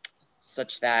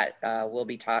 such that we'll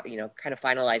be kind of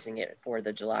finalizing it for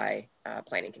the July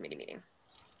Planning Committee meeting.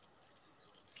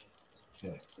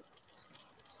 Okay.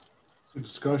 Good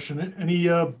discussion.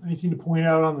 Anything to point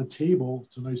out on the table?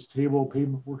 It's a nice table,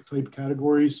 pavement work type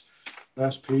categories.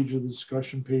 Last page of the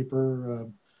discussion paper,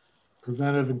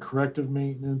 preventive and corrective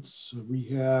maintenance,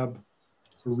 rehab,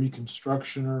 or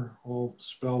reconstruction are all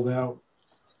spelled out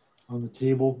on the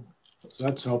table. So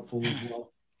that's helpful as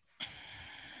well.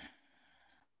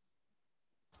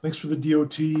 Thanks for the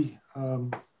DOT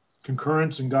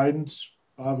concurrence and guidance,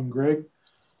 Bob and Greg.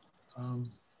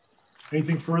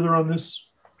 Anything further on this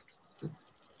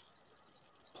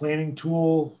planning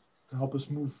tool to help us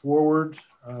move forward?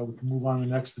 We can move on to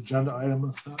the next agenda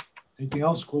item. If not, anything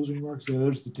else? Closing remarks? Yeah,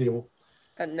 there's the table.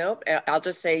 Nope. I'll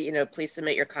just say, please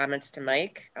submit your comments to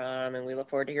Mike, and we look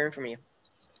forward to hearing from you.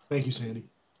 Thank you, Sandy.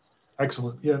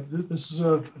 Excellent. Yeah, this is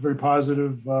a very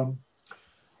positive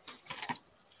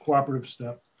cooperative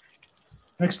step.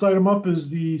 Next item up is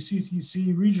the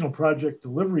CDTC Regional Project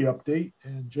Delivery Update,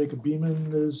 and Jacob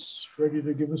Beeman is ready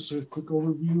to give us a quick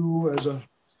overview as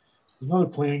another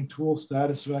planning tool,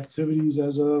 status of activities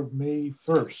as of May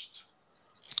 1st.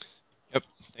 Yep,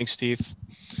 thanks, Steve.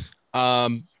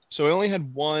 So we only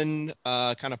had one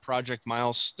kind of project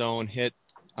milestone hit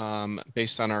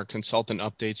based on our consultant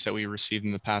updates that we received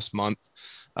in the past month.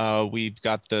 We've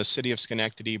got the City of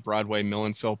Schenectady Broadway Mill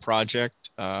and Fill project.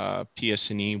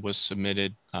 PS&E was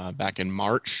submitted back in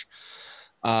March.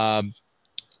 Going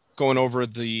over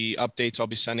the updates I'll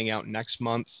be sending out next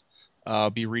month.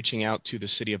 I'll be reaching out to the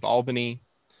City of Albany,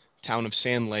 Town of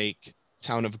Sand Lake,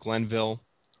 Town of Glenville,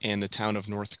 and the Town of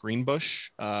North Greenbush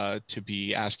to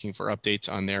be asking for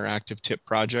updates on their active tip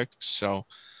projects. So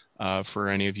for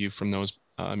any of you from those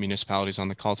municipalities on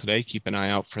the call today, keep an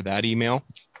eye out for that email.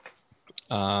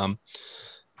 I've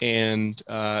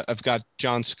got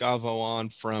John Scavo on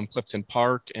from Clifton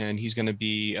Park, and he's going to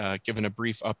be giving a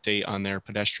brief update on their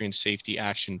pedestrian safety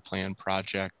action plan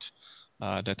project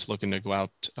that's looking to go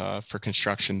out for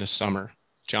construction this summer.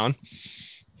 John?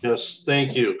 Yes,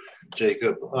 thank you,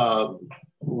 Jacob.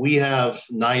 We have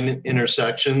 9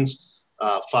 intersections,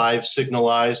 5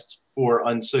 signalized, 4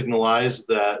 unsignalized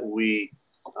that we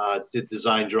did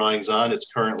design drawings on.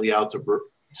 It's currently out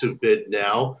to bid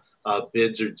now.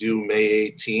 Bids are due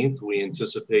May 18th. We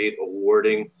anticipate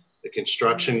awarding the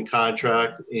construction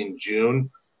contract in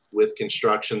June, with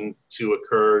construction to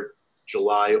occur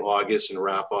July, August, and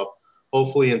wrap up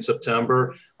hopefully in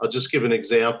September. I'll just give an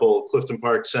example. Clifton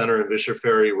Park Center and Vischer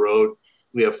Ferry Road,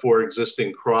 we have 4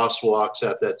 existing crosswalks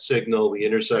at that signal. The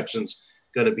intersection's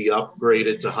going to be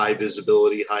upgraded to high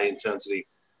visibility, high intensity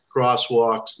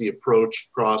crosswalks. The approach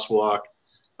crosswalk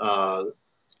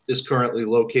is currently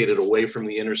located away from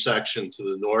the intersection to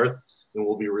the north, and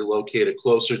will be relocated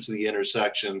closer to the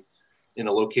intersection in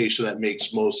a location that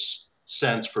makes most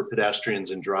sense for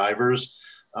pedestrians and drivers.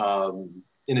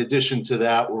 In addition to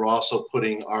that, we're also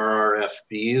putting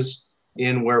RRFBs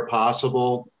in where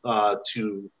possible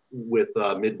with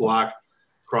mid-block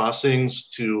crossings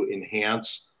to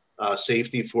enhance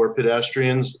safety for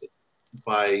pedestrians.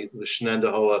 By the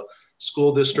Shenendehowa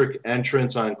School District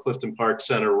entrance on Clifton Park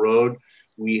Center Road,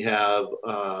 we have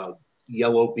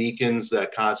yellow beacons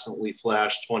that constantly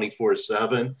flash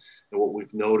 24/7. And what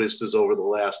we've noticed is over the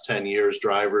last 10 years,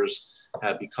 drivers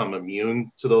have become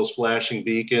immune to those flashing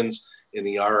beacons, and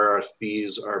the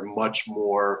RRFBs are much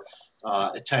more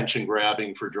attention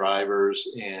grabbing for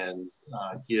drivers and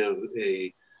give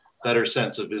a better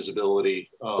sense of visibility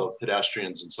of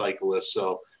pedestrians and cyclists.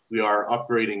 So we are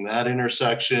upgrading that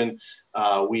intersection.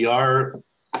 We are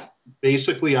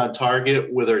basically on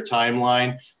target with our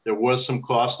timeline. There was some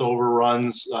cost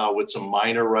overruns with some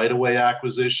minor right-of-way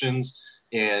acquisitions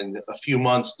and a few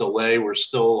months delay. We're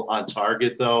still on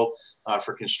target though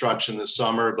for construction this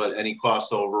summer, but any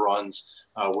cost overruns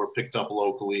were picked up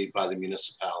locally by the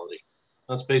municipality.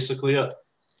 That's basically it.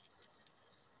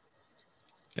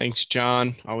 Thanks,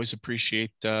 John. Always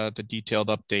appreciate the detailed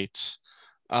updates.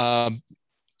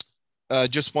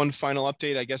 Just one final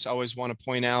update. I guess I always want to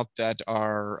point out that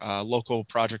our local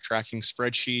project tracking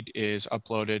spreadsheet is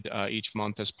uploaded each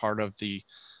month as part of the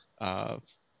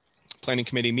Planning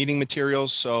Committee meeting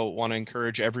materials. So want to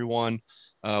encourage everyone,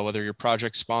 whether you're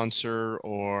project sponsor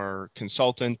or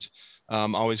consultant,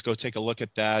 always go take a look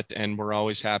at that. And we're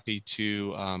always happy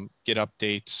to get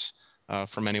updates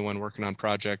from anyone working on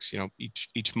projects. You know,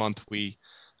 each month we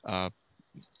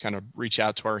kind of reach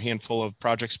out to our handful of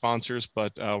project sponsors,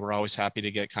 but we're always happy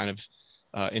to get kind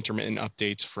of intermittent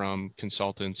updates from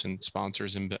consultants and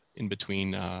sponsors in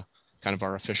between kind of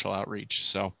our official outreach.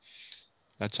 So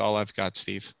that's all I've got,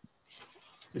 Steve.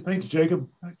 Thank you, Jacob.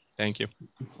 Thank you.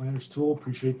 Planner's tool,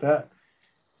 appreciate that.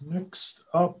 Next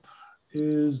up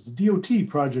is the DOT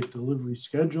project delivery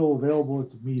schedule available at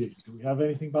the meeting. Do we have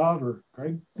anything, Bob or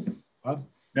Craig? Bob?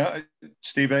 No,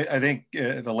 Steve, I think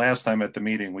the last time at the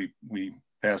meeting, we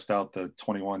passed out the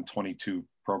 21-22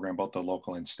 program, both the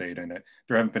local and state, and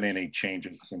there haven't been any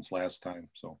changes since last time.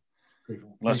 So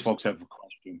unless folks have a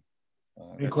question.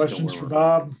 Any questions for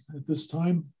Bob at this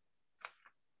time?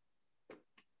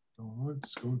 All right,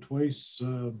 it's going twice.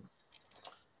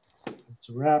 It's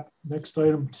a wrap. Next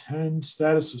item 10,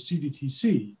 status of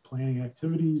CDTC planning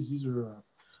activities. These are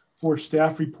 4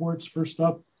 staff reports. First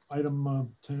up,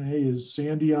 item 10A is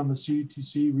Sandy on the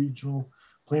CDTC Regional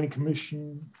Planning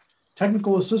Commission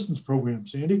Technical Assistance Program.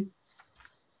 Sandy?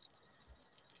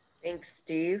 Thanks,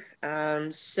 Steve.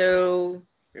 So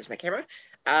here's my camera.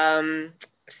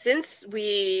 Since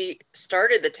we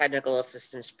started the technical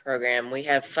assistance program, we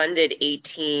have funded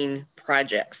 18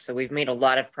 projects. So we've made a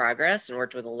lot of progress and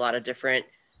worked with a lot of different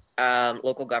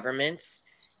local governments.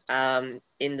 In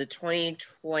the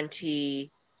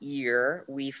 2020 year,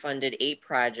 we funded 8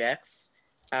 projects.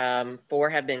 4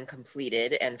 have been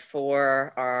completed and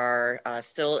 4 are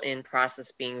still in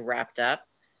process being wrapped up.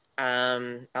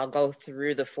 I'll go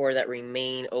through the 4 that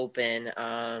remain open.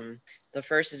 The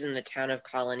first is in the town of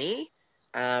Colony,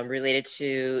 related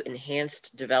to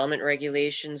enhanced development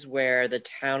regulations, where the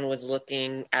town was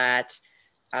looking at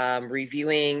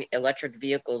reviewing electric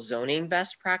vehicle zoning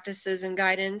best practices and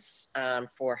guidance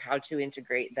for how to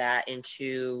integrate that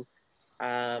into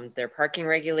their parking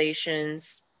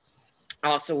regulations.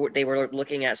 Also, they were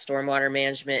looking at stormwater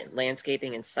management,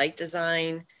 landscaping, and site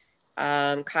design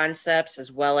concepts,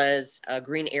 as well as a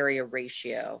green area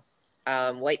ratio.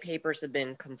 White papers have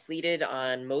been completed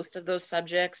on most of those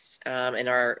subjects and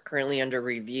are currently under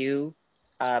review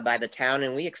by the town,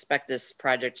 and we expect this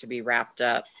project to be wrapped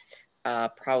up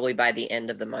probably by the end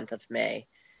of the month of May.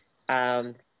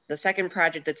 The second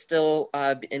project that's still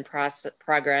in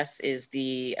progress is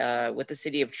with the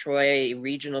City of Troy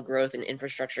Regional Growth and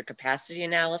Infrastructure Capacity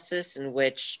Analysis, in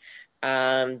which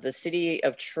the City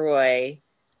of Troy,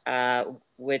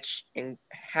 which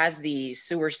has the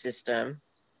sewer system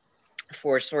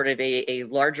for sort of a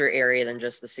larger area than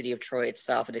just the City of Troy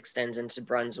itself. It extends into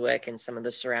Brunswick and some of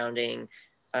the surrounding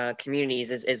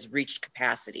communities, is reached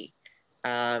capacity.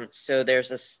 So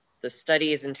the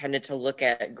study is intended to look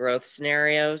at growth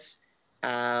scenarios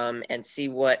and see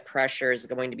what pressure is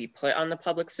going to be put on the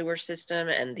public sewer system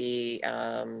and the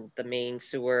main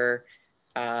sewer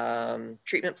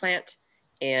treatment plant,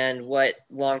 and what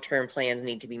long-term plans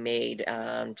need to be made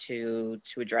to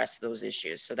address those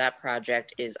issues. So that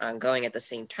project is ongoing. At the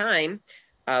same time,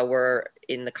 we're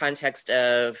in the context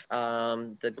of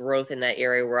the growth in that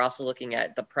area, we're also looking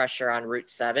at the pressure on Route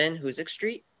 7, Hoosick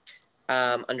Street,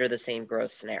 under the same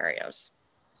growth scenarios.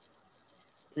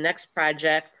 Next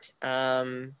project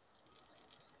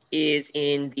is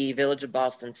in the Village of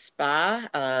Ballston Spa.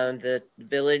 The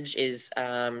village is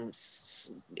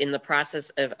in the process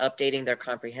of updating their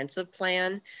comprehensive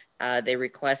plan. They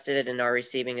requested and are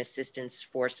receiving assistance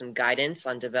for some guidance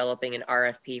on developing an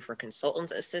RFP for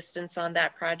consultant assistance on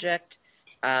that project,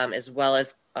 as well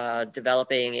as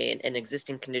developing an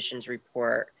existing conditions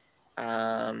report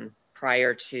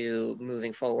prior to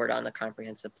moving forward on the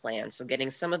comprehensive plan. So getting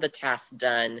some of the tasks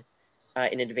done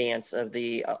in advance of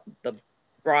the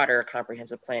broader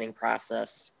comprehensive planning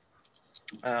process.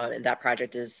 And that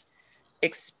project is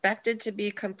expected to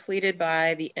be completed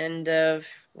by the end of,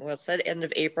 well, it said end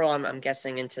of April. I'm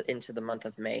guessing into the month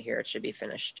of May here, it should be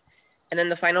finished. And then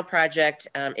the final project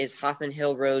is Hoffman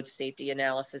Hill Road safety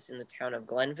analysis in the town of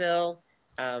Glenville.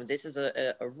 This is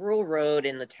a rural road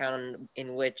in the town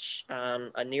in which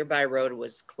a nearby road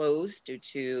was closed due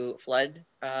to flood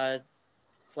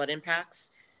impacts.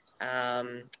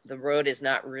 The road is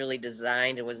not really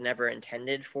designed and was never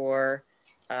intended for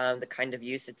the kind of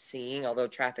use it's seeing. Although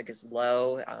traffic is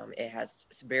low, it has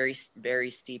very, very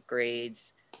steep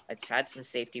grades. It's had some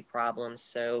safety problems.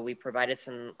 So we provided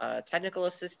some technical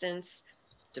assistance,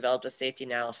 developed a safety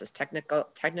analysis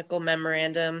technical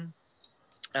memorandum,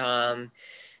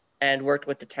 and worked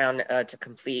with the town to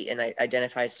complete and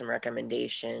identify some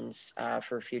recommendations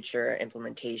for future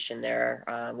implementation there,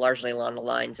 largely along the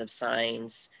lines of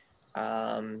signs,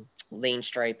 lane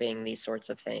striping, these sorts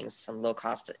of things, some low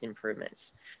cost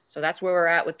improvements. So that's where we're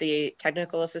at with the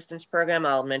technical assistance program.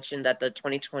 I'll mention that the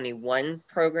 2021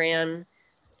 program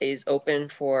is open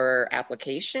for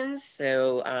applications.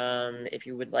 So if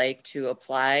you would like to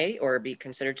apply or be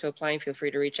considered to apply, feel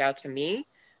free to reach out to me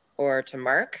or to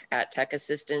Mark at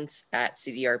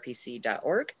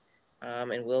techassistance@cdrpc.org.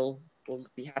 And we'll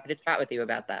be happy to chat with you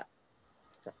about that.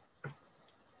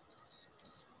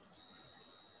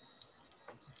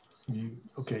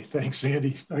 Okay, thanks,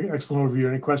 Sandy. Excellent overview.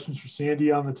 Any questions for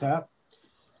Sandy on the TAP?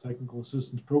 Technical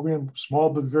Assistance Program, small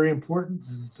but very important,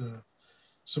 and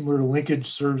similar to linkage,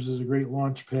 serves as a great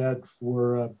launch pad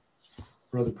for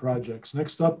other projects.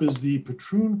 Next up is the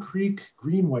Patroon Creek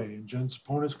Greenway, and Jen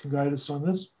Saponis can guide us on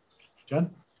this. Jen?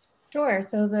 Sure.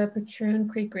 So the Patroon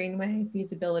Creek Greenway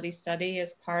feasibility study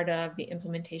is part of the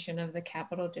implementation of the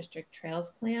Capital District Trails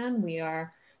Plan. We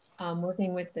are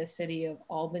working with the city of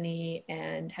Albany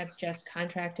and have just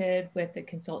contracted with the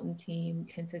consultant team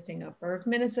consisting of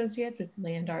Bergman Associates with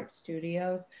Land Art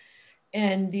Studios.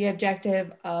 And the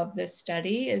objective of this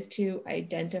study is to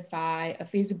identify a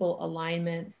feasible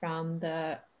alignment from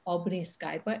the Albany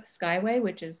Skyway,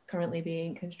 which is currently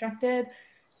being constructed,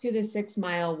 to the 6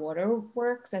 Mile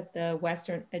Waterworks at the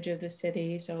western edge of the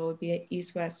city. So it would be an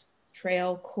east-west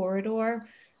trail corridor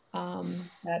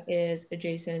that is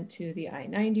adjacent to the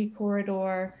I-90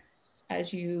 corridor.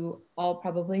 As you all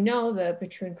probably know, the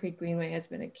Patroon Creek Greenway has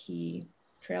been a key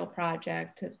trail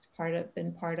project. It's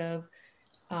been part of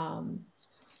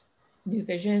New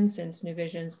Vision since New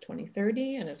Vision's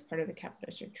 2030 and as part of the Capital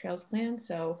District Trails Plan.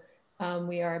 So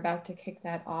we are about to kick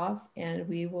that off, and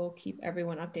we will keep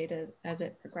everyone updated as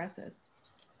it progresses.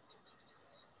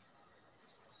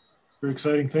 Very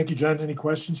exciting. Thank you, Jen. Any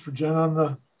questions for Jen on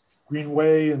the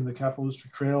Greenway and the Capital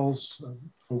District Trails?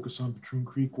 Focus on Patroon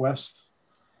Creek West.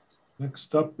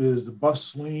 Next up is the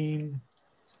bus lane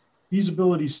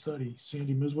feasibility study.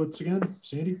 Sandy Miswitz again.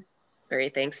 Sandy?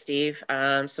 Great, thanks, Steve.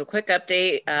 So quick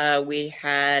update. We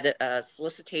had a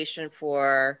solicitation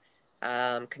for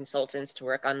consultants to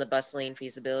work on the bus lane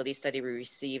feasibility study. We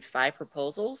received 5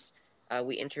 proposals.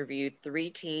 We interviewed 3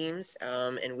 teams,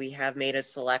 and we have made a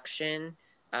selection.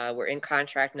 We're in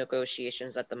contract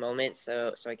negotiations at the moment,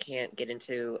 so I can't get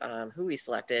into who we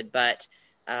selected, but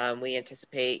we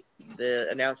anticipate the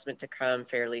announcement to come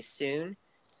fairly soon.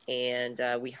 And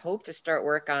we hope to start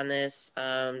work on this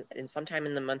sometime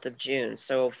in the month of June.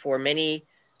 So for many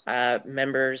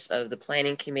members of the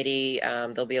planning committee,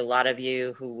 there'll be a lot of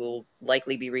you who will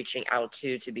likely be reaching out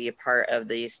to be a part of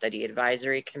the study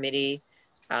advisory committee.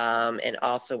 And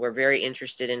also we're very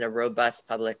interested in a robust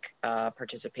public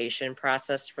participation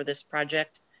process for this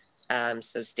project.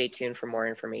 So stay tuned for more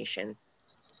information.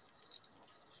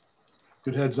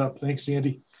 Good heads up. Thanks,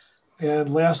 Sandy.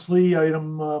 And lastly,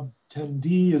 item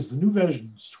 10D is the New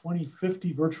Visions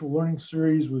 2050 Virtual Learning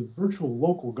Series with virtual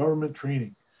local government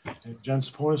training. And Jen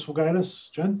Saponis will guide us.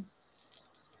 Jen?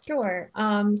 Sure.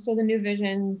 So the New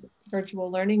Visions Virtual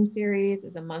Learning Series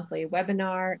is a monthly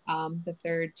webinar. The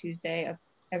 3rd Tuesday of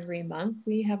every month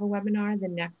we have a webinar. The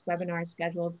next webinar is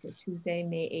scheduled for Tuesday,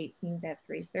 May 18th at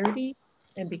 3:30.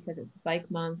 And because it's Bike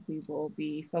Month, we will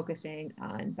be focusing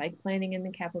on bike planning in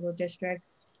the Capital District.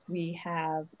 We'll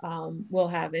have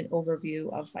an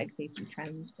overview of bike safety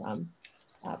trends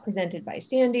presented by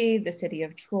Sandy. The City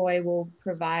of Troy will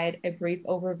provide a brief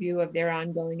overview of their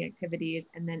ongoing activities,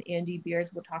 and then Andy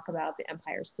Beers will talk about the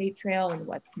Empire State Trail and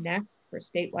what's next for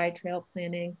statewide trail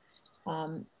planning.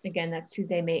 Again, that's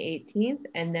Tuesday, May 18th,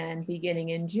 and then beginning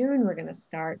in June, we're going to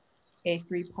start a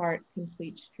 3-part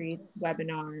Complete Streets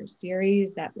webinar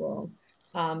series that will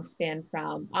span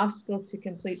from obstacles to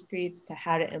complete streets to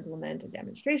how to implement a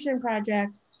demonstration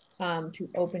project to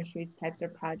open streets types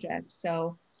of projects.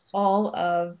 So all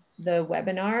of the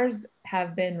webinars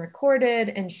have been recorded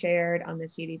and shared on the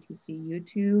CDTC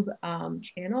YouTube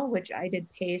channel, which I did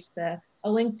paste a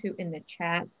link to in the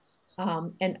chat,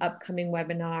 and upcoming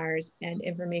webinars and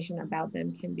information about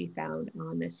them can be found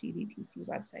on the CDTC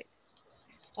website.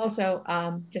 Also,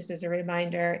 just as a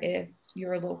reminder, if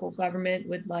your local government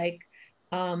would like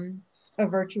a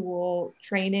virtual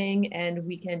training and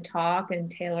we can talk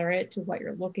and tailor it to what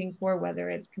you're looking for, whether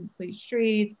it's complete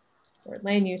streets or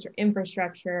land use or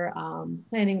infrastructure,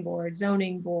 planning board,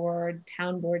 zoning board,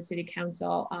 town board, city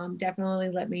council, definitely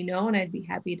let me know and I'd be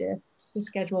happy to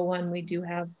schedule one. We do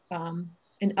have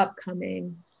an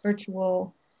upcoming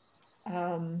virtual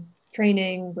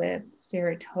training with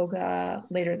Saratoga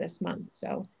later this month.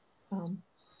 So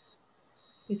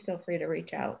please feel free to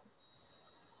reach out.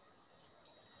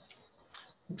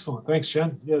 Excellent. Thanks,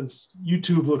 Jen. Yeah, this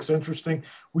YouTube looks interesting.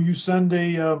 Will you send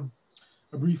a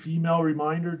brief email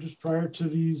reminder just prior to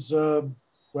these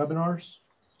webinars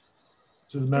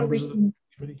to the members of the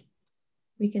committee?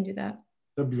 We can do that.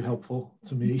 That'd be helpful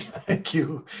to me. Thank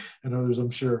you. And others, I'm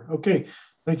sure. Okay.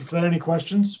 Thank you for that. Any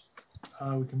questions?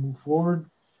 We can move forward.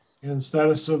 And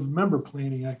status of member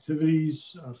planning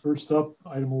activities. First up,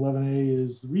 item 11A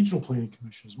is the Regional Planning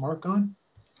Commission. Is Mark on?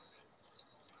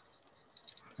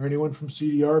 Or anyone from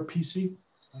CDR, PC?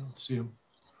 I don't see him.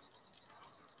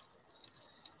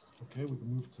 Okay, we can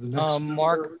move to the next.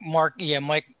 Mark, yeah,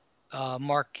 Mike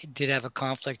Mark did have a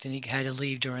conflict and he had to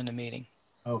leave during the meeting.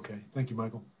 Okay, thank you,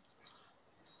 Michael.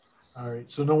 All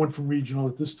right, so no one from regional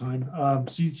at this time.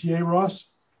 CTA, Ross?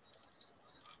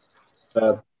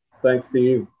 Thanks,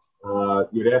 Steve.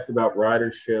 You'd asked about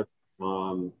ridership.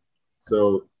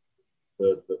 So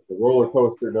the roller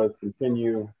coaster does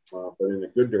continue, but in a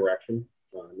good direction.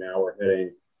 Now we're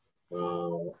heading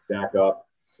back up,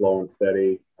 slow and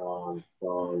steady. From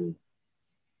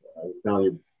I was telling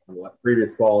you on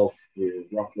previous calls, is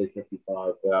roughly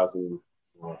 55,000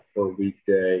 per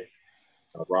weekday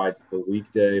rides per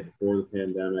weekday before the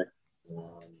pandemic.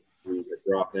 We had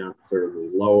dropped down considerably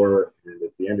lower, and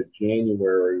at the end of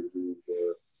January, we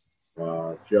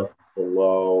were just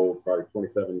below probably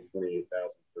 27,000,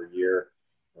 28,000 per year.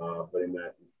 But in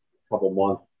that couple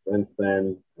months since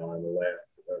then, in the last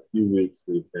few weeks,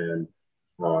 we've been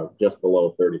just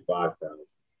below 35,000.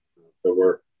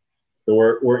 So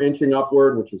we're inching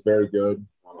upward, which is very good.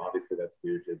 Obviously, that's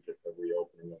due to just the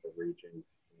reopening of the region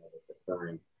that's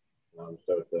occurring.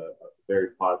 So it's a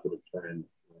very positive trend.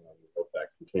 We hope that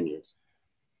continues.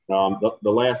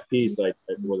 The last piece I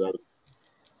was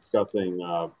discussing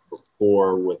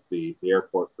before with the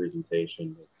airport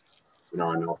presentation is, and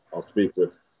I'll speak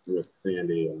with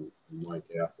Sandy and Mike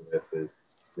after this, is,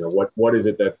 what is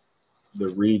it that the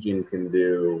region can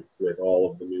do with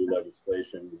all of the new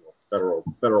legislation,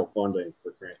 federal funding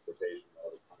for transportation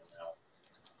already coming out?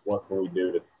 What can we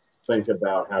do to think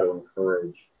about how to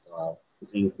encourage an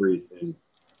increase in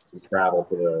travel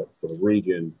to the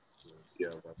region,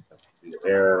 via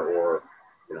air, or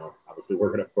obviously we're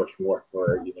going to push more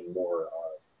for even more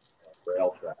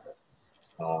rail traffic.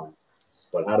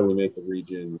 But how do we make the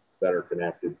region better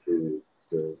connected to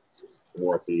the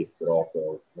Northeast, but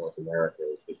also North America?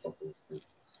 Is this something we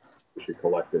should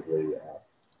collectively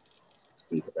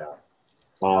speak about?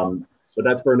 But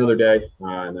that's for another day,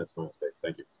 and that's my update.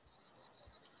 Thank you.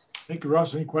 Thank you,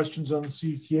 Ross. Any questions on the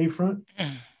CTA front?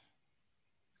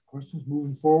 Questions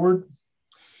moving forward?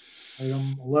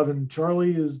 Item 11,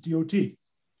 Charlie, is DOT.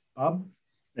 Bob?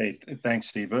 Hey, thanks,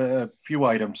 Steve. A few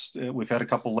items. We've had a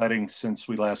couple lettings since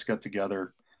we last got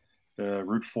together. The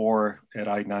Route 4 at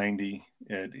I-90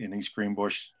 in East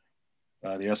Greenbush,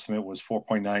 the estimate was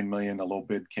 4.9 million. The low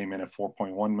bid came in at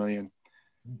 4.1 million.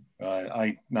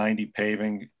 I-90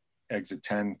 paving, exit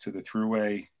 10 to the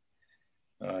thruway,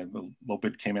 the low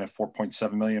bid came in at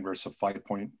 4.7 million versus a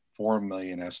 5.4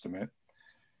 million estimate.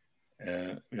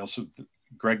 We also,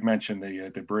 Greg mentioned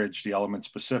the bridge, the Element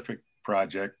Specific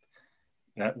project.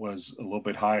 That was a little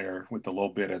bit higher with the low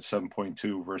bid at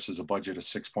 7.2 versus a budget of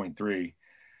 6.3.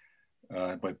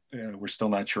 But we're still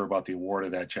not sure about the award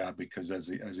of that job because, as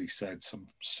he said, some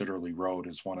Sitterly Road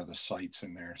is one of the sites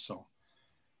in there. So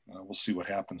we'll see what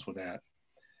happens with that.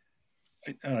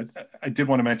 I did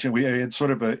want to mention we had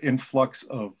sort of an influx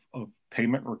of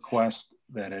payment requests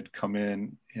that had come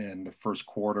in the first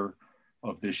quarter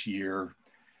of this year.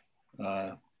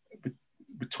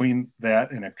 Between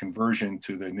that and a conversion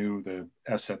to the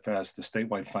SFS, the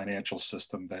statewide financial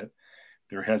system, that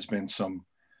there has been some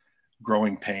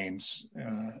growing pains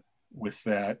with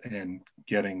that and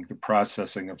getting the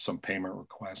processing of some payment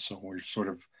requests. So we're sort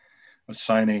of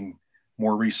assigning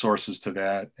more resources to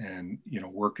that and,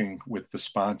 working with the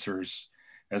sponsors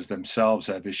as themselves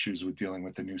have issues with dealing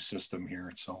with the new system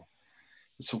here. So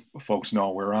folks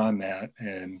know we're on that,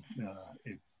 and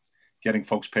getting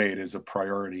folks paid is a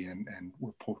priority, and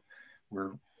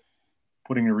we're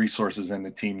putting the resources and the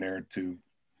team there to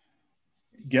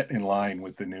get in line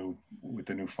with the new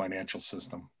financial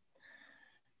system.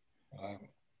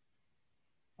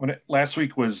 Last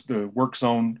week was the Work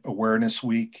Zone Awareness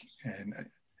Week, and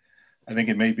I think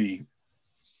it may be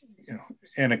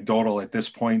anecdotal at this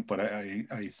point, but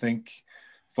I think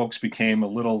folks became a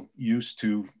little used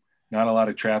to not a lot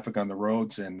of traffic on the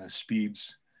roads, and the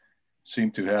speeds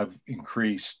seem to have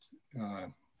increased.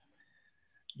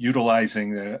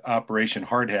 Utilizing the Operation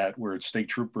Hard Hat, where state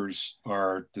troopers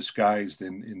are disguised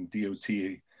in DOT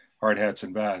hard hats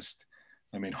and vests.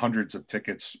 I mean, hundreds of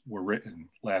tickets were written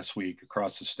last week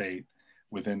across the state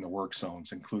within the work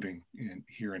zones, including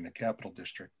here in the Capital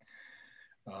District.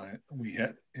 We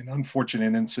had an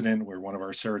unfortunate incident where one of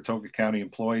our Saratoga County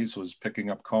employees was picking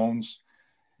up cones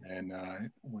and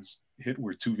was hit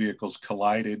where two vehicles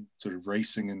collided, sort of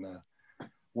racing in the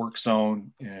work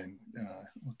zone, and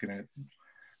looking at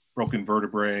broken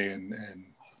vertebrae and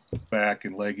back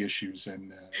and leg issues,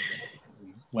 and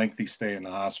lengthy stay in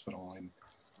the hospital. And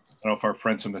I don't know if our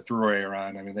friends from the thruway are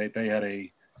on. I mean, they had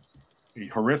a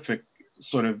horrific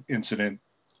sort of incident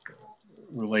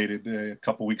related a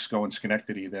couple weeks ago in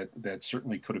Schenectady that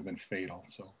certainly could have been fatal.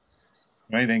 So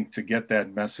anything to get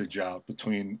that message out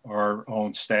between our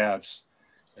own staffs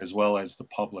as well as the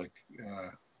public.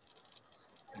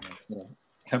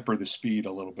 Temper the speed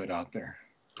a little bit out there.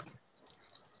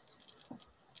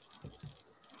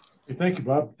 Okay, thank you,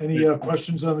 Bob. Any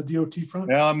questions on the DOT front?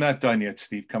 No, I'm not done yet,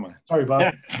 Steve. Come on. Sorry,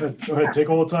 Bob. Go ahead. Take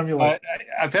all the time you like.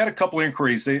 I've had a couple of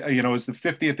inquiries. It's the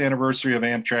 50th anniversary of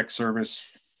Amtrak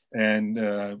service,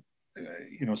 and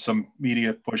some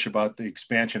media push about the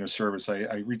expansion of service.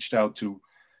 I reached out to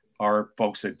our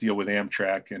folks that deal with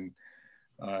Amtrak, and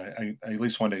I at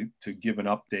least wanted to give an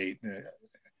update.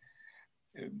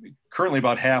 Currently,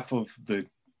 about half of the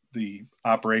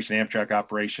operation, Amtrak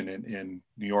operation in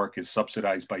New York, is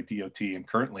subsidized by DOT, and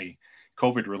currently,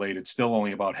 COVID related, still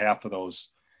only about half of those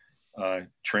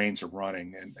trains are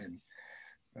running, and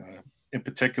in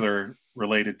particular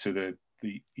related to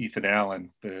the Ethan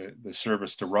Allen, the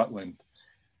service to Rutland,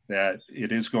 that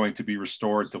it is going to be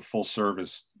restored to full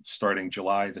service starting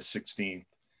July the 16th,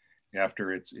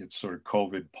 after its sort of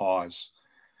COVID pause,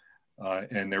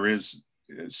 and there is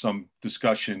some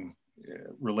discussion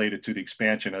related to the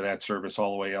expansion of that service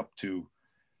all the way up to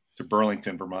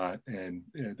Burlington, Vermont, and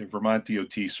the Vermont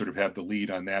DOT sort of have the lead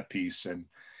on that piece. And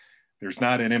there's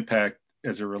not an impact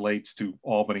as it relates to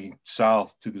Albany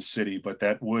south to the city, but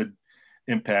that would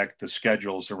impact the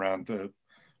schedules around the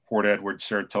Fort Edward,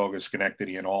 Saratoga,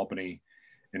 Schenectady, and Albany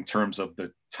in terms of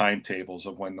the timetables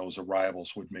of when those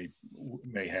arrivals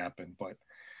may happen. But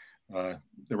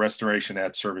the restoration of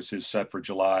that service is set for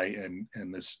July, and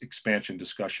this expansion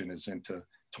discussion is into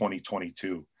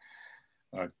 2022.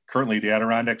 Currently, the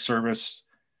Adirondack service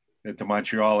to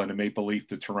Montreal and the Maple Leaf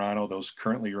to Toronto, those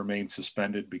currently remain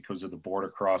suspended because of the border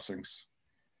crossings.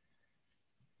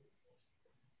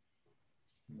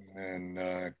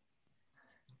 And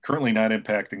currently not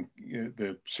impacting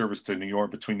the service to New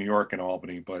York, between New York and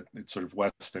Albany, but it's sort of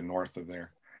west and north of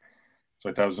there. So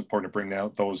I thought it was important to bring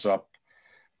those up.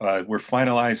 We're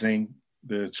finalizing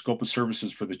the scope of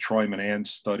services for the Troy Manan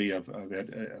study. I've had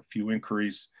a few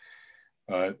inquiries.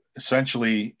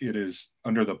 Essentially, it is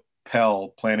under the PEL,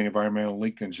 Planning Environmental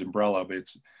Linkage umbrella.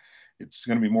 It's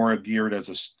going to be more geared as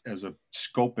a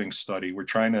scoping study. We're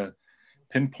trying to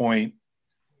pinpoint,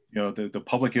 the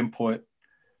public input,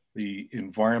 the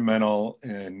environmental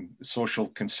and social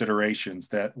considerations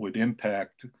that would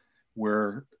impact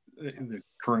where the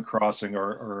current crossing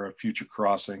or a future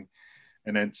crossing,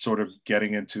 and then sort of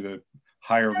getting into the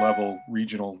higher level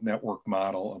regional network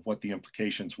model of what the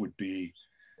implications would be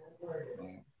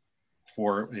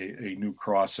for a new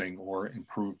crossing or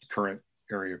improved current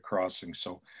area crossing.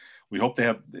 So we hope to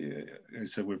have, I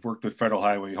said, we've worked with Federal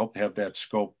Highway. We hope to have that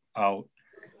scope out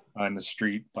on the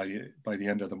street by the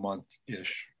end of the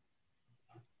month-ish.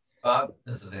 Bob,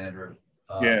 this is Andrew.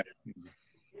 Yeah.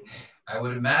 I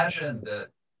would imagine that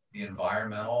the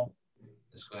environmental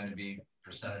is going to be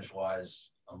percentage-wise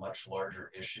a much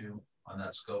larger issue on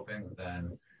that scoping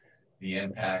than the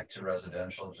impact to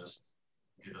residential, just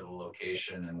due to the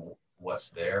location and what's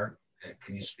there.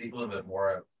 Can you speak a little bit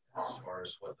more as far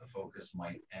as what the focus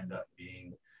might end up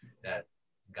being that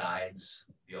guides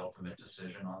the ultimate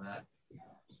decision on that?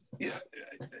 Yeah,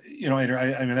 Andrew,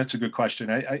 I mean, that's a good question.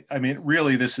 I mean,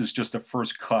 really, this is just a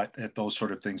first cut at those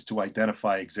sort of things to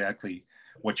identify exactly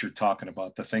what you're talking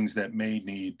about, the things that may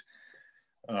need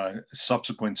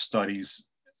subsequent studies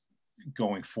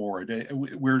going forward.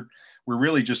 We're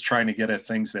really just trying to get at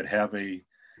things that have a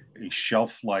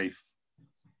shelf life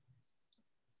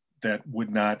that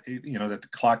would not, that the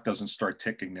clock doesn't start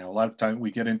ticking now. A lot of time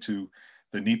we get into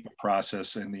the NEPA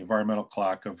process and the environmental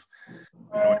clock of,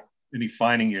 any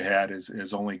finding you had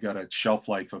has only got a shelf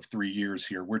life of 3 years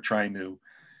here. We're trying to,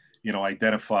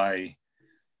 identify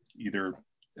either,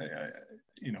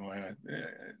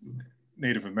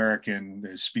 Native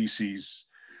American species,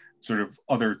 sort of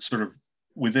other sort of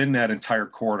within that entire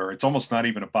corridor. It's almost not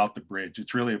even about the bridge.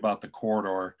 It's really about the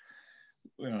corridor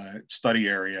study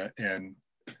area and,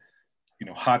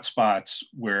 hot spots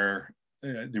where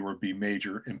there would be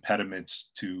major impediments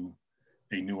to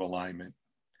a new alignment.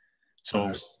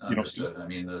 So, understood. I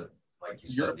mean, like you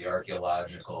said, the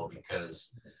archaeological,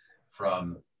 because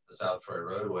from the South Troy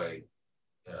roadway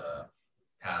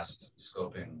past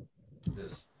scoping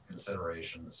this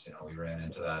considerations, we ran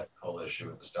into that whole issue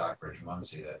with the Stockbridge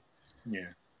Muncie that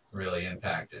really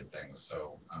impacted things.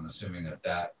 So I'm assuming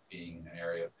that being an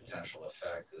area of potential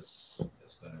effect is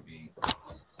going to be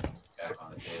back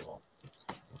on the table.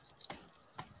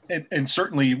 And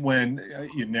certainly when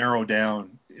you narrow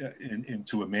down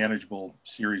into a manageable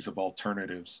series of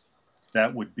alternatives,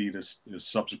 that would be this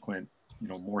subsequent,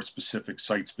 more specific,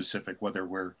 site specific, whether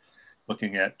we're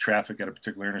looking at traffic at a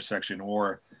particular intersection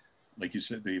or like you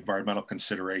said, the environmental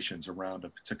considerations around a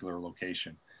particular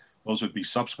location. Those would be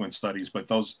subsequent studies, but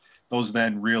those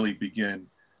then really begin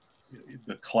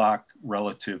the clock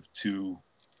relative to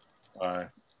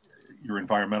your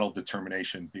environmental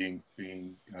determination being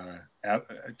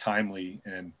timely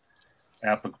and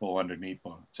applicable under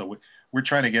NEPA. So we're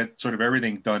trying to get sort of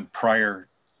everything done prior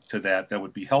to that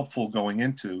would be helpful going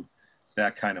into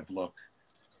that kind of look.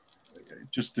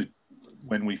 Just to,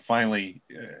 when we finally,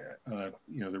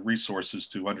 the resources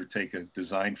to undertake a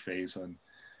design phase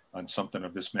on something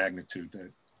of this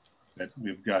magnitude, that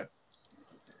we've got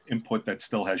input that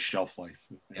still has shelf life.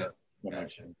 Yeah.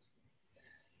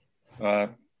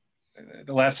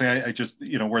 The last thing I just,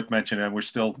 worth mentioning, we're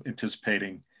still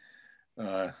anticipating,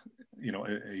 a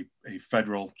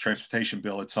federal transportation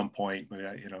bill at some point, but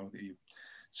you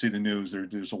see the news,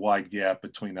 there's a wide gap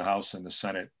between the House and the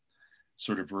Senate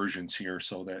sort of versions here.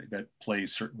 So that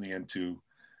plays certainly into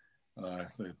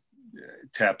the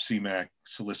TAP CMAQ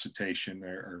solicitation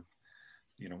or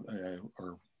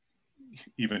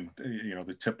even,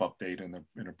 the TIP update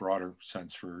in a broader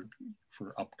sense for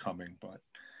upcoming, but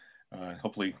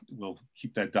hopefully we'll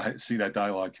keep see that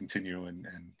dialogue continue and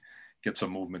get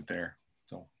some movement there.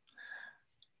 So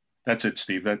that's it,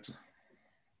 Steve. Thanks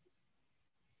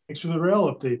for the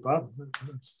rail update, Bob.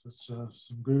 That's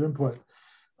some good input.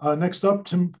 Next up,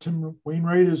 Tim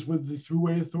Wainwright is with the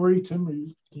Thruway Authority. Tim,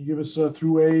 can you give us a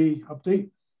Thruway update?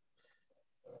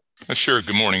 Sure.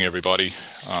 Good morning, everybody.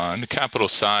 On the capital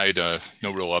side,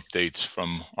 no real updates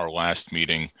from our last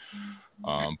meeting,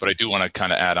 but I do want to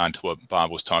kind of add on to what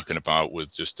Bob was talking about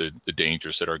with just the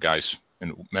dangers that our guys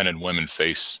and men and women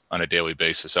face on a daily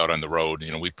basis out on the road.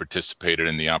 We participated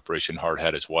in the Operation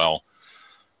Hardhead as well.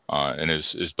 And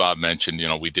as Bob mentioned,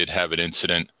 we did have an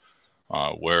incident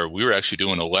where we were actually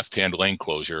doing a left-hand lane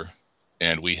closure,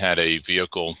 and we had a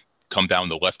vehicle come down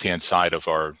the left-hand side of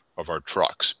our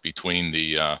trucks between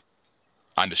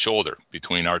on the shoulder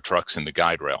between our trucks and the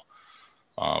guide rail.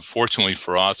 Fortunately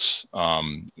for us,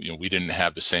 we didn't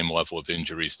have the same level of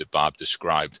injuries that Bob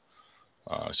described,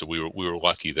 so we were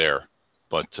lucky there.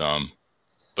 But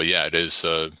yeah, it is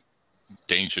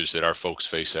dangers that our folks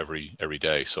face every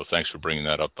day. So thanks for bringing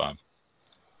that up, Bob.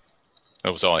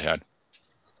 That was all I had.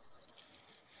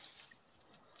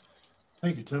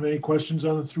 Thank you, Tim. Any questions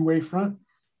on the Thruway front?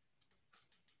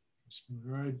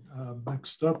 All right.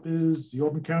 Next up is the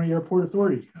Albany County Airport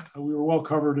Authority. We were well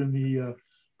covered in the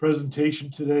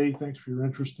presentation today. Thanks for your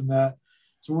interest in that.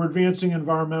 So we're advancing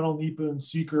environmental NEPA and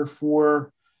seeker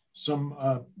for some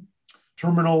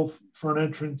terminal front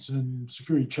entrance and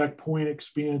security checkpoint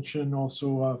expansion,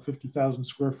 also a 50,000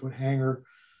 square foot hangar.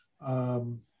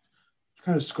 It's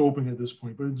kind of scoping at this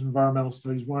point, but it's environmental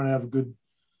studies. We want to have a good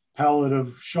palette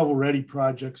of shovel-ready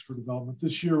projects for development.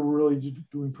 This year, we're really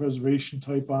doing preservation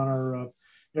type on our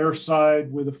air side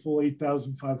with a full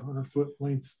 8,500 foot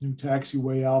length new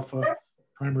taxiway, Alpha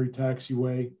primary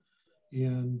taxiway,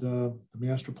 and the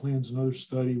master plans, another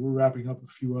study. We're wrapping up a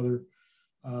few other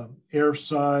air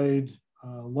side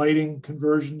lighting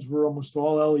conversions. We're almost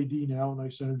all LED now,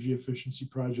 nice energy efficiency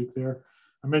project there.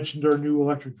 I mentioned our new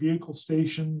electric vehicle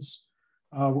stations.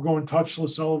 We're going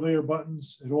touchless elevator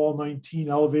buttons at all 19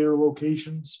 elevator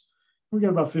locations. We got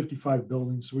about 55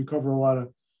 buildings, so we cover a lot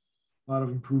of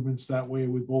improvements that way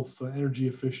with both energy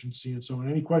efficiency and so on.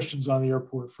 Any questions on the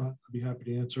airport front, I'd be happy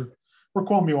to answer, or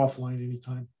call me offline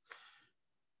anytime.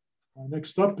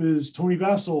 Next up is Tony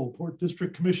Vassell, Port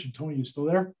District Commission. Tony, you still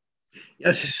there?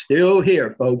 Yes, still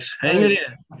here, folks. Hang it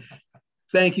in.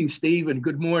 Thank you, Steve, and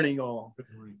good morning, all. Good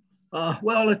morning.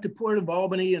 Well, at the Port of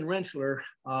Albany and Rensselaer,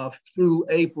 through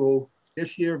April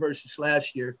this year versus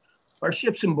last year, our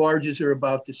ships and barges are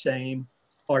about the same.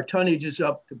 Our tonnage is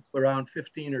up to around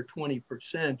 15 or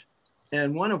 20%.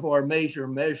 And one of our major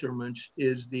measurements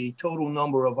is the total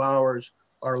number of hours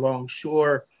our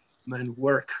longshoremen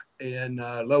work in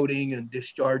loading and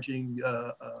discharging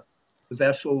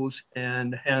vessels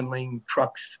and handling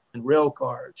trucks and rail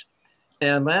cars.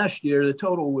 And last year, the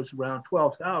total was around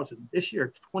 12,000. This year,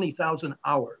 it's 20,000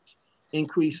 hours,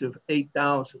 increase of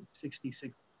 8,000,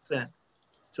 66%.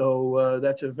 So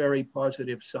that's a very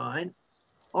positive sign.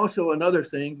 Also, another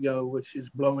thing, which is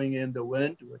blowing in the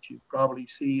wind, which you probably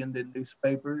see in the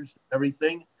newspapers,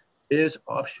 everything, is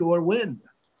offshore wind.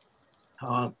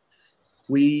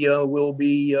 We will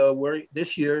be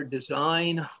this year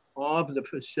design of the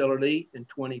facility in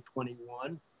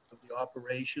 2021 of the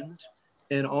operations,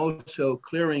 and also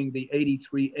clearing the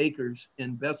 83 acres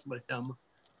in Bethlehem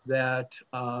that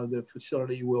the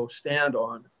facility will stand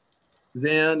on.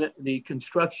 Then the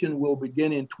construction will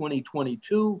begin in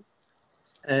 2022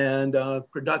 and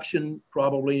production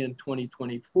probably in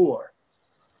 2024.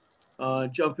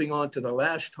 Jumping on to the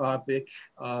last topic,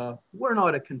 we're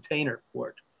not a container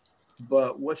port,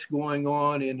 but what's going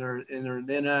on in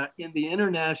the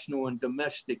international and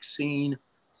domestic scene,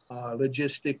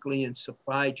 logistically and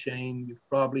supply chain, you've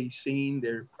probably seen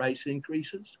their price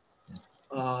increases.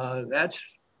 That's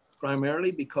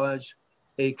primarily because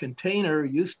a container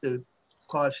used to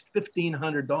cost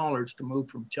 $1,500 to move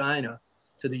from China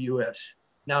to the US.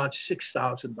 Now it's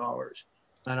 $6,000.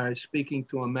 And I was speaking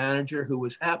to a manager who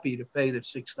was happy to pay the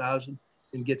 $6,000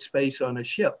 and get space on a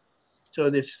ship.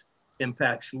 So this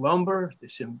impacts lumber.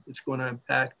 It's going to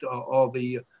impact all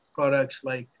the products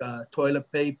like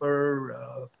toilet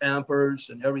paper, Pampers,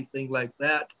 and everything like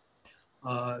that.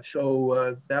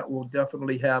 So that will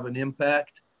definitely have an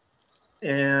impact.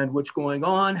 And what's going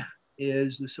on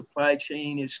is the supply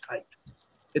chain is tight.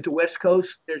 At the West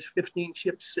Coast, there's 15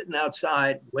 ships sitting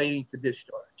outside waiting for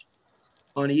discharge.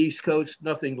 On the East Coast,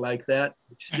 nothing like that.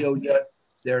 But still yet,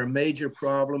 there are major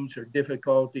problems or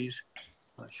difficulties,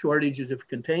 shortages of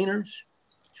containers,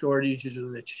 shortages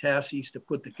of the chassis to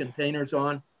put the containers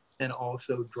on, and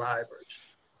also drivers.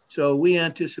 So we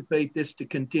anticipate this to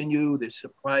continue, the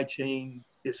supply chain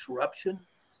disruption,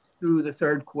 through the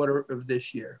third quarter of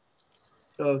this year.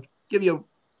 So give you an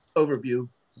overview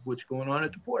of what's going on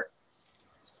at the port.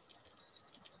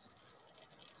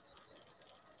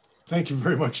 Thank you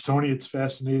very much, Tony. It's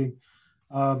fascinating.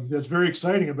 That's very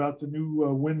exciting about the new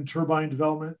wind turbine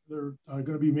development. They're going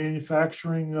to be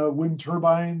manufacturing wind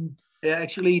turbine.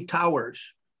 Actually,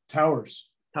 towers. Towers.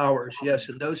 Towers, yes.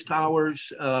 And those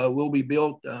towers will be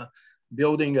built,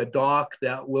 building a dock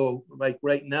that will, like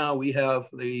right now, we have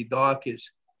the dock is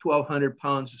 1,200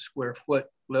 pounds a square foot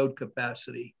load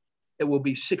capacity. It will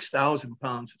be 6,000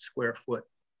 pounds a square foot.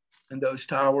 And those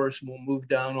towers will move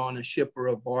down on a ship or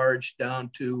a barge down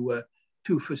to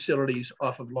 2 facilities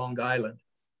off of Long Island.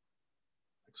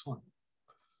 Excellent.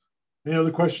 Any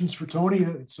other questions for Tony?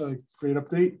 It's a great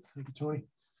update. Thank you, Tony.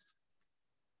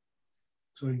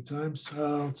 Exciting times.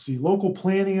 Let's see, local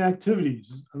planning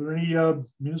activities. Are there any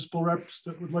municipal reps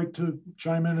that would like to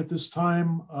chime in at this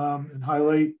time and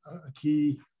highlight a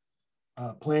key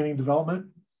planning development?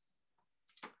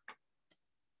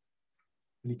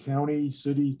 Any county,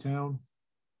 city, town?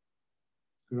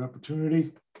 Good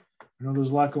opportunity. I know there's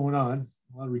a lot going on,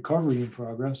 a lot of recovery in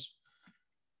progress.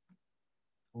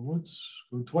 Well, once,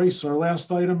 go twice. Our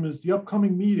last item is the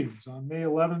upcoming meetings. On May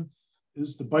 11th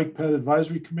is the Bike Ped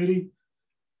Advisory Committee.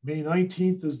 May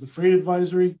 19th is the Freight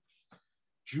Advisory.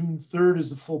 June 3rd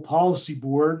is the Full Policy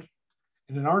Board.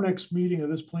 And then our next meeting of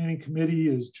this planning committee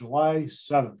is July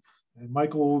 7th. And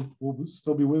Michael will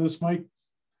still be with us, Mike?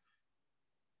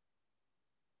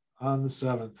 On the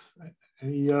 7th.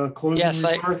 Any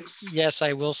closing remarks? Yes,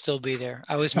 I will still be there.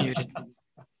 I was muted.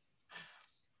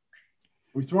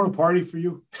 We throwing a party for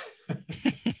you?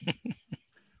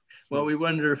 Well, we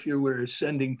wonder if you were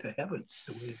ascending to heaven,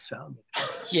 the way it sounded.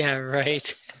 Yeah,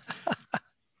 right.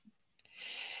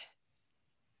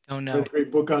 Don't know.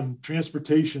 Great book on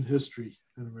transportation history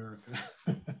in America.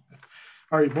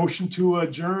 All right, motion to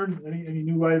adjourn. Any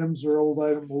new items or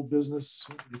old business?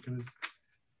 You can.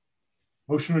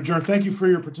 Motion to adjourn. Thank you for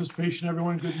your participation,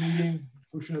 everyone. Good meeting.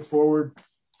 Pushing it forward.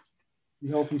 Be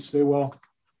healthy. Stay well.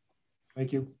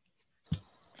 Thank you.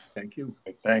 Thank you.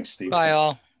 Thanks, Steve. Bye,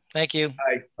 all. Thank you.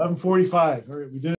 Bye. 11:45. All right, we did.